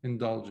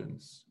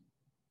indulgence.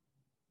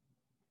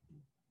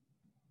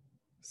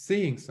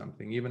 Seeing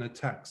something, even a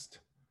text,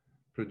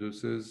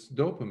 produces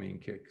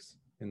dopamine kicks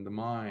in the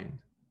mind.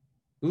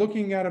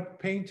 Looking at a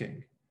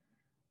painting,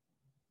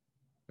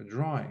 a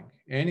drawing,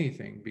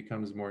 anything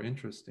becomes more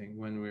interesting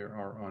when we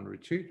are on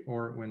retreat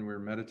or when we're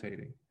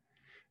meditating.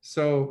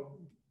 So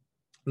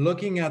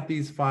looking at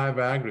these 5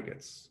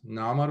 aggregates,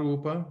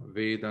 Namarupa,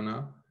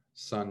 Vedana,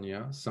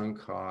 Sanya,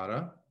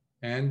 Sankhara,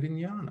 and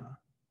Vijnana.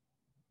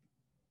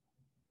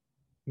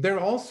 They're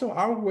also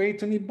our way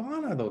to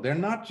Nibbana, though. They're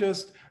not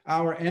just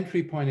our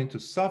entry point into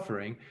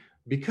suffering.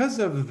 Because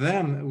of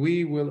them,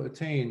 we will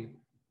attain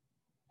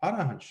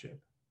arahantship.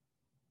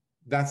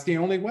 That's the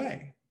only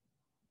way.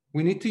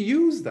 We need to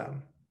use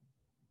them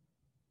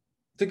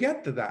to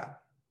get to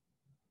that.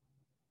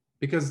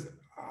 Because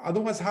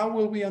otherwise, how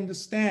will we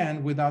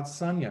understand without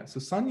sanya? So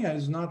sanya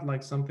is not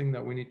like something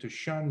that we need to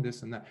shun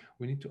this and that.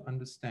 We need to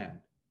understand.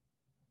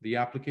 The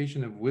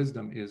application of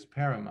wisdom is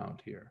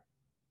paramount here,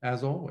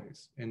 as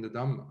always, in the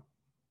Dhamma.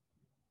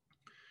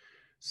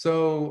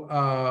 So,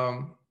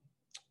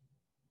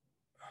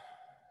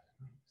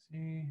 let's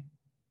see.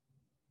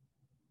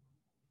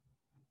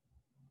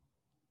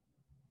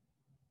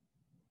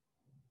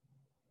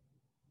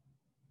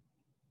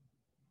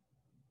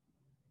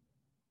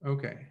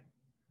 Okay.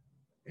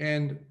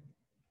 And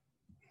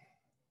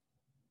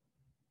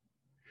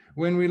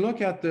when we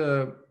look at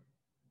the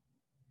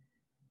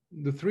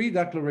three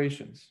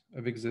declarations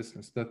of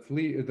existence, the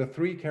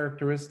three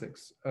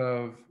characteristics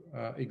of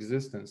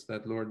existence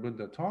that Lord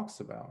Buddha talks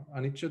about,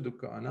 anicca,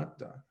 dukkha,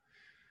 anatta,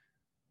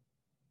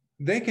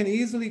 they can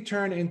easily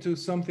turn into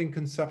something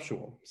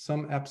conceptual,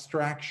 some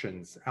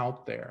abstractions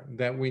out there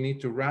that we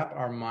need to wrap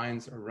our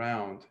minds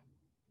around,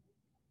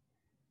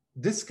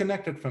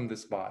 disconnected from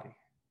this body.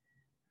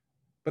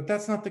 But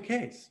that's not the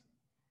case.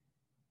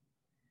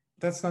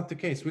 That's not the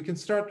case. We can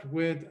start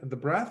with the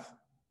breath.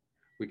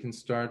 We can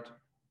start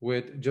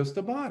with just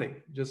the body,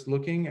 just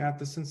looking at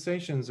the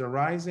sensations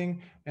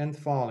arising and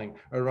falling,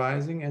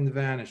 arising and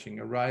vanishing,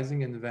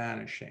 arising and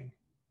vanishing.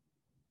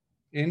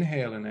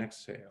 Inhale and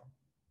exhale.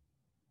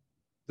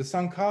 The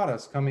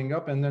sankharas coming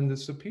up and then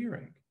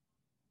disappearing.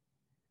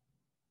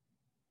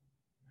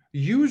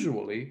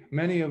 Usually,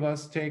 many of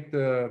us take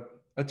the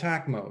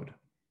attack mode.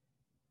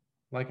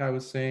 Like I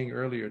was saying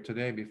earlier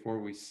today before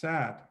we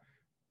sat,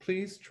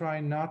 please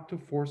try not to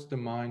force the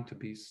mind to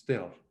be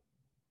still.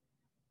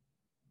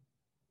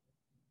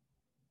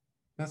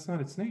 That's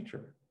not its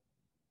nature.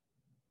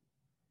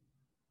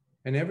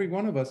 And every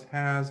one of us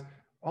has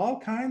all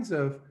kinds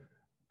of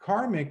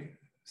karmic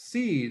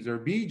seeds or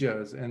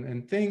bijas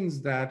and things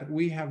that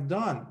we have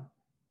done.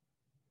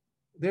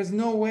 There's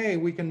no way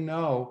we can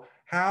know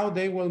how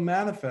they will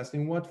manifest,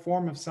 in what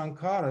form of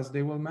sankharas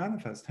they will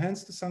manifest.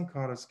 Hence, the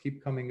sankharas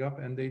keep coming up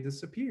and they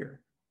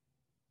disappear.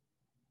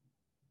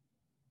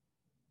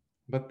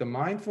 But the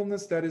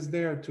mindfulness that is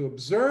there to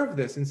observe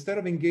this, instead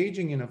of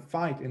engaging in a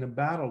fight, in a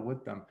battle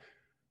with them,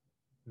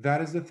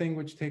 that is the thing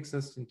which takes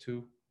us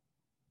into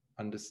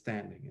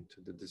understanding, into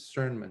the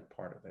discernment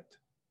part of it,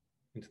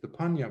 into the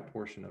panya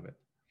portion of it.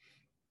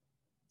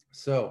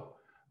 So,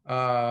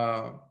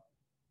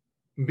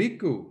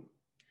 bhikkhu,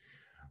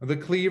 the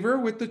cleaver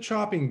with the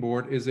chopping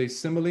board is a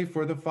simile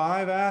for the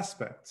 5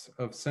 aspects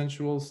of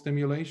sensual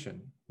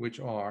stimulation, which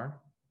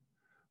are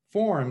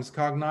forms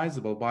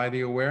cognizable by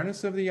the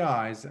awareness of the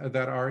eyes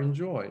that are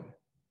enjoyed,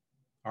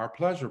 are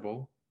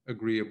pleasurable,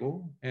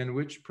 agreeable, and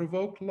which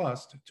provoke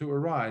lust to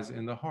arise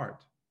in the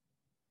heart.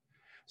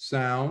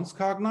 Sounds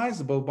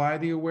cognizable by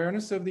the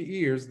awareness of the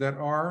ears that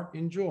are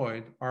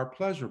enjoyed, are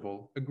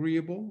pleasurable,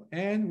 agreeable,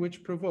 and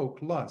which provoke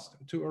lust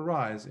to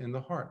arise in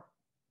the heart.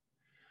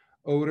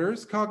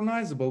 Odors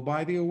cognizable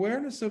by the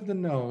awareness of the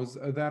nose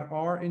that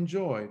are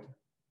enjoyed,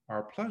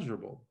 are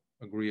pleasurable,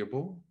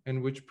 agreeable,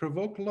 and which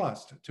provoke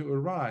lust to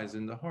arise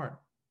in the heart.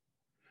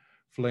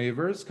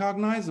 Flavors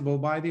cognizable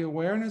by the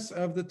awareness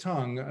of the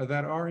tongue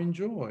that are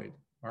enjoyed,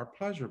 are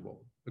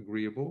pleasurable,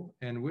 agreeable,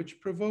 and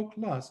which provoke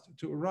lust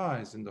to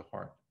arise in the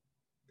heart.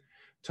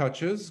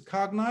 Touches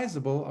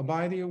cognizable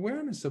by the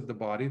awareness of the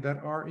body that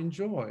are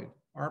enjoyed,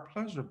 are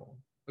pleasurable,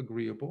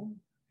 agreeable,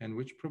 and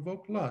which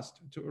provoke lust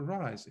to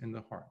arise in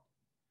the heart.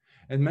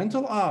 And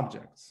mental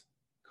objects,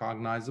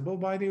 cognizable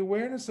by the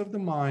awareness of the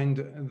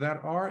mind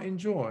that are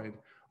enjoyed,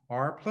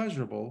 are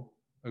pleasurable,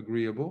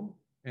 agreeable,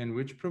 and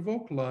which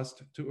provoke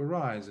lust to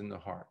arise in the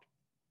heart.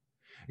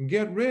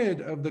 Get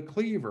rid of the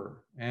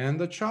cleaver and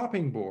the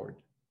chopping board,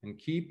 and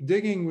keep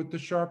digging with the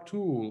sharp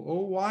tool,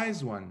 O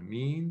wise one,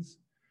 means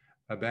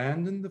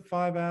abandon the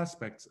 5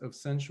 aspects of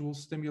sensual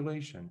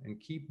stimulation and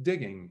keep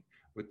digging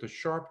with the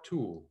sharp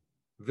tool.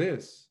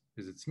 This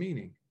is its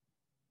meaning.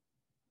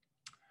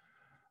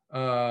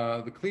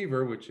 The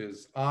cleaver, which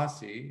is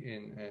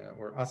asi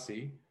or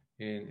asi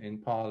in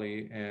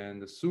Pali,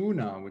 and the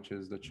suna, which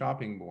is the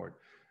chopping board.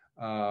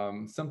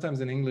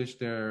 Sometimes in English,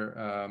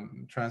 they're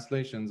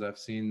translations. I've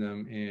seen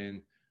them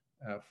in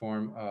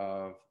form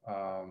of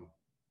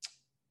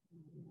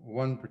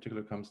one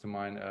particular comes to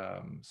mind,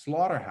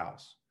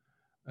 slaughterhouse.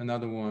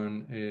 Another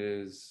one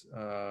is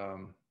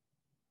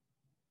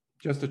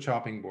just a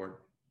chopping board.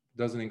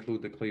 Doesn't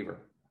include the cleaver,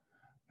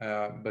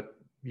 but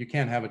you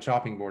can't have a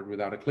chopping board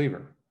without a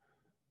cleaver.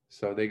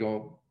 So they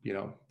go,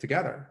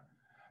 together.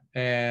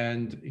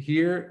 And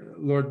here,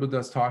 Lord Buddha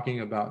is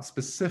talking about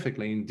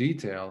specifically in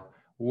detail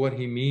what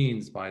he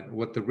means by,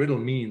 what the riddle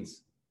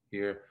means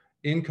here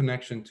in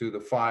connection to the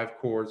 5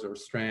 cords or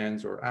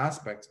strands or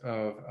aspects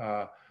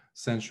of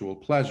sensual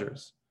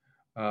pleasures.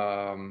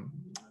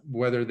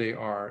 Whether they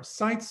are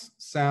sights,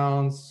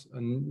 sounds,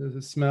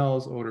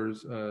 smells,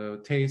 odors,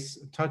 tastes,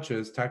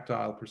 touches,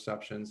 tactile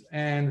perceptions,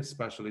 and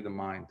especially the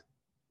mind,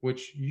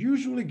 which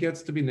usually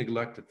gets to be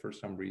neglected for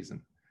some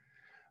reason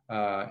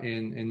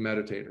in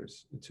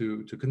meditators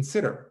to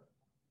consider.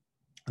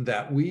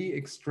 that we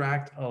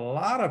extract a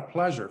lot of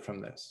pleasure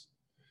from this.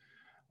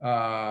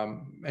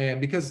 And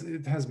because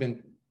it has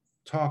been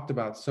talked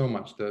about so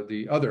much,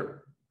 the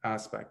other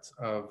aspects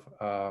of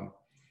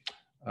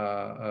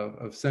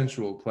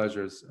sensual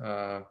pleasures,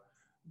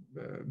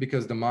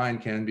 because the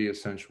mind can be a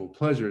sensual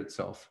pleasure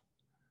itself,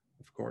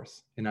 of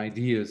course, in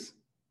ideas,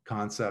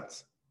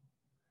 concepts.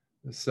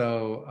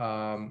 So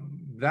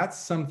that's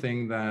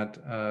something that,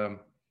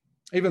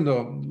 even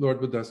though Lord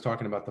Buddha is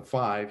talking about the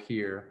five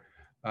here,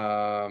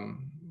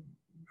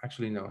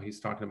 actually, no, he's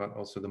talking about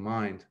also the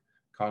mind,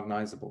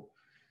 cognizable.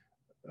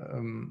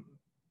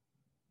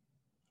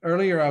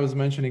 Earlier, I was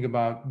mentioning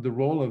about the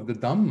role of the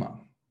Dhamma.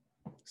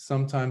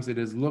 Sometimes it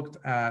is looked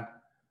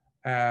at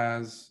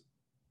as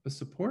a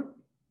support,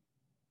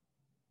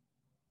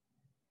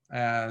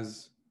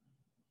 as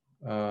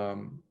a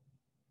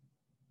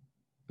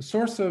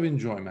source of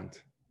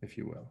enjoyment, if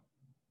you will.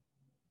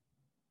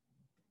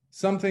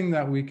 Something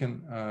that we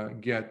can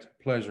get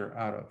pleasure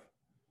out of.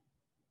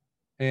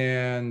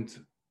 And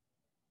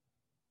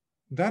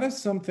that is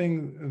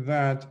something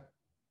that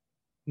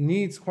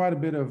needs quite a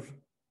bit of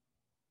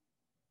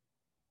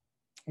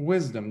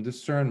wisdom,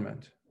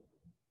 discernment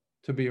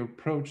to be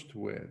approached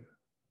with.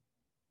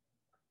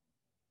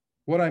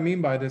 What I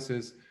mean by this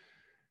is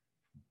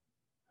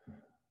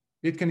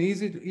it can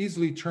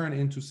easily turn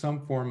into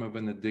some form of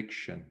an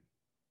addiction.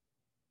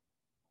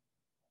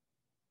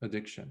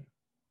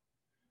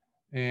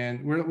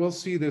 And we'll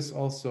see this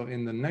also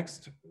in the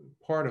next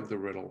part of the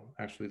riddle.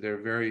 Actually,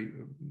 they're very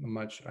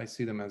much, I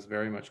see them as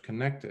very much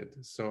connected.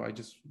 So I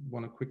just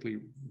want to quickly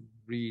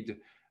read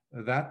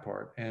that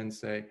part and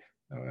say,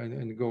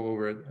 and go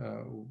over it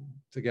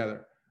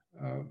together.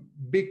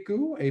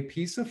 Bhikkhu, a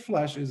piece of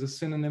flesh, is a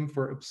synonym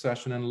for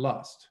obsession and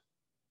lust.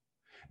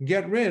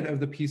 Get rid of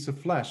the piece of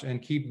flesh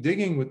and keep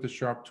digging with the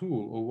sharp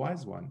tool, O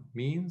wise one,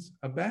 means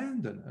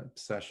abandon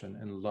obsession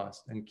and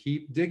lust and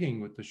keep digging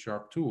with the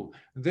sharp tool.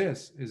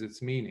 This is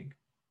its meaning.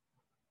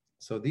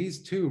 So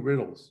these two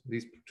riddles,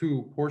 these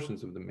two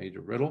portions of the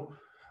major riddle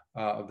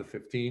of the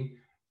 15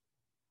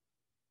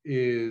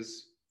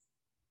 is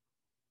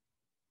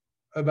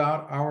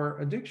about our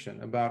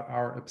addiction, about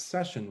our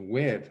obsession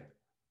with,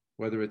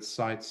 whether it's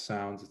sights,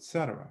 sounds,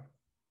 etc.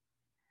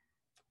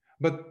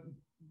 But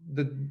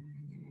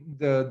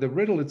the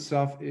riddle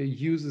itself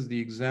uses the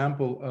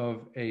example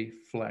of a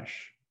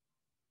flesh.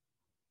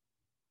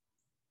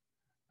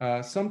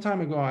 Some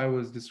time ago, I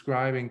was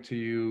describing to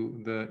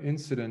you the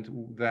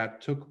incident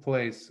that took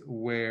place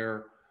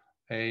where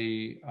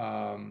a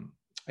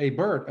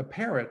bird, a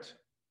parrot,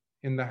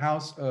 in the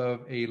house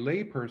of a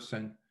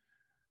layperson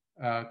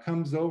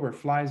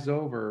flies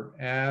over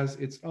as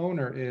its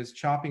owner is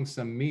chopping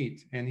some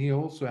meat, and he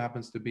also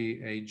happens to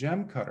be a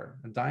gem cutter,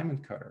 a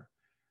diamond cutter.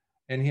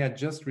 And he had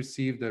just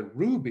received a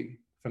ruby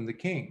from the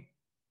king,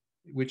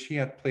 which he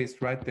had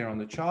placed right there on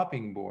the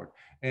chopping board.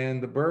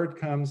 And the bird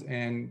comes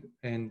and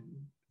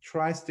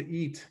tries to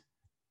eat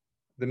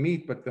the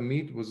meat, but the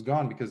meat was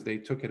gone because they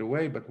took it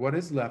away. But what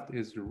is left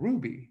is the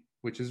ruby,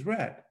 which is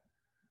red.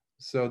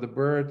 So the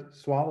bird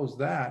swallows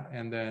that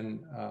and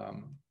then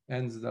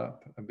ends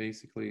up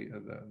basically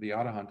the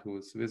Arahant who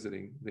was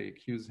visiting, they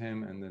accuse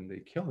him and then they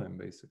kill him,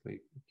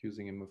 basically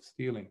accusing him of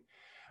stealing.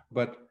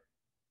 But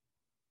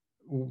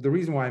the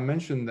reason why I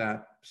mentioned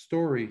that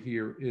story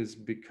here is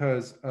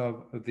because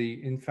of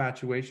the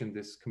infatuation,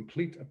 this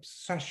complete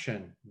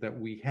obsession that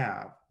we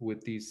have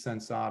with these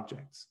sense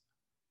objects.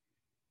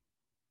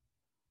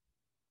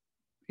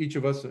 Each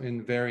of us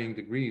in varying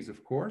degrees,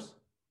 of course.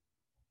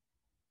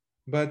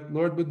 But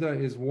Lord Buddha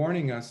is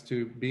warning us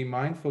to be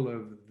mindful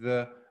of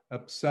the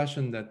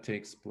obsession that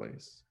takes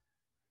place.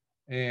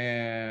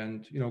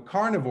 And,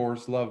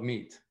 carnivores love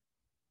meat.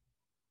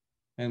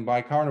 And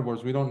by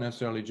carnivores, we don't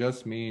necessarily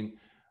just mean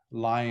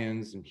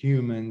lions and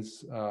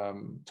humans,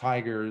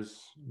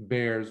 tigers,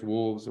 bears,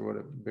 wolves, or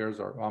whatever.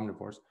 Bears are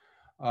omnivores.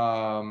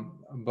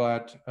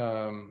 But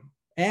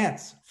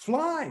ants,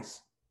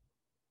 flies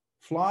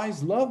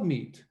love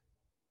meat.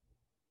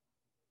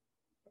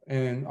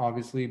 And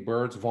obviously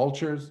birds,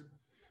 vultures.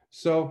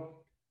 So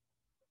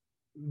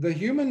the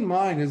human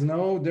mind is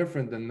no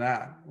different than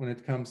that when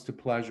it comes to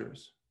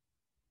pleasures.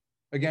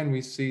 Again,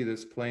 we see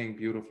this playing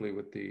beautifully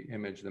with the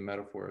image, the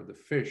metaphor of the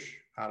fish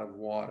out of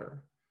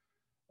water.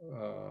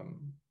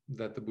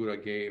 That the Buddha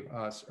gave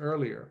us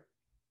earlier.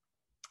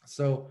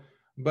 So,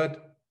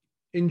 but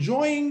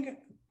enjoying,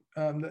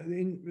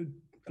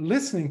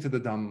 listening to the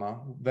Dhamma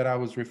that I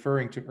was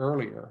referring to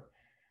earlier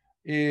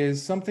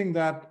is something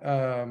that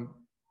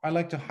I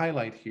like to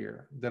highlight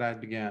here, that I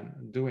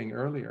began doing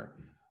earlier.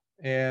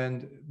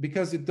 And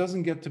because it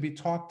doesn't get to be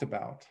talked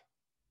about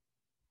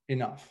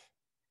enough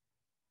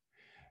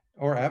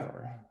or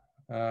ever.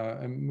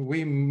 And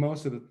we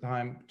most of the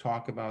time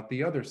talk about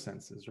the other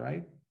senses,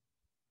 right?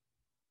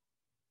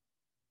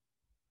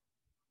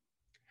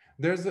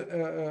 There's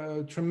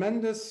a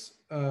tremendous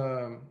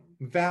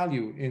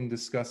value in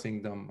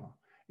discussing Dhamma,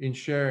 in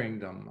sharing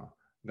Dhamma.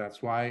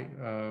 That's why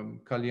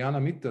Kalyana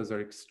Mittas are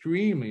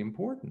extremely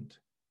important,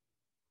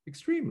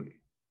 extremely.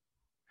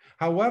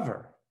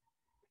 However,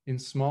 in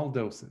small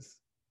doses.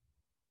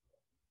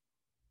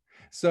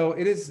 So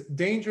it is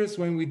dangerous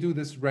when we do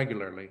this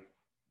regularly.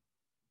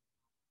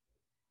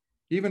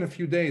 Even a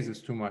few days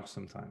is too much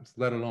sometimes,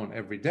 let alone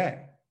every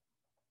day,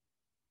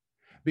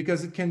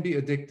 because it can be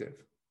addictive,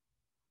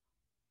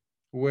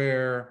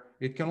 where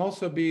it can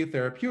also be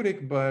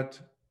therapeutic, but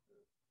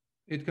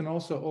it can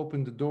also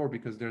open the door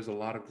because there's a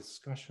lot of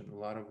discussion, a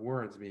lot of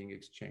words being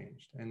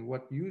exchanged. And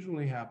what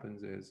usually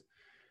happens is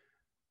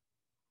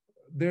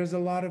there's a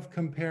lot of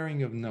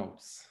comparing of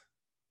notes.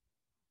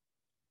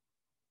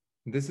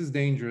 This is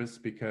dangerous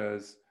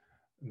because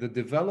the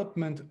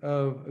development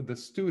of the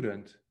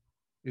student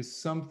is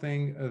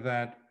something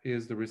that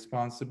is the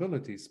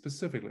responsibility,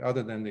 specifically,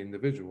 other than the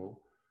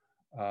individual,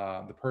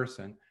 the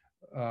person,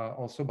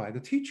 also by the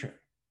teacher.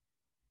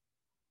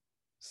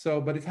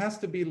 So, but it has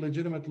to be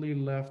legitimately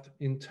left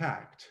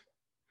intact.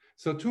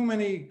 So too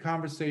many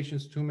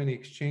conversations, too many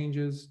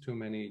exchanges, too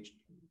many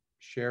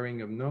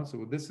sharing of notes.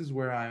 So this is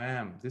where I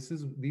am.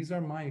 These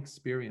are my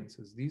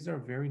experiences. These are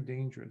very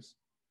dangerous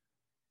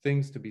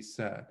things to be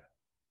said.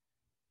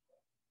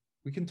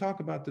 We can talk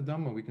about the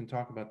Dhamma, we can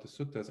talk about the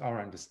Suttas, our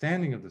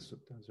understanding of the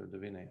Suttas or the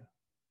Vinaya.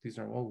 These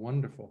are all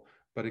wonderful.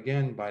 But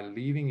again, by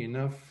leaving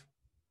enough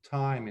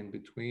time in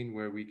between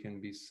where we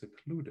can be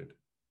secluded.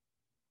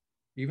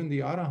 Even the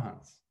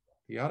Arahants,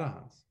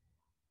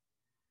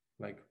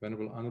 like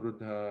Venerable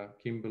Anuruddha,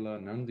 Kimbala,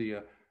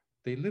 Nandiya,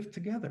 they lived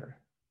together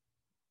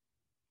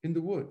in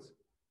the woods.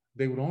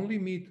 They would only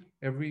meet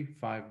every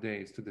 5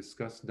 days to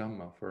discuss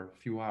Dhamma for a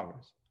few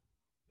hours.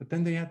 But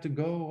then they had to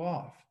go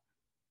off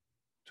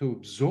to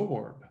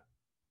absorb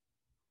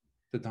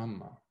the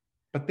Dhamma.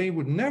 But they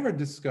would never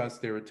discuss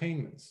their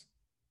attainments,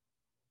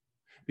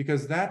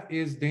 because that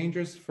is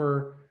dangerous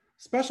for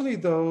especially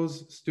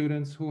those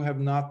students who have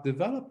not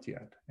developed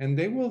yet. And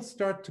they will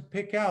start to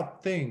pick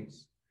out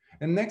things.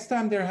 And next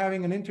time they're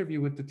having an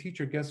interview with the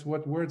teacher, guess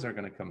what words are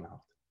going to come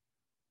out?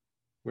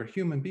 We're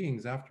human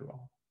beings after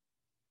all.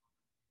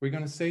 We're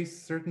going to say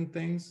certain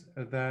things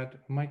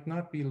that might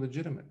not be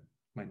legitimate,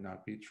 might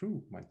not be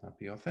true, might not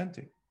be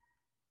authentic.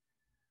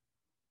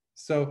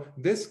 So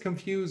this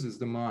confuses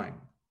the mind.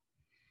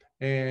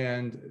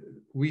 And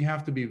we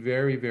have to be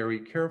very, very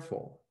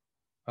careful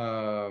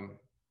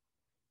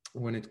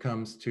when it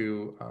comes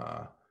to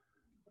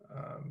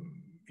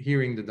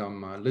hearing the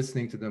Dhamma,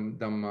 listening to the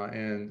Dhamma.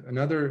 And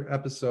another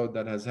episode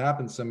that has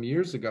happened some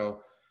years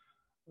ago,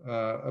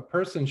 a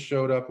person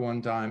showed up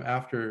one time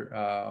after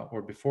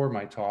or before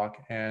my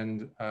talk,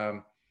 and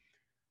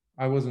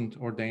I wasn't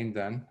ordained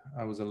then.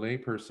 I was a lay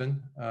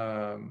person.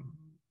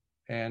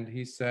 And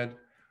he said,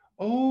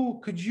 "Oh,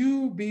 could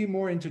you be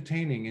more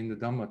entertaining in the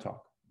Dhamma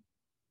talk?"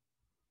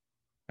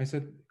 I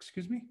said,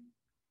 "Excuse me?"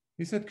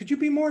 He said, "Could you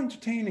be more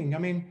entertaining? I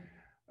mean,"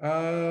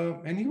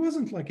 and he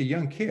wasn't like a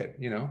young kid,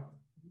 you know.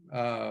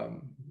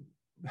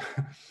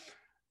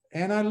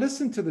 And I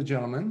listened to the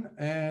gentleman,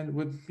 and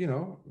with, you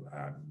know,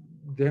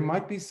 there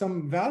might be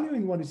some value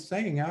in what he's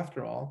saying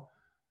after all.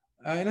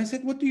 And I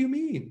said, "What do you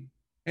mean?"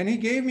 And he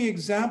gave me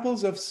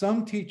examples of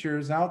some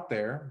teachers out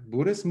there,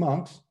 Buddhist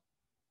monks,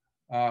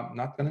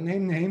 not going to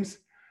name names,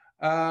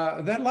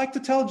 that like to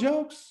tell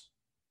jokes,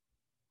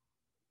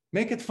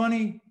 make it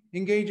funny,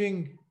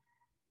 engaging,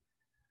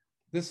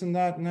 this and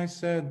that. And I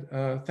said,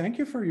 "Thank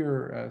you for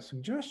your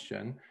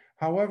suggestion.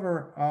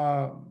 However,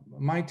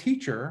 my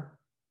teacher,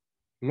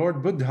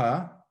 Lord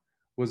Buddha,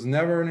 was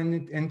never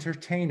an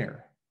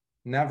entertainer,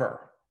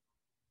 never.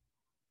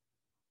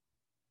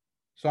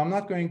 So I'm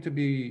not going to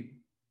be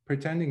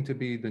pretending to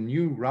be the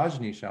new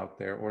Rajneesh out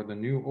there or the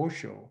new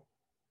Osho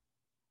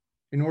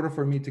in order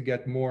for me to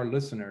get more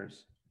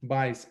listeners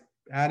by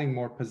adding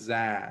more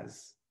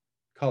pizzazz,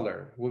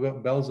 color,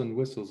 bells and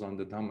whistles on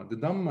the Dhamma. The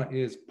Dhamma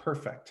is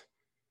perfect.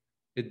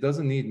 It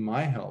doesn't need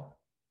my help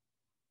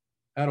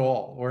at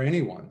all, or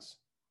anyone's,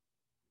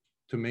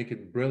 to make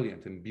it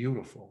brilliant and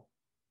beautiful.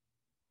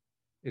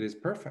 It is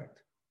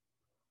perfect.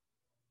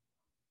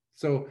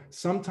 So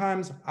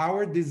sometimes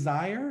our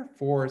desire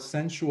for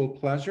sensual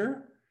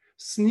pleasure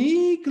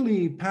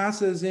sneakily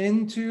passes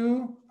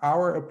into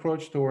our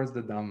approach towards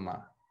the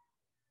Dhamma.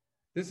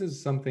 This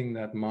is something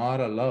that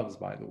Mara loves,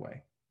 by the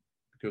way,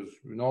 because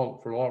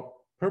for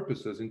all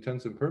purposes,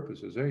 intents and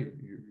purposes, hey,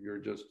 you're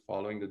just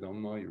following the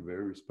Dhamma, you're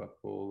very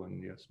respectful,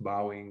 and yes,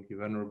 bowing,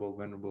 venerable,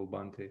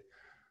 Bhante.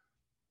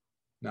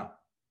 No.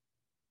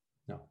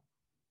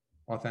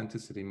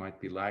 Authenticity might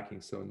be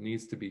lacking, so it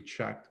needs to be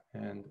checked,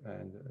 and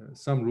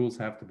some rules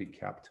have to be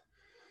kept.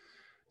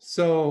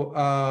 So,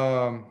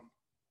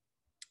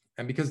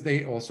 and because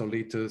they also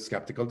lead to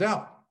skeptical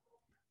doubt.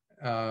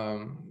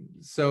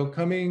 So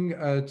coming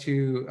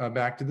to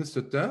back to the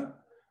sutta,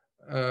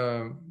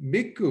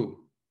 bhikkhu,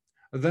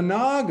 the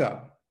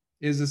naga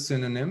is a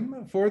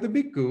synonym for the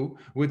bhikkhu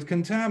with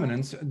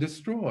contaminants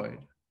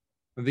destroyed,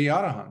 the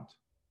arahant.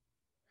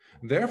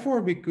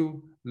 Therefore,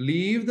 bhikkhu,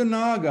 leave the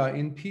naga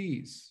in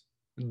peace.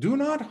 Do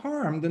not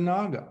harm the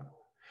naga.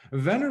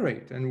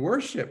 Venerate and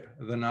worship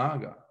the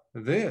naga.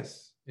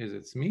 This is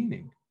its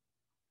meaning.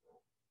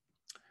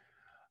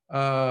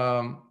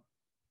 The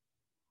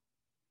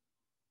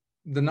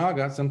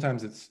naga,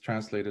 sometimes it's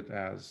translated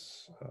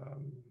as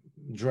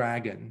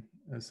dragon,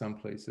 some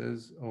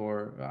places,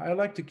 or I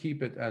like to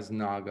keep it as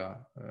Naga.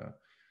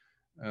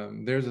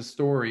 There's a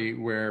story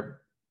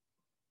where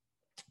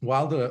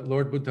while the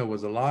Lord Buddha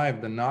was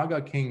alive, the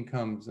Naga king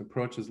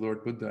approaches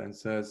Lord Buddha and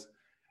says,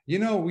 you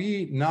know,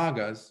 we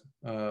Nagas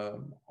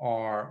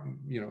are,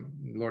 you know,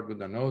 Lord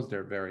Buddha knows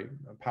they're very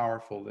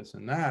powerful, this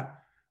and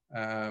that.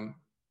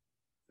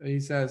 He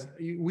says,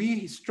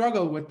 we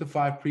struggle with the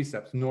 5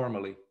 precepts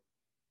normally.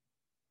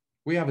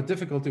 We have a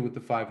difficulty with the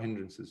 5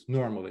 hindrances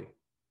normally.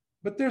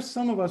 But there's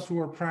some of us who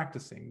are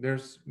practicing.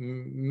 There's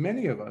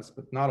many of us,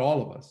 but not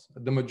all of us.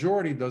 The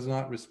majority does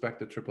not respect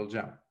the triple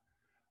gem.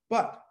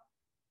 But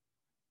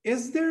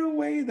is there a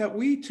way that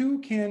we too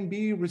can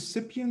be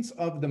recipients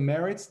of the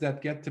merits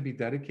that get to be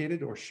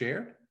dedicated or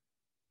shared?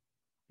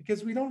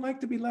 Because we don't like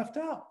to be left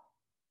out.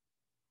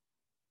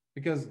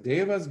 Because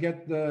devas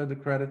get the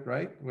credit,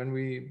 right, when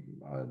we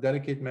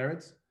dedicate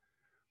merits.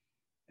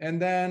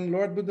 And then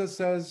Lord Buddha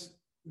says,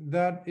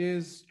 that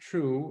is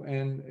true,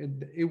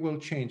 and it will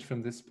change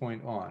from this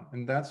point on.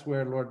 And that's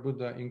where Lord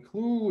Buddha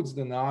includes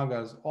the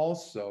Nagas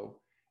also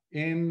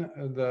in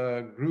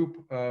the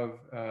group of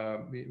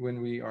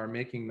when we are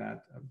making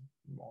that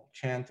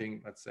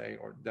chanting, let's say,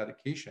 or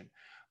dedication.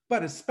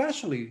 But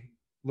especially,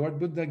 Lord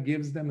Buddha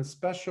gives them a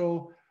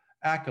special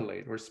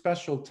accolade or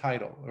special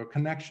title or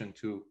connection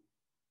to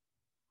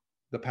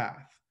the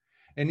path.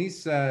 And he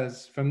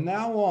says, from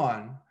now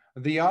on,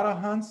 the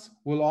Arahants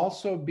will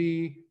also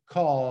be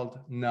called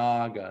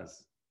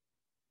Nagas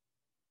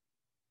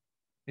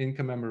in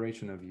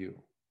commemoration of you.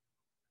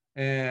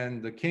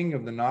 And the king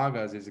of the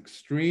Nagas is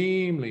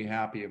extremely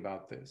happy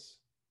about this.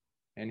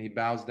 And he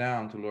bows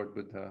down to Lord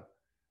Buddha.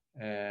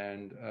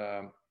 And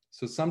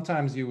so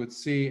sometimes you would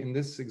see in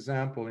this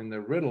example, in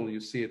the riddle, you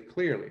see it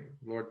clearly.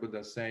 Lord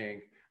Buddha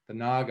saying the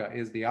Naga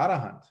is the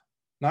Arahant.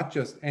 Not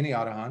just any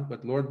Arahant,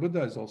 but Lord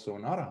Buddha is also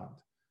an Arahant.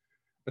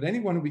 But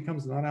anyone who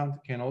becomes an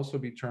Arahant can also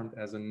be termed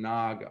as a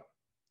Naga.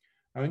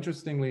 Now,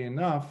 interestingly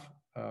enough,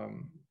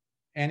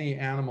 any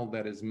animal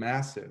that is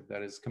massive,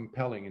 that is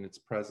compelling in its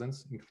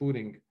presence,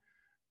 including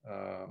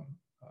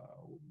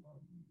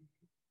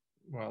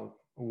well,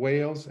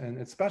 whales and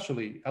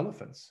especially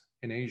elephants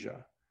in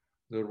Asia,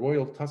 the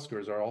royal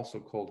tuskers are also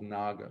called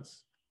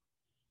Nagas.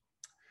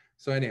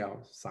 So anyhow,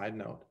 side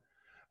note.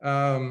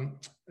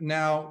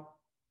 Now,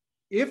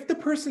 if the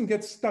person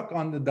gets stuck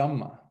on the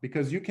Dhamma,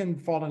 because you can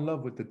fall in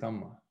love with the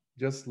Dhamma,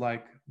 just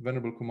like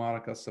Venerable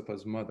Kumara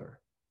Kassappa's mother,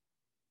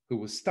 who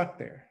was stuck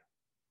there.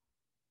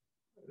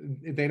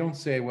 They don't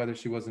say whether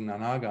she was an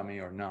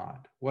Anagami or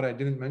not. What I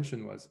didn't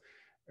mention was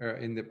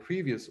in the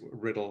previous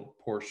riddle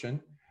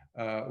portion,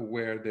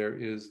 where there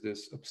is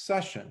this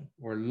obsession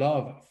or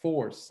love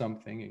for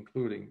something,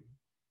 including,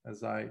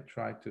 as I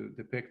try to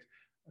depict,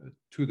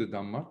 to the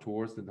Dhamma,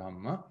 towards the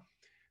Dhamma.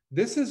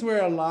 This is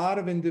where a lot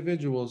of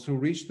individuals who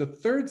reach the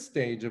 3rd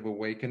stage of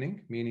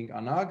awakening, meaning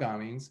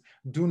Anagamis,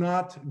 do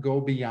not go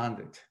beyond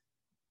it.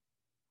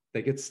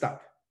 They get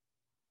stuck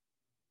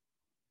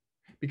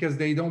because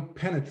they don't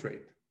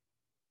penetrate.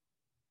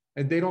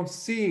 And they don't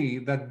see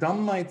that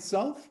Dhamma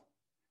itself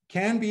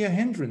can be a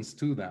hindrance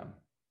to them.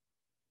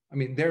 I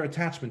mean, their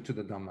attachment to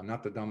the Dhamma,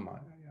 not the Dhamma,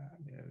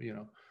 you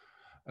know.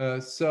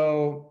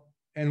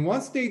 And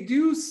once they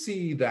do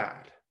see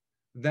that,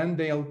 then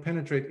they'll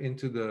penetrate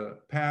into the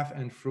path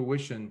and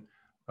fruition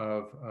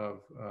of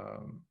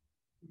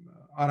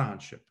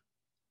arahantship.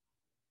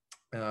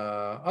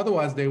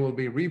 Otherwise, they will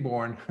be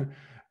reborn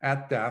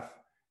at death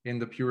in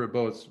the pure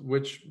abodes,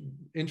 which,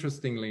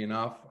 interestingly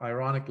enough,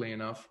 ironically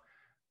enough,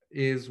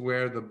 is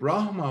where the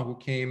Brahma who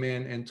came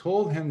in and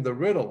told him the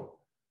riddle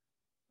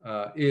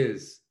or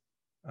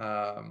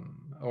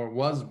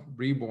was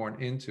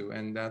reborn into,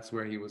 and that's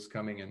where he was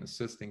coming and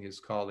assisting his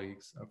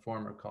colleagues,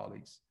 former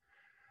colleagues.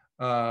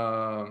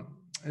 And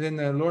then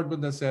the Lord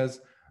Buddha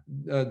says,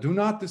 do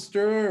not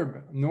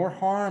disturb nor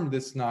harm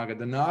this Naga.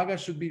 The Naga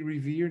should be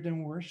revered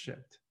and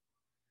worshipped.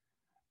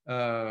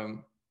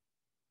 So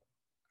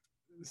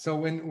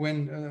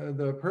when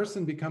the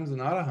person becomes an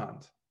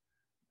Arahant,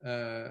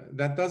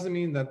 that doesn't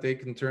mean that they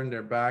can turn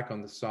their back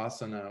on the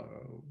sasana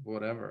or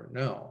whatever.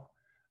 No.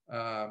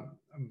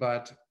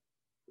 But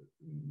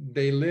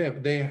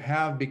they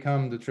have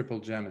become the triple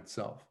gem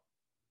itself.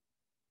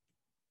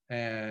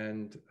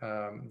 And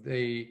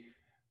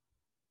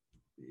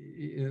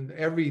in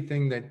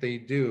everything that they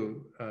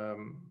do,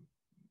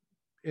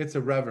 it's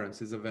a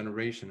reverence, it's a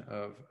veneration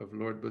of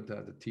Lord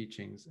Buddha, the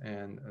teachings,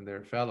 and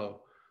their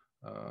fellow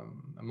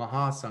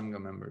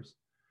Mahasangha members.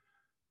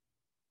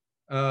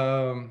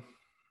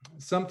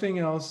 Something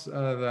else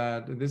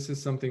that this is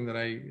something that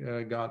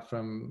I got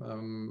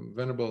from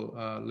Venerable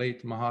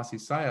late Mahasi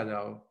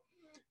Sayadaw.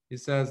 He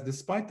says,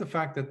 despite the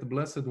fact that the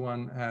Blessed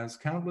One has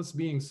countless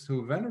beings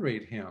who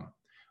venerate him,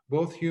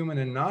 both human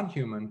and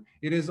non-human,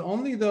 it is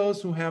only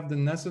those who have the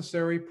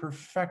necessary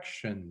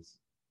perfections,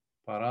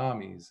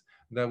 paramis,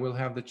 that will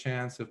have the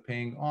chance of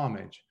paying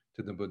homage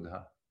to the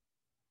Buddha.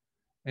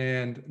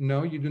 And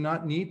no, you do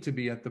not need to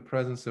be at the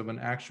presence of an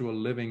actual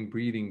living,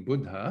 breathing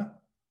Buddha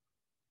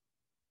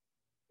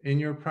in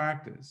your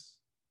practice,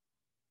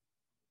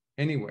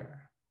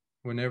 anywhere.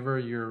 whenever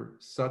your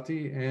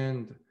sati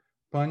and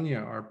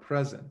panya are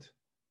present,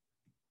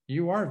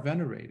 you are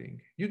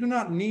venerating. You do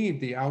not need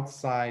the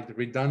outside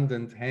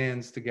redundant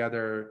hands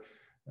together,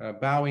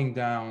 bowing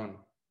down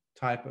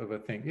type of a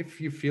thing. If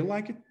you feel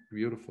like it,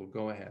 beautiful,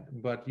 go ahead.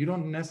 But you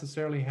don't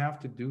necessarily have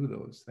to do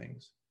those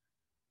things.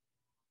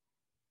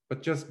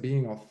 But just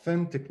being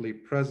authentically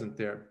present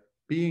there,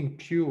 being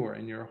pure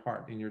in your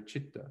heart, in your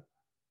chitta,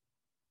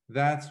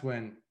 that's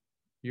when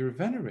you're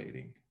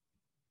venerating,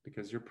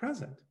 because you're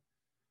present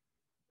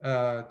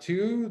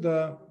to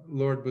the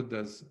Lord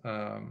Buddha's,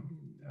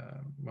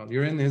 well,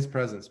 you're in his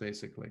presence,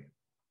 basically.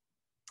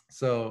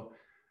 So,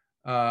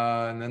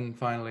 and then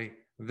finally,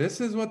 this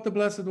is what the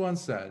Blessed One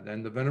said,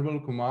 and the Venerable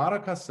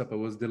Kumara Kassapa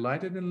was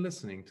delighted in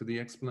listening to the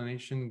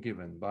explanation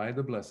given by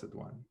the Blessed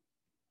One.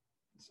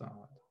 Sad,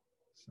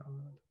 sad,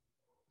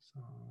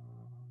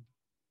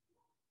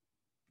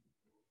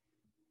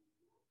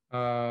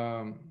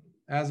 sad.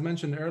 As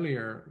mentioned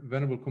earlier,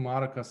 Venerable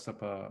Kumara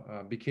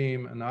Kassapa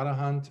became an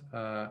arahant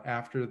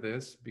after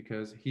this,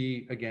 because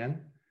he,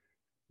 again,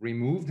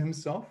 removed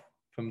himself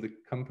from the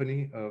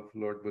company of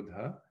Lord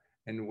Buddha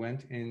and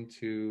went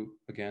into,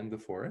 again, the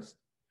forest,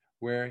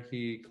 where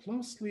he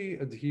closely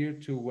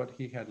adhered to what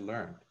he had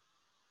learned,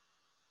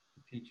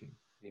 the teaching,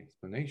 the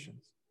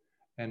explanations.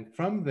 And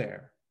from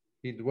there,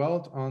 he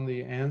dwelt on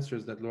the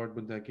answers that Lord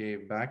Buddha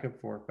gave back and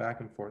forth,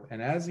 back and forth.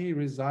 And as he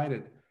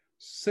resided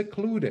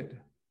secluded,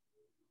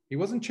 he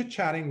wasn't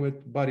chit-chatting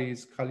with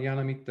buddies,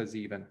 kalyanamitas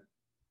even.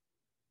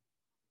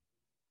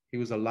 He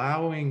was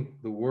allowing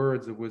the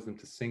words of wisdom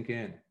to sink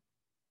in.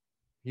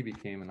 He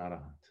became an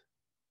arahant.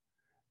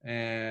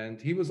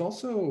 And he was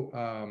also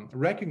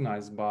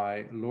recognized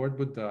by Lord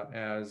Buddha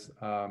as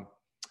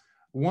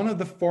one of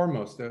the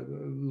foremost.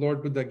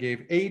 Lord Buddha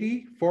gave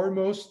 80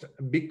 foremost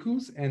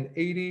bhikkhus and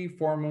 80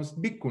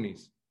 foremost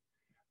bhikkhunis.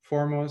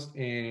 Foremost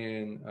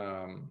in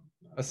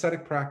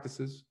ascetic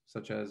practices,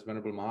 such as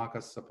Venerable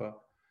Mahakassapa,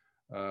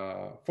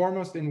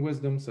 foremost in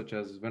wisdom, such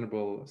as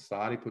Venerable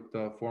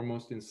Sariputta,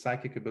 foremost in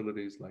psychic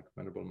abilities, like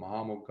Venerable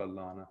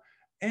Mahamoggallana,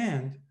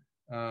 and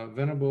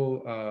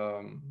Venerable,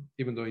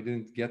 even though he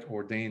didn't get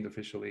ordained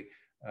officially,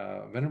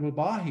 Venerable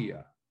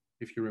Bahiya,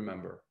 if you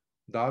remember,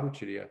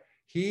 Daruchirya,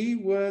 he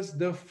was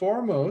the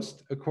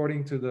foremost,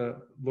 according to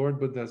the Lord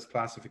Buddha's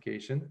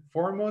classification,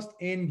 foremost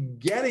in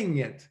getting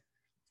it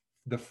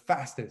the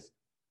fastest,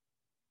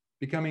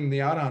 becoming the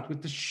arahant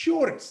with the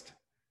shortest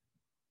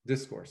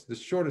discourse, the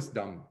shortest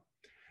Dhamma.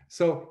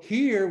 So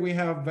here we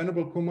have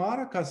Venerable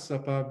Kumara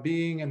Kassapa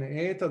being an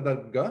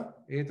Etadagga.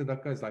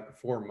 Etadagga is like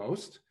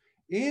foremost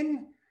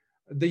in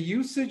the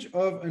usage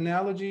of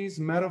analogies,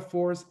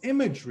 metaphors,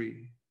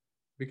 imagery,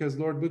 because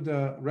Lord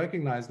Buddha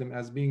recognized him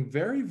as being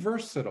very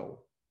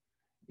versatile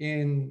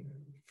in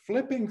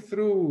flipping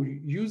through,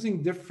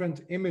 using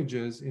different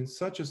images in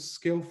such a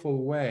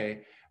skillful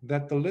way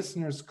that the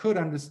listeners could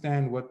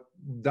understand what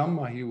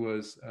Dhamma he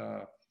was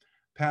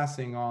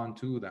passing on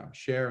to them,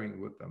 sharing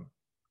with them.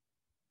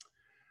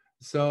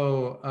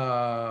 So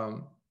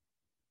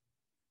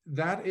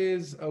that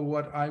is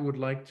what I would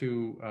like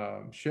to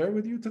share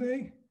with you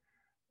today.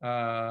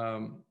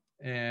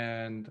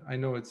 And I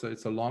know it's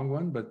a long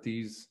one, but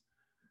these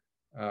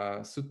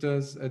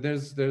suttas,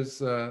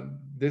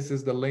 this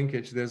is the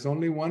linkage. There's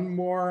only one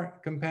more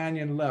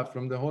companion left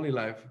from the Holy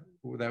Life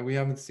that we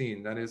haven't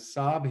seen. That is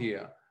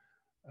Sabhiya,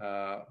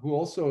 who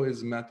also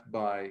is met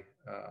by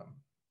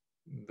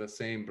the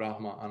same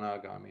Brahma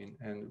Anagami,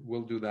 and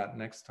we'll do that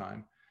next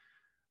time.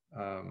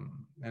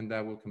 And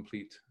that will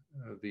complete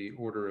the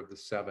order of the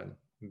 7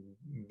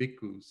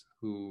 bhikkhus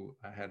who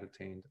had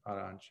attained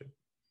arahantship.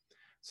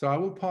 So I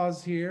will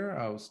pause here.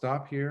 I will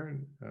stop here,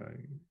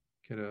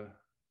 get a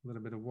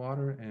little bit of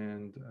water,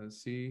 and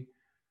see.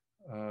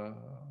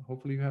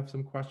 Hopefully you have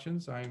some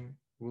questions I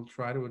will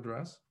try to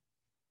address.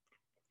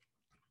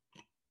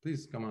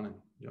 Please come on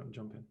in,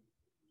 jump in.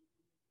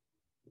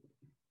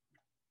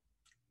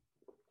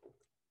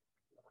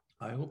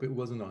 I hope it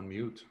wasn't on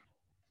mute.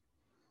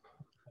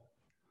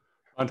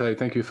 Ante,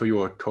 thank you for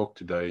your talk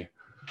today.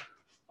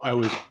 I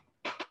was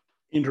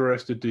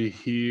interested to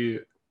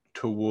hear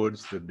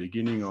towards the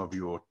beginning of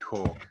your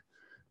talk,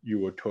 you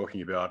were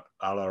talking about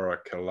Alara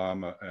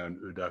Kalama and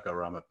Udaka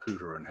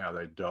Ramaputta and how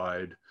they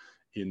died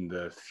in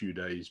the few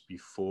days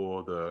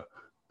before the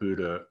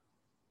Buddha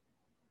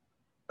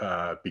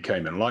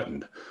became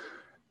enlightened.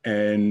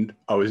 And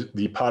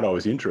the part I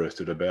was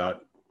interested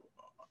about,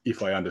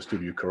 if I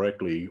understood you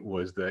correctly,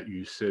 was that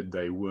you said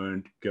they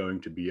weren't going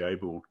to be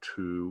able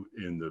to,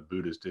 in the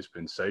Buddha's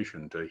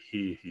dispensation, to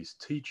hear his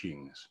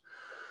teachings.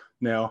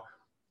 Now,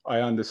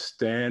 I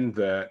understand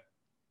that,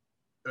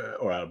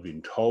 or I've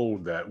been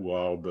told that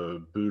while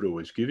the Buddha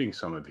was giving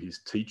some of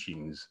his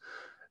teachings,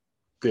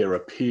 there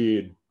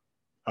appeared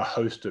a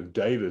host of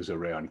devas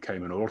around,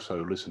 came and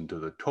also listened to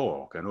the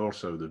talk. And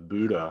also the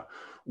Buddha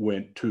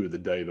went to the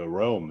deva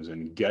realms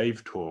and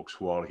gave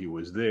talks while he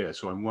was there.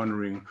 So I'm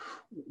wondering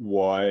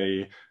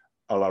why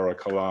Alara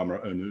Kalama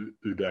and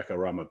Udaka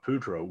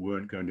Ramaputta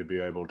weren't going to be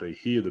able to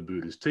hear the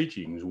Buddha's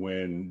teachings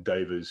when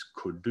devas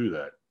could do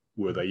that.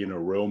 were they in a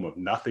realm of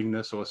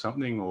nothingness or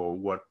something, or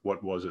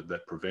what was it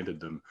that prevented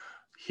them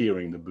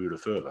hearing the Buddha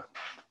further?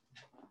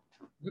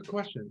 Good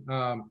question.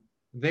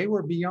 They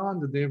were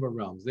beyond the Deva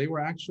realms. They were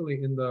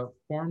actually in the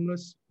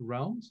formless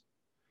realms,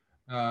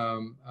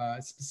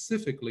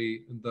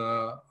 specifically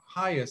the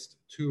highest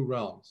two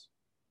realms,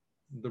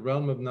 the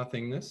realm of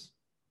nothingness,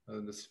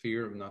 the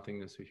sphere of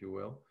nothingness, if you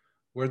will,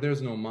 where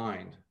there's no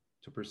mind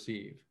to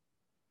perceive.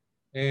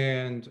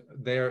 And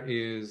there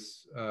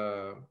is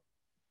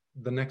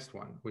the next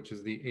one, which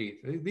is the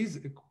eighth. These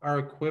are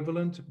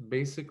equivalent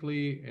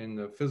basically in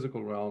the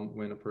physical realm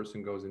when a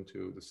person goes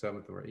into the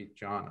seventh or eighth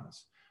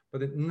jhanas,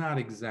 but not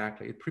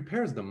exactly. It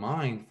prepares the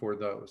mind for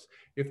those.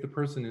 If the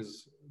person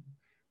is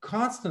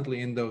constantly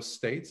in those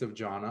states of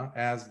jhana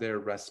as their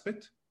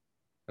respite,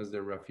 as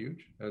their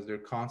refuge, as their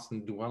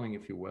constant dwelling,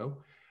 if you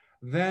will,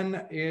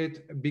 then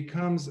it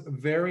becomes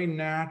very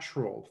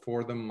natural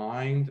for the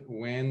mind,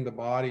 when the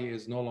body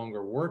is no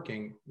longer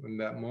working, when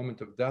that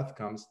moment of death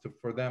comes,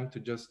 for them to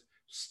just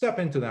step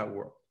into that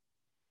world.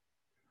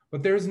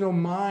 But there is no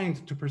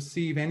mind to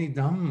perceive any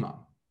Dhamma.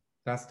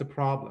 That's the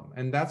problem.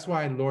 And that's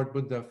why Lord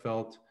Buddha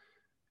felt,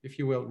 if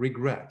you will,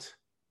 regret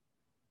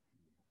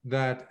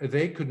that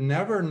they could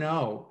never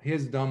know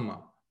his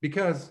Dhamma,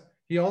 because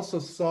he also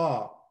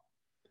saw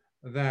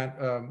that,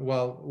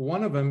 well,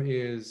 one of them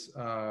is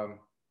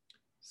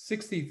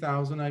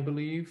 60,000, I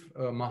believe,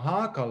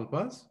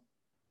 Mahakalpas,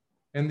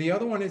 and the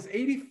other one is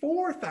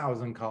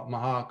 84,000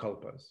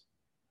 Mahakalpas.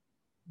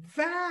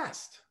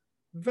 Vast,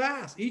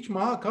 vast. Each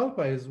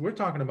Mahakalpa is, we're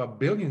talking about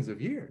billions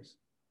of years.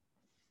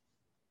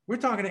 We're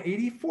talking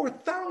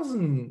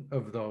 84,000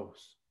 of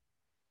those.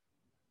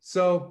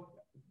 So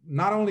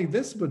not only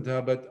this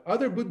Buddha, but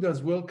other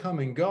Buddhas will come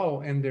and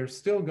go, and they're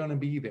still going to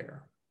be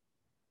there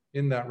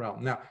in that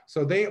realm. Now,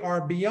 so they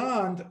are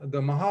beyond the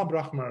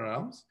Mahabrahma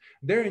realms.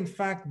 They're in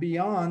fact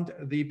beyond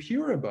the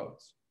pure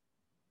abodes.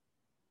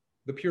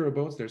 The pure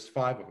abodes, there's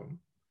 5 of them.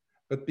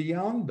 But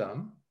beyond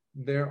them,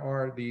 there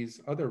are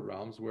these other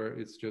realms where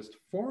it's just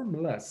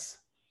formless.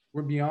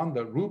 We're beyond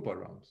the Rupa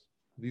realms.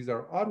 These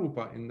are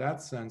Arupa in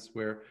that sense,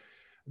 where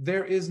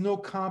there is no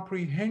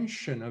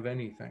comprehension of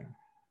anything.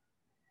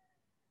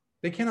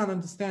 They cannot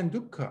understand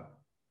dukkha.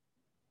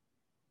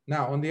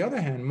 Now, on the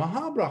other hand,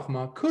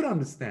 Mahabrahma could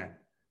understand,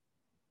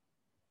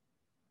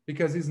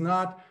 because he's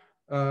not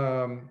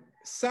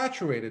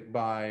saturated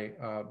by,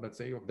 let's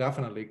say,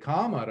 definitely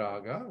kama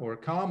raga or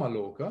kama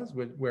lokas,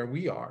 where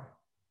we are,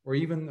 or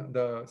even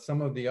some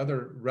of the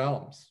other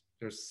realms.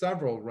 There's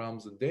several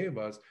realms of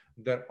devas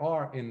that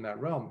are in that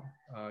realm.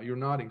 You're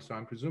nodding, so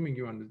I'm presuming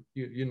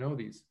you know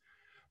these.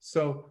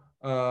 So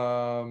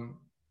how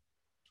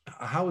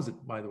is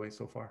it, by the way,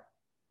 so far?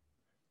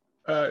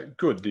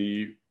 Good.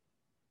 The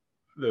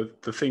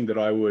thing that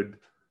I would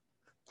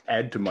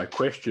add to my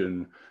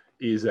question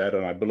is that,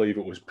 and I believe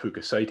it was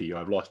Pukaseti,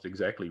 I've lost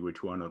exactly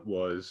which one it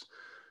was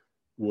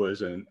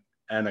an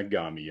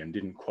anagami and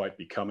didn't quite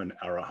become an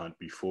arahant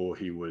before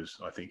he was,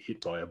 I think,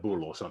 hit by a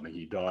bull or something.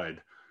 He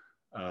died.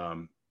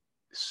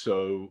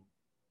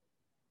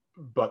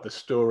 But the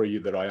story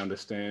that I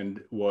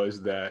understand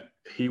was that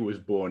he was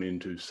born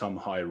into some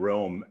high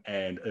realm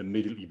and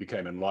immediately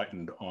became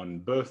enlightened on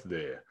birth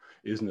there.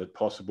 Isn't it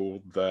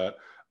possible that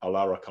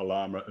Alara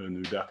Kalama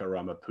and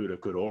Udakarama Buddha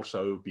could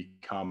also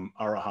become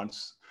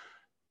arahants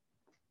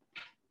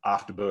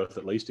after birth,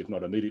 at least, if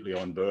not immediately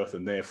on birth,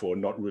 and therefore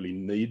not really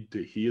need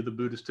to hear the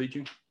Buddha's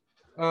teaching?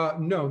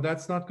 No,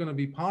 that's not going to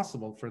be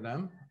possible for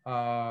them.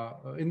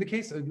 In the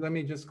case, let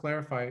me just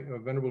clarify,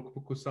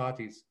 Venerable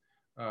Kusati's,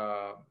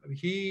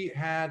 he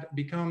had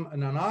become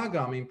an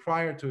anagami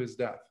prior to his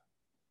death.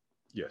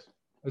 Yes.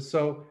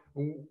 So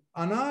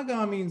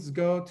anagamis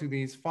go to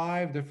these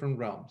 5 different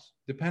realms,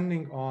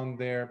 depending on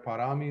their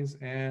paramis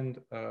and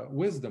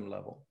wisdom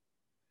level.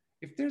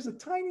 If there's a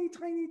tiny,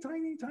 tiny,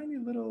 tiny, tiny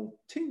little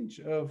tinge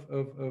of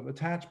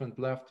attachment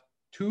left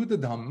to the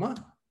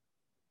Dhamma,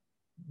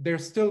 they're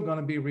still going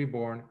to be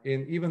reborn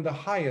in even the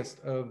highest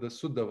of the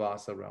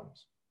Suddhavasa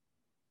realms.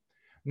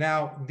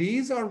 Now,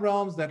 these are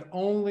realms that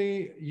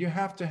only you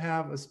have to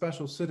have a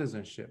special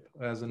citizenship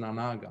as an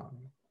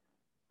anagami.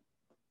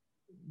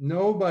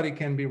 Nobody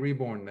can be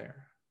reborn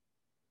there.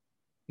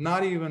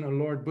 Not even a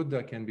Lord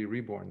Buddha can be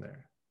reborn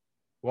there.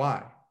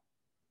 Why?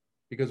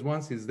 Because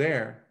once he's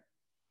there,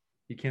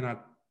 he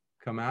cannot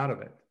come out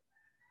of it.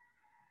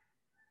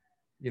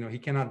 He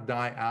cannot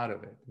die out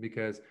of it,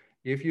 because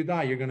if you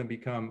die, you're going to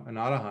become an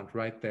arahant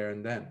right there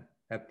and then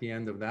at the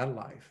end of that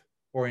life,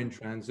 or in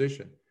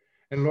transition.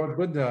 And Lord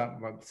Buddha,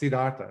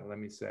 Siddhartha, let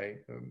me say,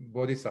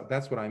 Bodhisattva,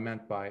 that's what I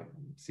meant by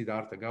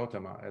Siddhartha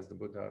Gautama as the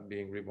Buddha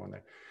being reborn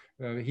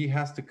there. He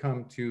has to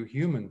come to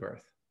human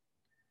birth.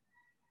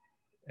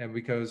 And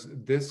because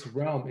this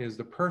realm is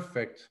the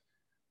perfect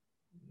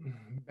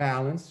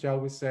balance, shall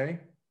we say,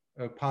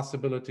 a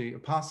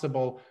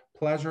possible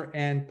pleasure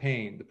and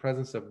pain, the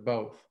presence of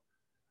both,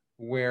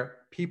 where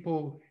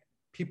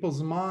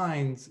people's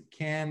minds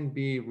can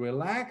be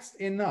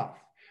relaxed enough,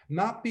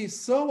 not be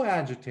so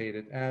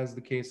agitated as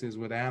the case is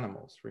with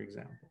animals, for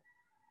example.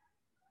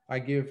 I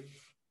give,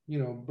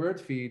 bird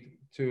feed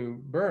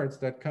to birds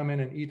that come in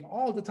and eat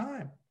all the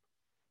time.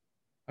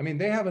 I mean,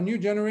 they have a new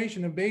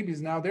generation of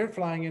babies now, they're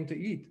flying in to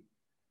eat.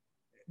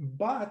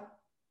 But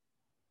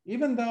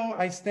even though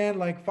I stand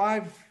like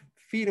 5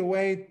 feet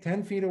away,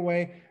 10 feet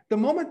away, the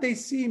moment they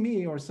see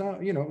me or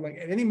some, like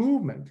any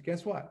movement,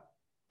 guess what?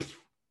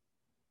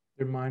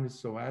 Their mind is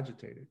so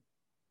agitated.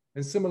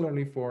 And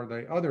similarly for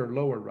the other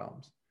lower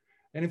realms.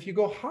 And if you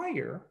go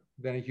higher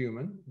than a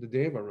human, the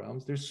Deva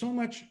realms, there's so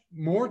much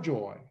more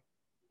joy.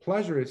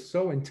 Pleasure is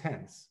so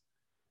intense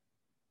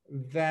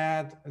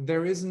that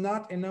there is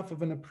not enough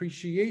of an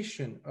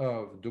appreciation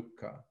of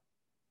dukkha.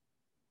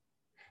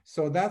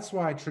 So that's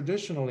why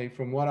traditionally,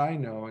 from what I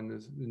know in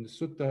the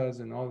suttas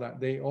and all that,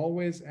 they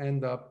always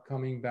end up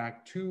coming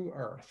back to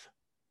earth,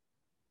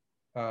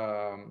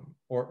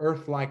 or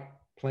earth-like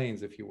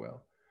planes, if you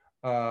will,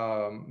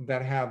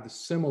 that have the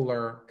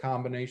similar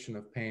combination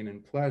of pain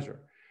and pleasure.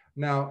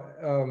 Now,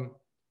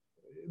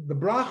 the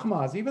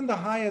Brahmas, even the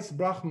highest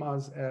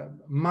Brahmas,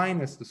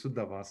 minus the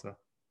Suddhavasa,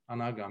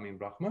 Anagami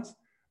Brahmas,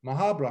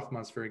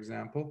 Mahabrahmas, for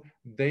example,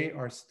 they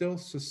are still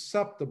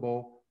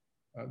susceptible,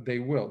 they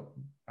will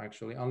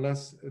actually,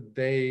 unless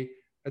they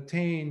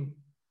attain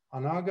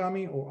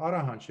Anagami or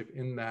Arahantship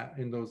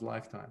in those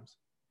lifetimes,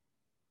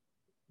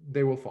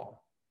 they will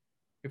fall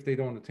if they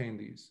don't attain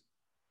these.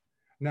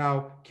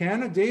 Now,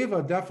 can a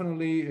Deva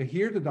definitely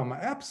hear the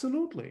Dhamma?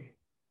 Absolutely.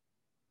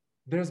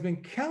 There's been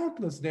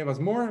countless Devas,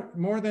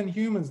 more than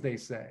humans, they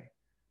say,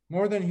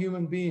 more than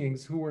human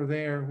beings who were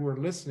there, who were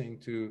listening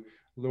to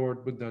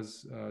Lord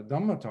Buddha's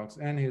Dhamma talks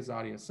and his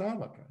Arya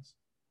Savakas.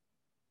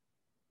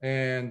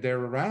 And they're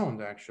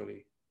around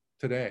actually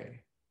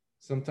today.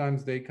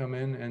 Sometimes they come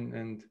in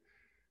and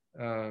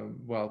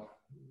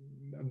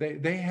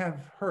they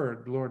have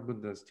heard Lord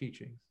Buddha's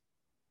teachings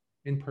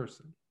in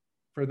person.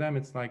 For them,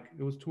 it's like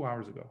it was 2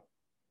 hours ago.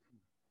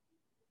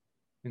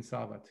 In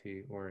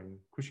Savatthi or in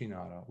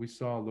Kushinara, we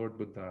saw Lord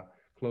Buddha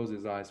close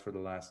his eyes for the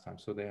last time.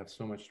 So they have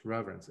so much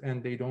reverence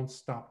and they don't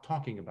stop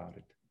talking about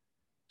it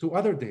to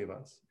other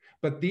devas.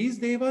 But these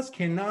devas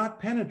cannot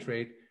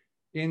penetrate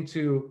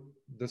into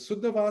the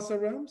Suddhavasa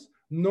realms,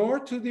 nor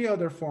to the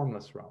other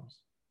formless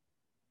realms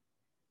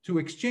to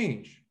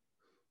exchange,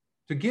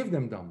 to give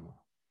them Dhamma.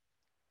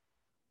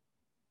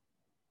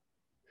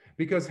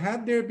 Because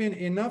had there been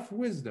enough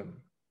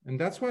wisdom, and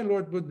that's why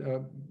Lord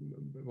Buddha,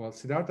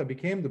 Siddhartha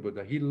became the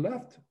Buddha. He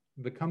left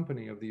the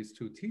company of these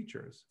two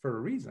teachers for a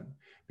reason,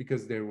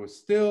 because there was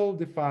still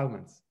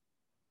defilements.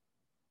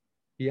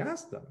 He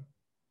asked them,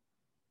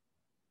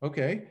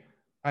 okay,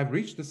 I've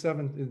reached the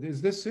 7th,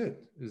 is this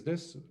it? Is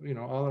this,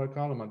 Alara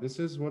Kalama, this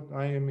is what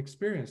I am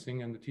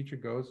experiencing? And the teacher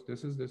goes,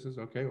 this is,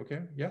 okay,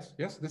 yes,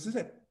 this is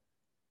it.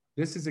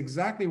 This is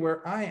exactly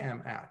where I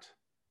am at.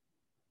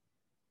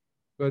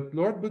 But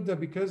Lord Buddha,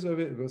 because of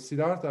it,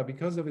 Siddhartha,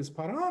 because of his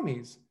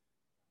paramis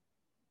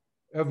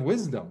of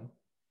wisdom,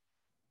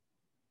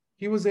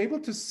 he was able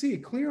to see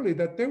clearly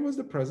that there was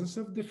the presence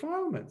of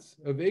defilements,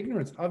 of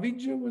ignorance.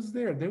 Avidya was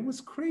there. There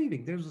was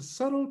craving. There was a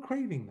subtle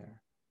craving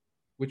there,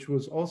 which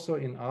was also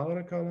in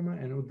Alara Kalama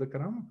and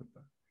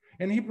Uddakaramaputta.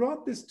 And he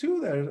brought this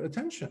to their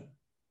attention.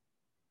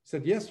 He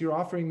said, yes, you're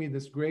offering me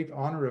this great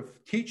honor of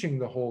teaching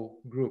the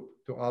whole group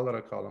to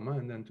Alara Kalama.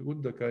 And then to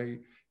Uddaka,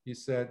 he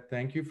said,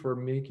 thank you for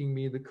making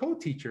me the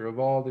co-teacher of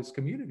all this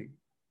community.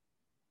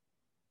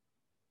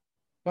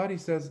 But he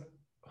says,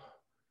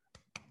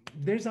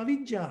 there's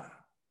avidya.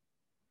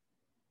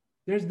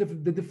 There's the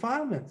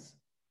defilements.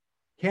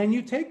 Can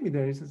you take me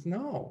there? He says,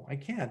 no, I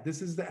can't.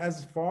 This is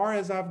as far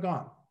as I've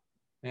gone.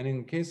 And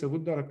in case of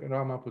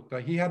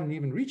Uddakaramaputta, he hadn't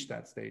even reached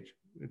that stage.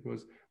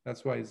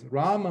 That's why he's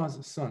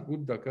Rama's son,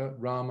 Uddaka,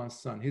 Rama's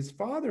son. His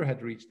father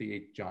had reached the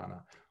 8th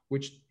jhana,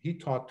 which he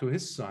taught to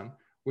his son,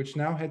 which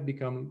now had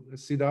become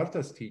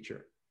Siddhartha's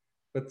teacher.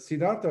 But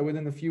Siddhartha,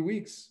 within a few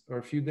weeks or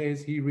a few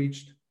days, he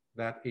reached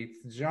that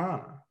 8th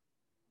jhana,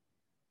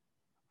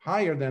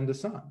 higher than the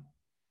son.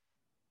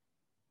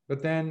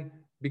 But then,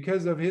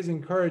 because of his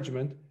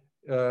encouragement,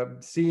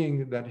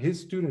 seeing that his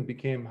student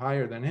became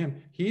higher than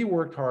him, he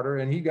worked harder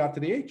and he got to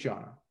the 8th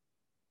jhana.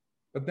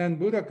 But then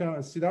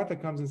Siddhartha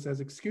comes and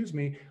says, excuse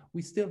me,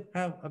 we still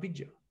have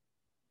avidya.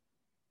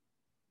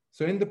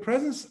 So in the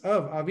presence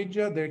of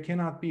avidya, there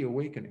cannot be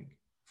awakening,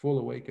 full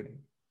awakening.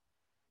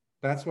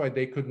 That's why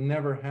they could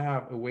never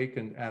have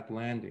awakened at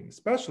landing,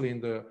 especially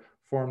in the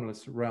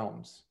formless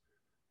realms.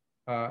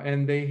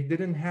 And they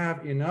didn't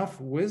have enough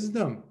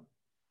wisdom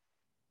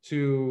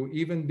to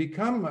even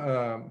become,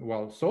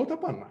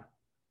 sotapanna.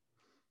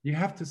 You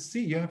have to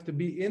see, you have to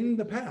be in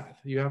the path.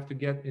 You have to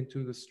get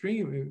into the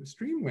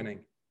stream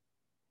winning.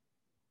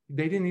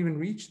 They didn't even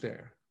reach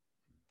there.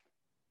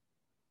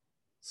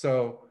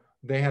 So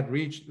they had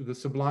reached the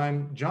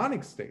sublime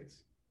jhanic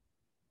states,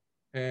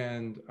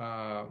 and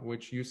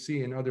which you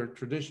see in other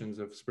traditions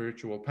of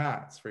spiritual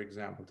paths, for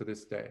example, to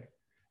this day.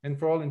 And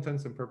for all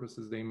intents and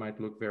purposes, they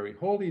might look very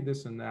holy,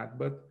 this and that,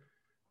 but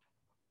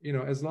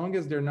as long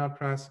as they're not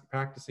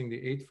practicing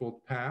the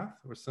Eightfold Path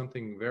or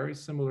something very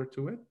similar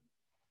to it,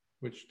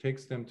 which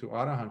takes them to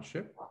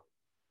arahantship,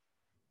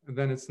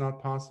 then it's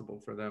not possible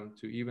for them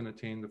to even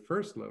attain the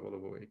first level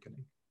of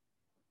awakening.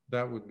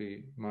 That would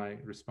be my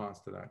response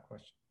to that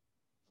question.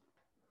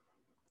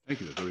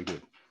 Thank you. Very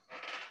good.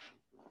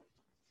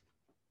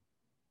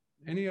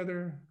 Any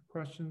other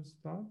questions,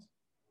 thoughts?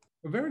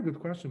 A very good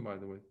question, by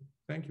the way.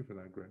 Thank you for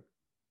that, Greg.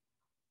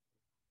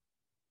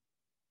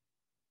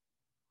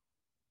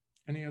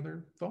 Any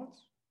other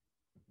thoughts?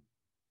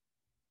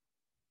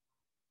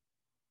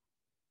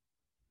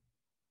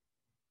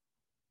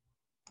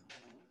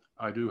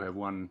 I do have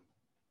one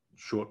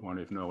short one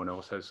if no one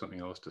else has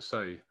something else to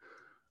say.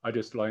 I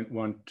just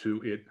want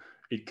to,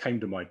 it came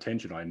to my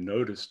attention, I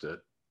noticed it.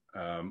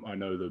 I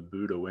know the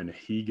Buddha, when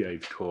he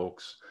gave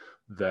talks,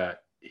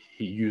 that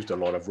he used a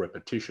lot of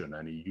repetition,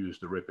 and he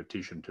used the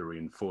repetition to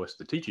reinforce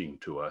the teaching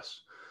to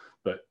us.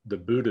 But the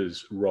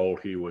Buddha's role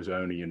here was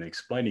only in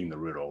explaining the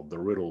riddle. The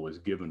riddle was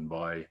given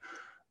by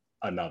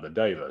another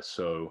Deva,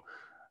 so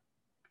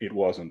it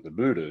wasn't the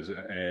Buddha's.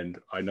 And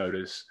I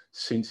notice,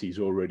 since he's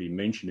already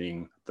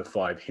mentioning the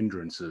 5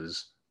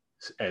 hindrances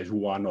as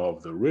one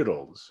of the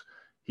riddles,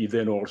 he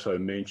then also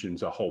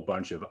mentions a whole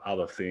bunch of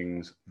other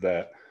things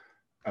that,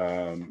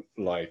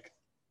 like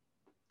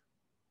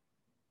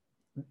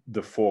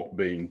the fork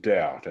being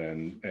doubt,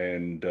 and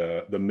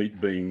the meat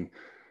being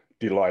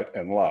delight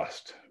and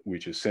lust,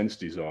 which is sense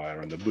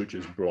desire, and the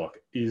butcher's block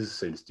is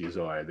sense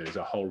desire. There's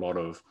a whole lot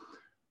of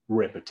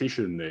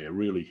repetition there.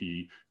 Really,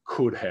 he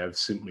could have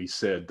simply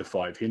said the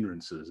 5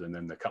 hindrances and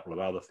then a couple of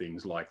other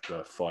things like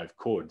the 5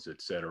 chords,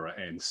 etc.,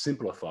 and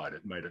simplified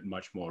it, made it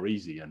much more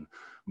easy. And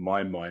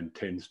my mind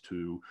tends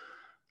to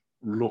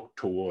look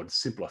towards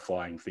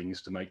simplifying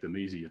things to make them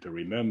easier to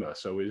remember.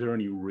 So is there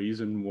any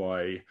reason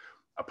why,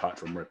 apart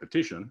from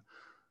repetition,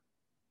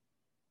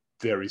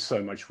 there is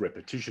so much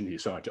repetition here,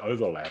 so much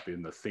overlap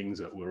in the things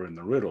that were in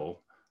the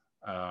riddle,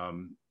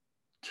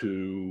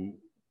 to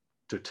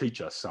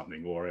teach us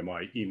something? Or am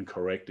I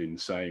incorrect in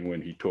saying,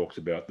 when he talks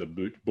about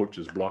the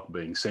butcher's block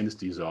being sense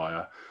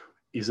desire,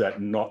 is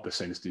that not the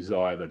sense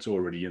desire that's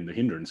already in the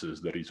hindrances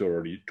that he's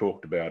already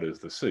talked about as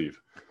the sieve?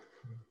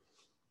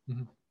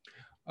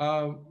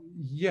 Mm-hmm.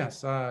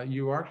 Yes,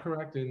 you are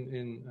correct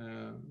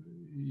in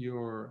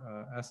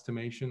your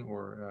estimation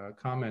or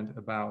comment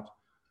about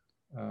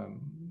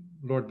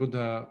Lord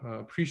Buddha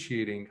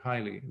appreciating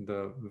highly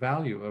the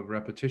value of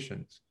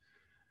repetitions.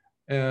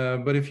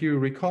 But if you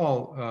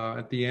recall,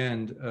 at the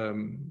end,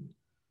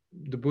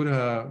 the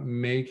Buddha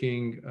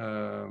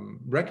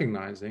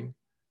recognizing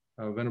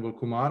Venerable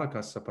Kumara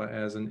Kassapa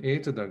as an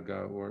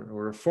etadagga,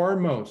 or a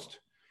foremost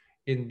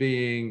in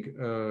being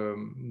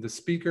the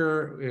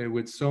speaker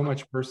with so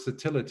much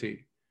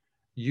versatility,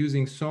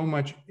 using so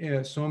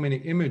many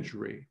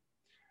imagery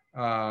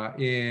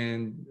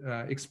in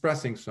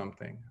expressing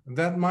something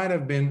that might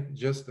have been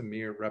just a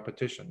mere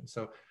repetition.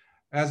 So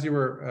as you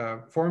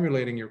were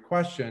formulating your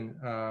question,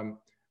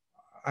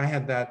 I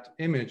had that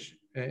image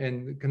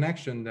and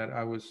connection that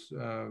I was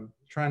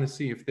trying to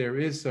see if there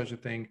is such a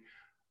thing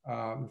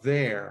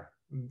there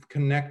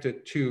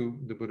connected to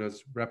the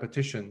Buddha's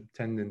repetition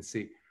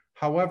tendency.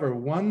 However,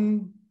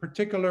 one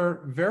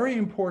particular very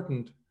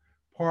important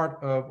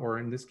part of, or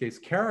in this case,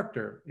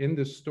 character in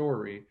this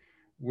story,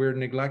 we're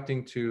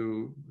neglecting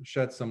to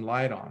shed some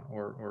light on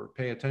or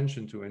pay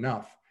attention to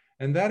enough.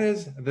 And that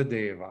is the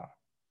Deva,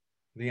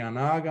 the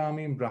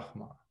Anagami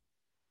Brahma.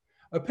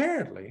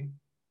 Apparently,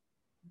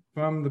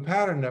 from the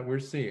pattern that we're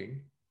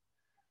seeing,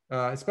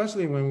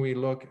 especially when we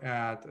look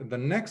at the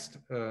next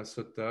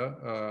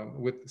sutta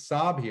with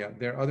Sabhya,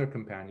 their other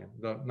companion,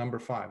 the number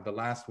 5, the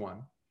last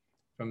one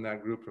from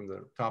that group from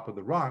the top of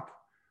the rock,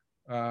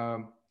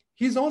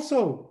 he's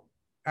also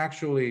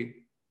actually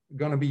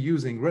going to be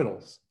using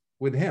riddles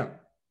with him.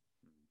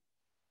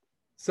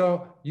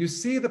 So you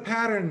see the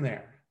pattern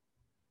there,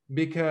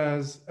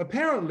 because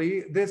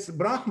apparently this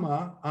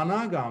Brahma,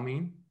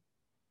 Anagami,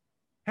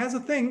 has a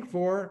thing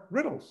for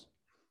riddles.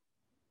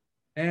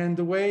 And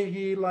the way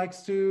he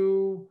likes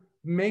to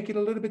make it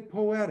a little bit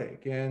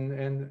poetic,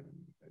 and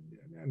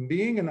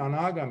being an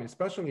Anagami,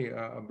 especially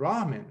a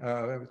Brahman,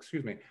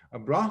 a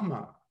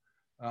Brahma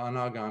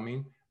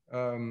Anagami,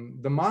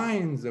 the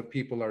minds of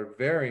people are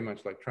very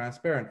much like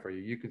transparent for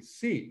you. You could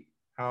see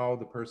how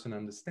the person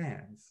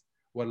understands,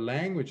 what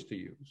language to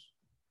use,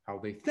 how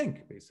they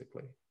think,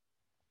 basically.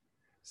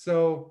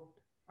 So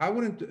I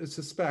wouldn't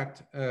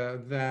suspect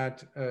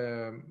that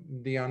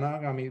the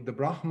Anagami, the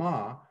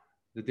Brahma,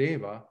 the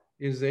Deva,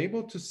 is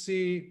able to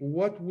see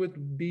what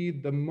would be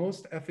the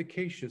most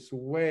efficacious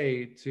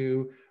way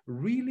to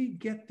really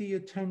get the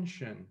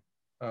attention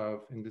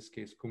of, in this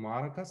case,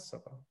 Kumara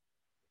Kassapa.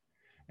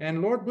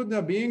 And Lord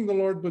Buddha, being the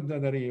Lord Buddha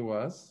that he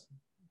was,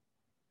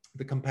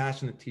 the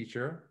compassionate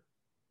teacher,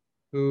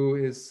 who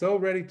is so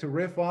ready to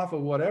riff off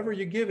of whatever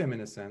you give him,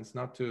 in a sense,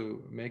 not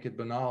to make it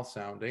banal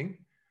sounding,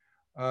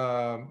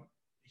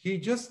 he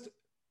just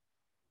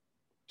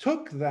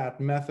took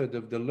that method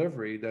of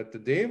delivery that the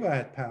Deva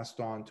had passed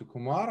on to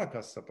Kumara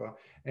Kassapa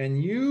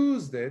and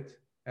used it,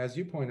 as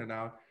you pointed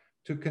out,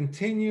 to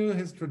continue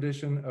his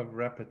tradition of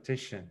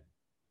repetition.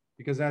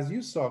 Because as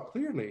you saw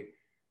clearly,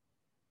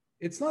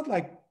 it's not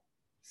like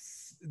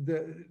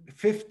the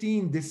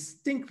 15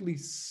 distinctly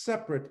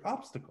separate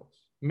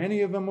obstacles.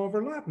 Many of them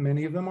overlap.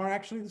 Many of them are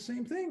actually the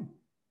same thing.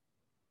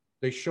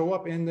 They show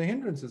up in the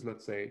hindrances,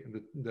 let's say,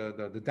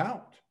 the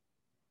doubt.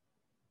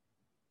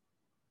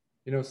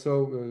 You know,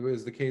 so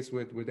is the case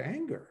with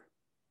anger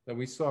that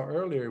we saw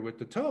earlier with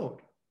the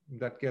toad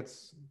that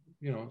gets,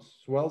 you know,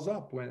 swells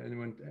up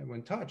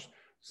when touched.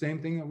 Same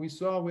thing that we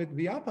saw with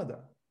vyapada,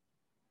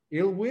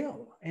 ill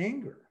will,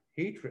 anger,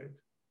 hatred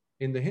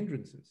in the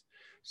hindrances.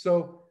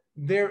 So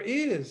there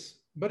is,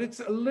 but it's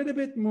a little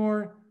bit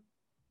more,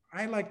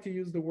 I like to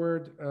use the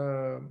word,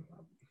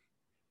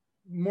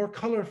 more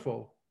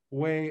colorful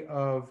way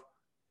of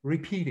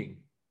repeating.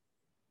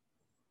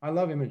 I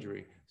love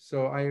imagery.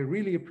 So I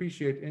really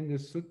appreciate in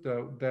this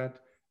sutta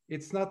that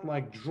it's not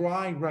like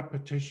dry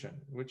repetition,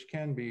 which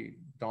can be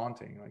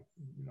daunting. Like,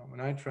 you know, when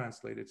I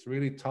translate, it's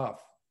really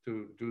tough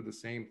to do the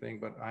same thing,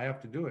 but I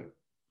have to do it.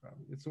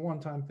 It's a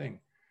one-time thing.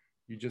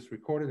 You just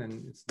record it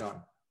and it's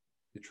done.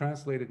 You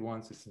translate it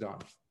once, it's done.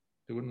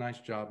 Do a nice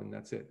job and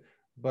that's it.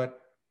 But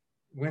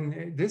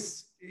when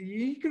this,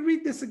 you can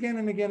read this again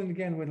and again and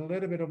again with a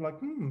little bit of like,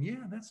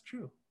 yeah, that's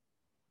true.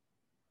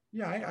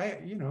 Yeah, I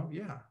you know,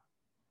 yeah.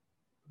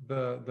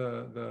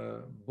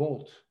 The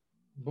bolt,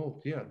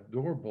 yeah,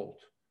 door bolt.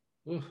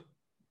 Ugh.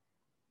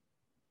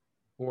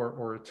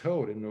 Or a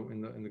toad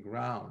in the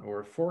ground,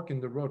 or a fork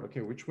in the road. Okay,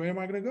 which way am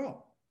I going to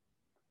go?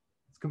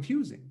 It's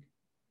confusing.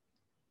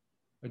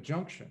 A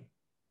junction.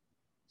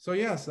 So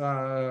yes,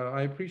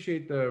 I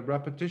appreciate the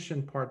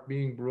repetition part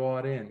being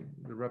brought in,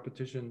 the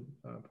repetition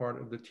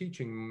part of the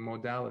teaching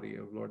modality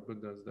of Lord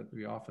Buddha's that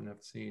we often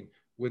have seen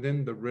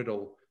within the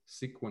riddle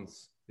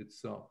sequence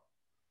itself.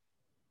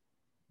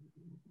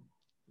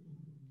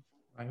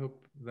 I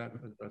hope that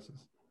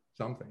addresses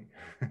something.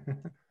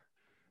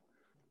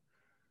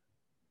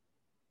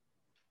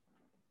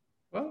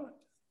 Well,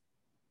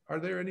 are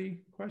there any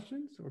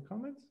questions or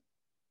comments?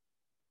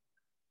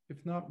 If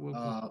not,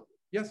 we'll.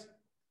 Yes.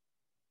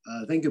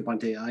 Thank you,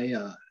 Bhante.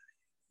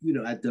 You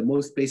know, at the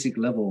most basic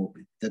level,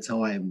 that's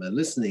how I'm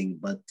listening.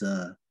 But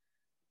I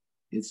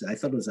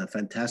thought it was a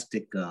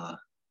fantastic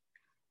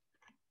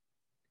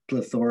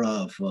plethora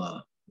of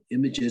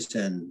images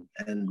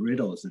and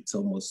riddles. It's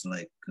almost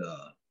like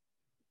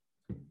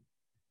it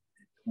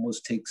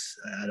almost takes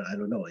I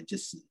don't know. It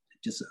just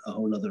a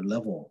whole other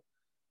level.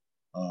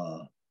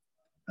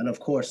 And of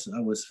course, I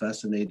was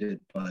fascinated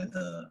by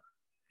the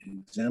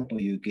example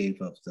you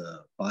gave of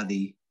the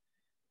body,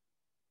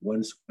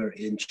 1 square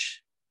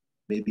inch,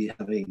 maybe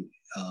having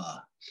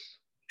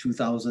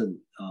 2,000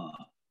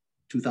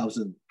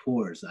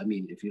 pores. I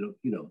mean, if you look,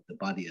 you know, the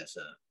body as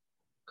a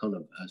kind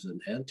of as an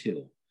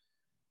anthill,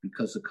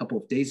 because a couple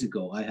of days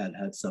ago I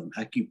had some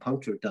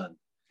acupuncture done,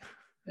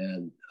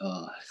 and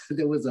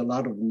there was a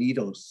lot of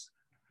needles,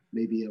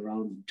 maybe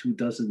around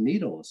 24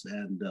 needles,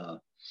 and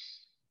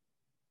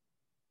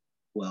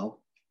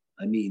well,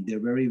 I mean, they're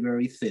very,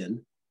 very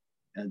thin,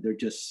 and they're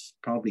just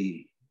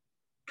probably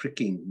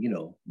pricking, you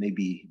know,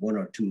 maybe 1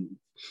 or 2, you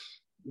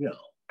know,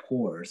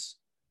 pores,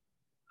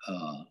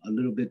 a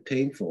little bit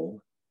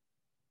painful.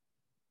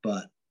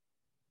 But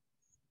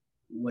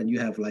when you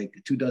have like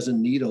 24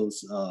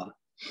 needles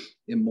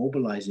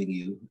immobilizing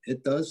you,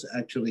 it does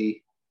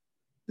actually,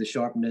 the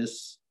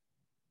sharpness,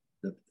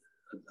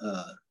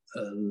 a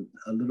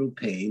little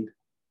pain,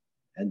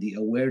 and the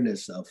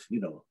awareness of, you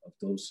know, of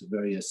those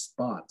various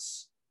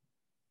spots,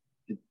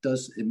 it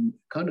does, it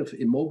kind of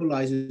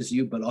immobilizes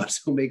you, but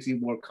also makes you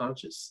more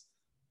conscious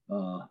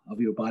of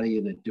your body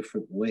in a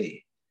different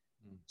way.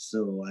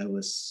 So I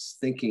was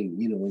thinking,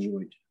 you know, when you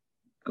were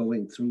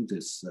going through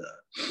this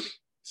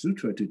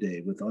sutra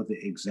today with all the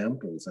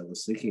examples, I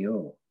was thinking,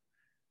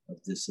 of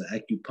this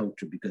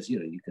acupuncture, because, you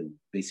know, you can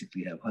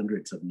basically have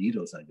hundreds of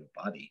needles on your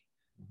body,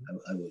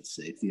 I would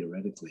say,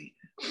 theoretically.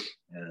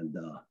 And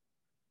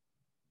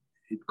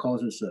it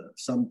causes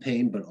some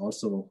pain, but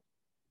also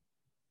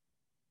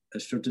a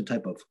certain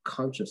type of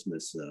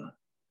consciousness,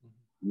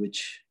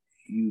 which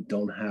you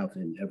don't have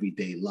in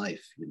everyday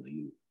life, you know.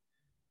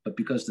 But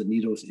because the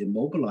needles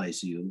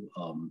immobilize you,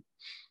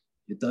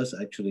 it does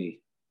actually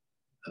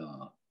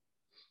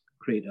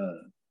create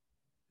a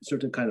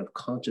certain kind of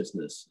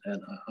consciousness.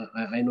 And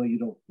I know you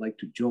don't like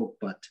to joke,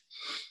 but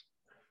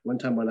one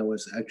time when I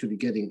was actually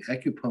getting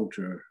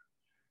acupuncture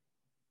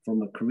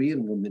from a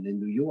Korean woman in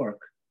New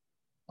York,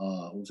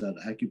 I was at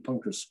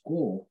acupuncture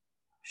school.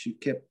 She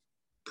kept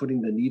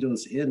putting the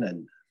needles in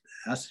and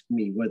asked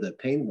me where the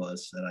pain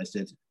was. And I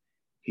said,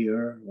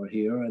 here or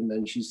here. And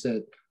then she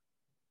said,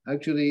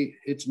 actually,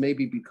 it's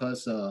maybe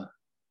because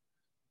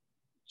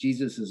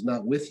Jesus is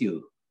not with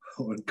you,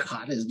 or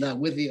God is not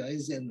with you. I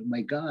said,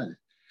 my God,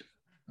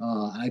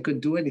 I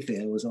couldn't do anything.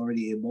 I was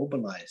already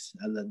immobilized.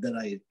 And then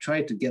I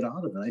tried to get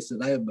out of it. I said,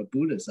 I am a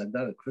Buddhist. I'm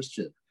not a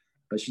Christian.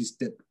 But she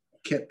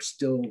kept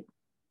still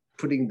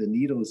putting the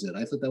needles in.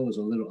 I thought that was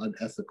a little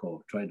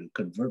unethical, trying to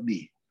convert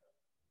me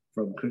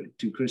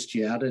to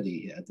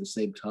Christianity at the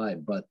same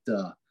time. But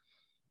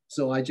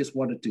so I just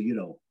wanted to, you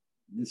know,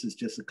 this is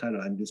just a kind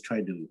of, I'm just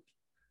trying to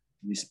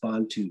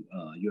respond to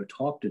your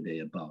talk today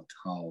about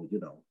how, you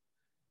know,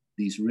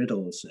 these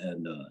riddles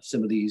and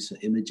similes,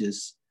 images,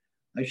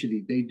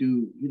 actually they do,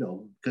 you know,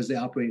 because they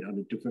operate on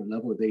a different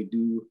level, they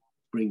do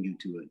bring you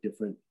to a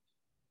different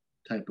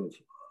type of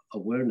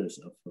awareness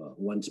of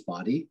one's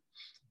body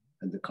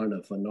and the kind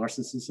of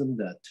narcissism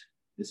that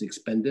is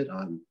expended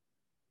on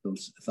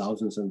those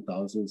thousands and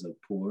thousands of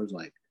pores,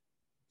 like,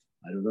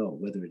 I don't know,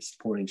 whether it's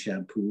pouring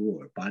shampoo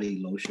or body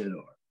lotion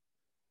or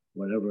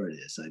whatever it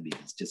is. I mean,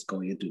 it's just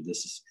going into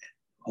this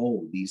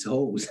hole, these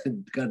holes,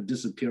 and kind of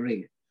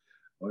disappearing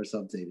or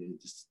something.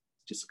 It's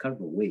just kind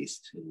of a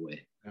waste in a way.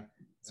 Yeah.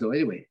 So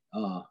anyway,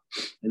 I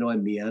know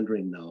I'm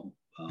meandering now.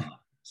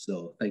 So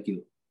thank you.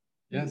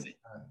 Yes. Anyway.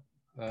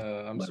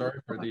 I'm sorry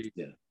for the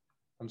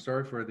I'm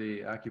sorry for the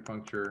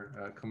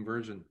acupuncture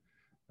conversion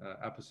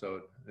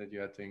episode that you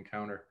had to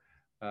encounter.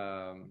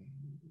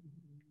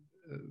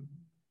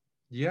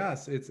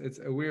 Yes,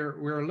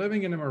 we're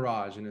living in a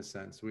mirage in a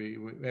sense. We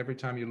every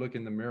time you look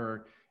in the mirror,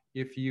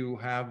 if you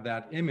have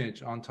that image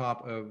on top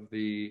of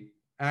the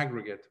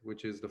aggregate,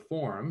 which is the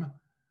form,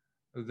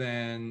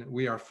 then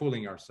we are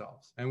fooling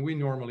ourselves, and we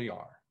normally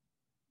are.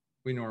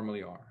 We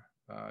normally are.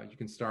 You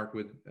can start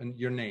with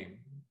your name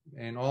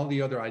and all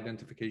the other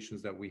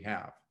identifications that we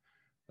have.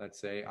 Let's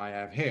say I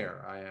have hair.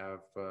 I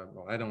have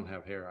well, I don't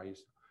have hair. I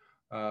used to.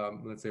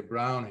 Let's say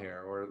brown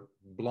hair or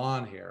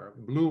blonde hair,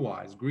 blue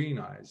eyes, green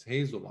eyes,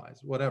 hazel eyes,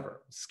 whatever.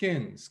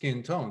 Skin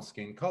tone,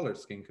 skin color,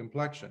 skin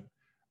complexion,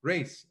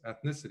 race,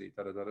 ethnicity,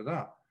 da da da da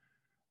da.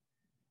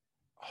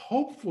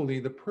 Hopefully,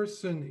 the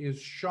person is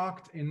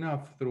shocked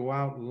enough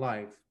throughout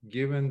life,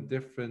 given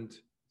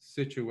different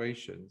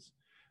situations,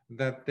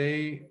 that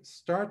they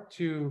start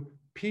to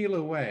peel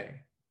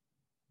away,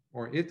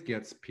 or it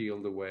gets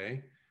peeled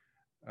away,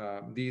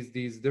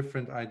 these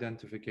different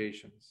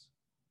identifications.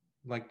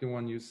 Like the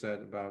one you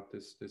said about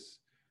this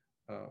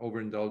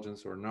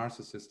overindulgence or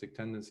narcissistic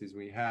tendencies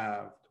we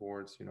have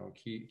towards, you know,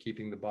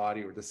 keeping the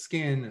body or the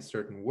skin a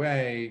certain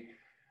way.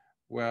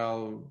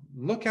 Well,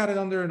 look at it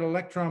under an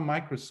electron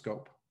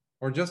microscope,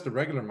 or just a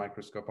regular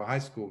microscope, a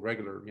high school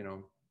regular, you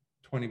know,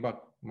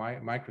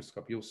 $20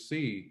 microscope. You'll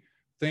see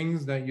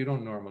things that you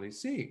don't normally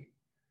see.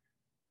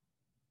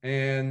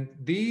 And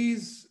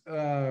these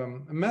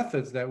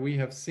methods that we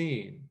have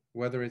seen,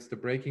 whether it's the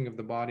breaking of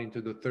the body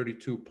into the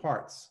 32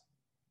 parts,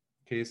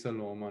 Kesa,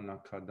 Loma,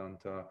 Naka,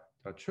 Danta,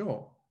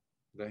 Tacho,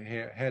 the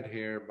hair, head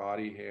hair,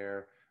 body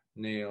hair,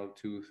 nail,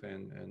 tooth,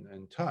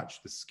 and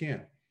touch, the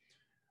skin.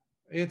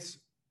 It's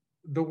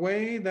the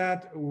way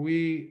that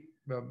we,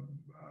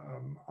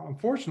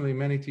 unfortunately,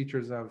 many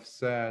teachers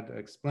have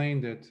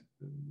explained it,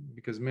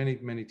 because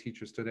many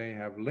teachers today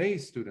have lay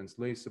students,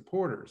 lay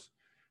supporters,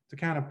 to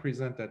kind of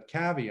present that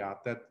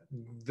caveat that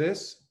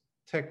this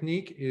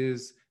technique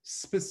is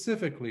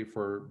specifically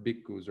for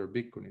bhikkhus or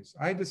bhikkhunis.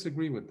 I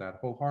disagree with that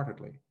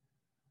wholeheartedly.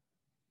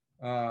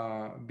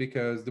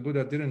 Because the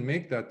Buddha didn't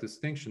make that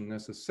distinction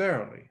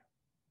necessarily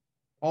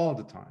all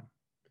the time.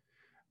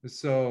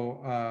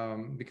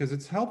 So, because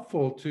it's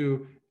helpful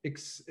to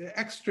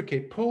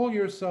extricate, pull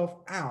yourself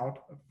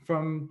out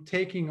from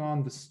taking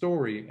on the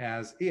story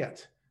as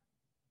it,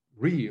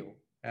 real,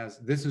 as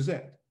this is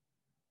it.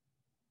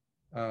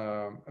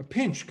 A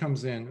pinch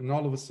comes in and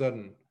all of a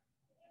sudden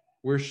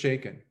we're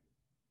shaken,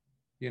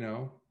 you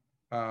know,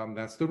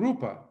 that's the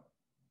rupa.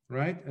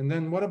 Right? And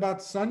then what about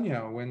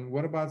sanya?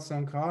 What about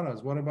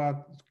sankharas? What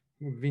about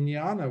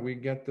vijnana?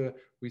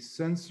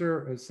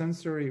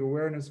 Sensory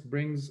awareness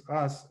brings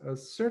us a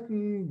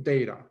certain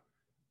data,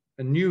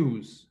 a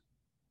news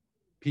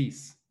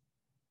piece,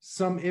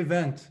 some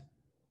event.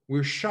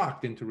 We're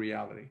shocked into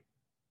reality,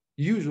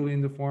 usually in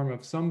the form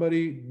of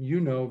somebody you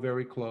know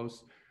very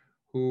close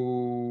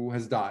who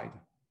has died.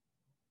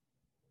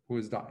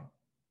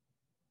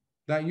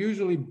 That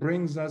usually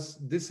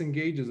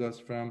disengages us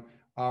from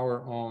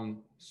our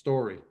own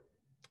story,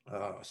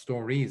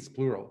 stories,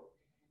 plural.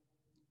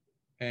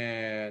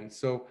 And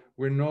so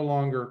we're no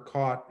longer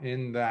caught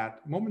in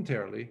that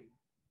momentarily,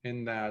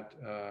 in that,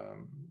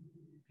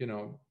 you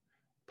know,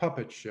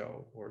 puppet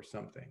show or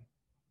something,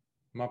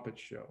 Muppet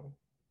show,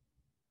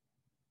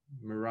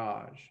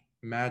 mirage,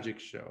 magic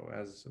show,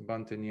 as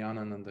Bhante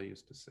Nyanananda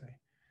used to say.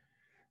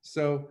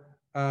 So,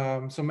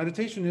 so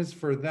meditation is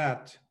for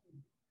that,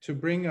 to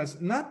bring us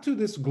not to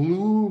this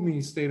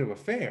gloomy state of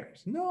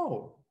affairs.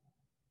 No.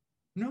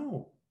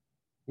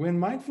 When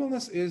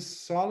mindfulness is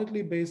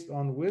solidly based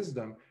on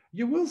wisdom,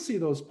 you will see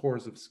those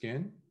pores of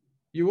skin.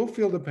 You will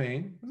feel the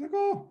pain. It's like,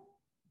 oh.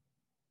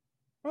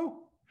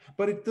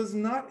 But it does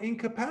not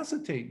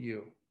incapacitate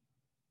you.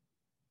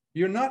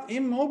 You're not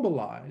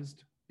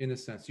immobilized, in a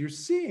sense. You're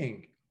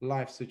seeing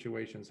life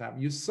situations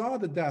happen. You saw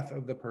the death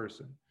of the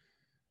person.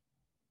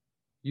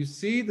 You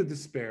see the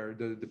despair,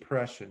 the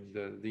depression,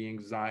 the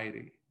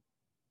anxiety.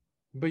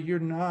 But you're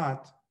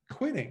not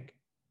quitting.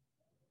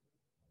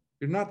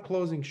 You're not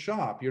closing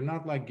shop. You're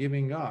not like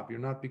giving up. You're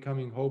not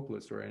becoming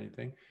hopeless or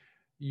anything.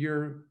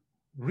 You're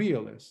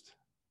realist.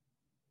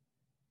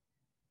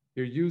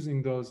 You're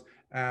using those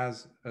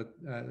as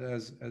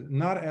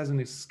not as an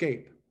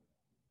escape,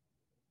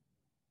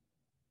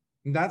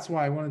 And that's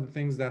why one of the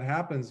things that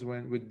happens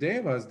when with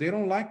devas, they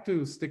don't like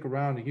to stick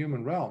around the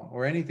human realm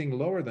or anything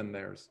lower than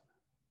theirs.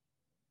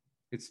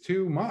 It's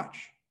too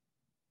much.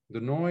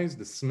 The noise,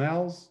 the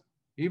smells,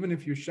 even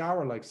if you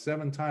shower like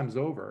 7 times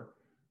over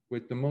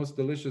with the most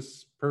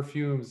delicious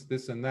perfumes,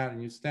 this and that,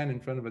 and you stand in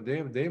front of a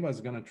deva, deva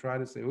is going to try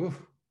to say, oof,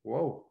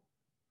 whoa,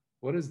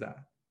 what is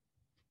that?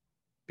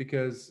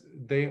 Because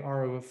they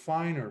are of a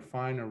finer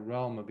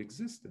realm of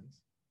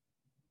existence.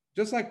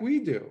 Just like we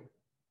do.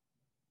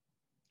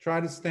 Try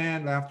to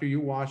stand after you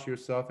wash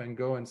yourself and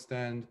go and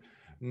stand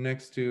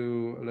next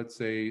to, let's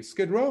say,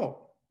 Skid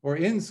Row or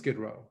in Skid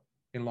Row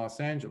in Los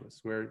Angeles,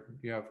 where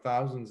you have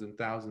thousands and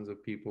thousands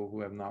of people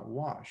who have not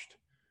washed,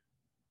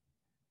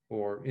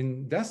 or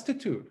in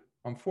destitute,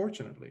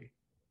 unfortunately,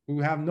 who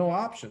have no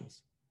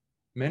options,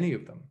 many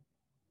of them.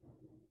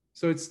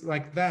 So it's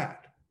like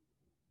that.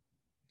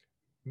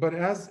 But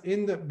as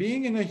in the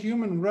being in a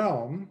human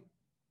realm,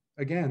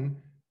 again,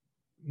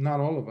 not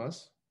all of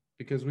us,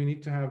 because we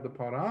need to have the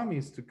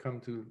paramis to come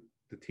to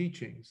the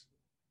teachings.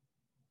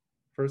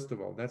 First of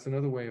all, that's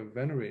another way of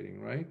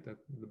venerating, right? That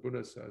the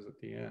Buddha says at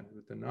the end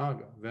with the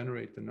Naga,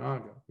 venerate the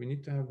Naga. We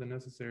need to have the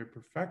necessary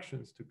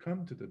perfections to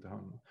come to the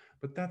Dhamma.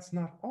 But that's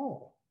not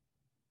all.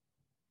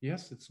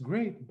 Yes, it's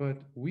great, but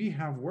we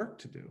have work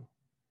to do.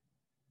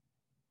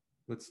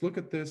 Let's look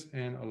at this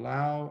and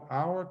allow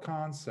our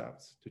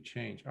concepts to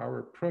change, our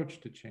approach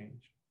to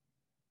change.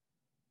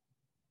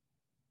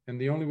 And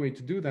the only way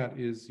to do that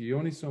is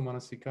yoniso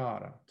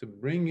manasikara, to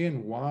bring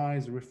in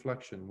wise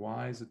reflection,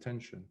 wise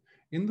attention,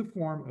 in the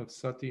form of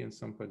sati and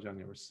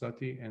sampajanya, or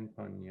sati and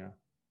panya.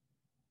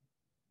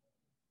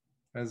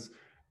 As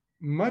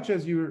much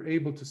as you're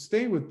able to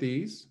stay with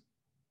these,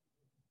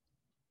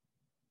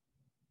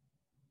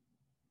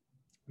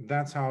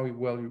 that's how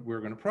well we're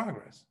going to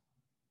progress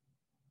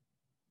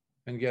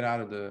and get out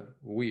of the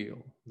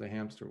wheel, the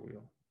hamster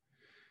wheel.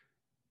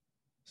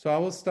 So I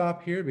will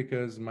stop here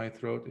because my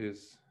throat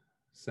is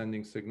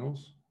sending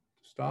signals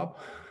to stop.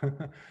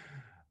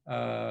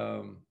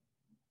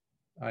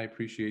 I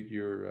appreciate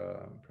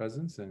your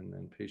presence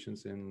and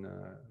patience in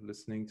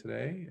listening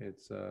today.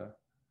 It's a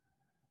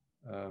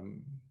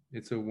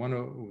one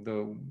of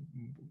the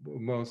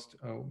most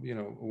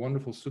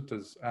wonderful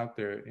suttas out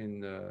there in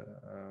the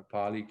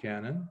Pali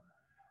canon,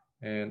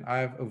 and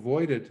I've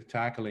avoided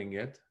tackling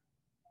it,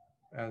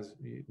 as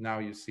now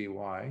you see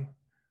why,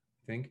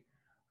 I think.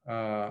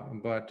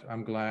 But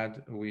I'm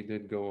glad we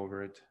did go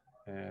over it,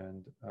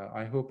 and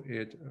I hope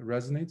it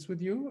resonates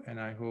with you, and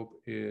I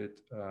hope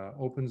it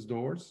opens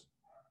doors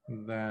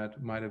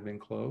that might have been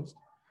closed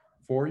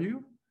for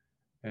you,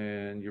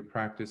 and your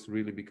practice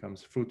really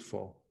becomes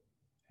fruitful,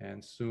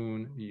 and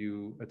soon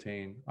you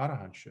attain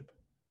arahantship.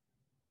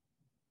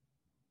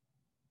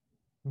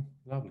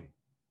 Lovely.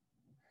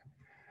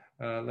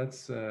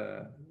 Let's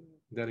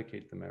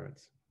dedicate the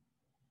merits.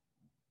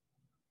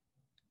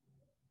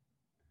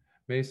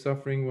 May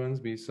suffering ones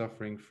be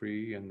suffering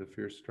free, and the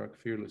fear-struck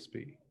fearless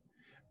be.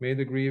 May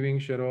the grieving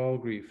shed all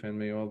grief, and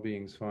may all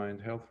beings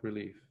find health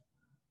relief.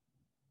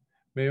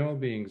 May all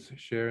beings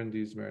share in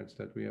these merits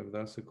that we have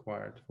thus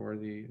acquired for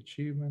the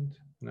achievement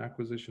and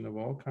acquisition of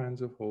all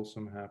kinds of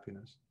wholesome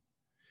happiness.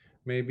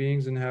 May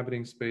beings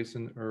inhabiting space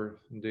and earth,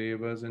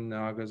 devas and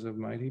nagas of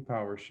mighty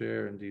power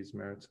share in these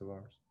merits of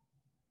ours.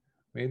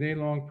 May they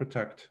long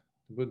protect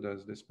the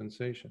Buddha's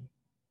dispensation.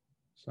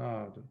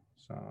 Sadhu,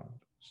 sadhu,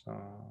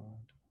 sadhu.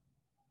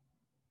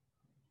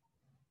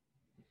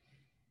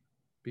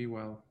 Be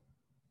well.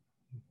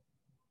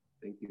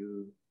 Thank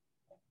you.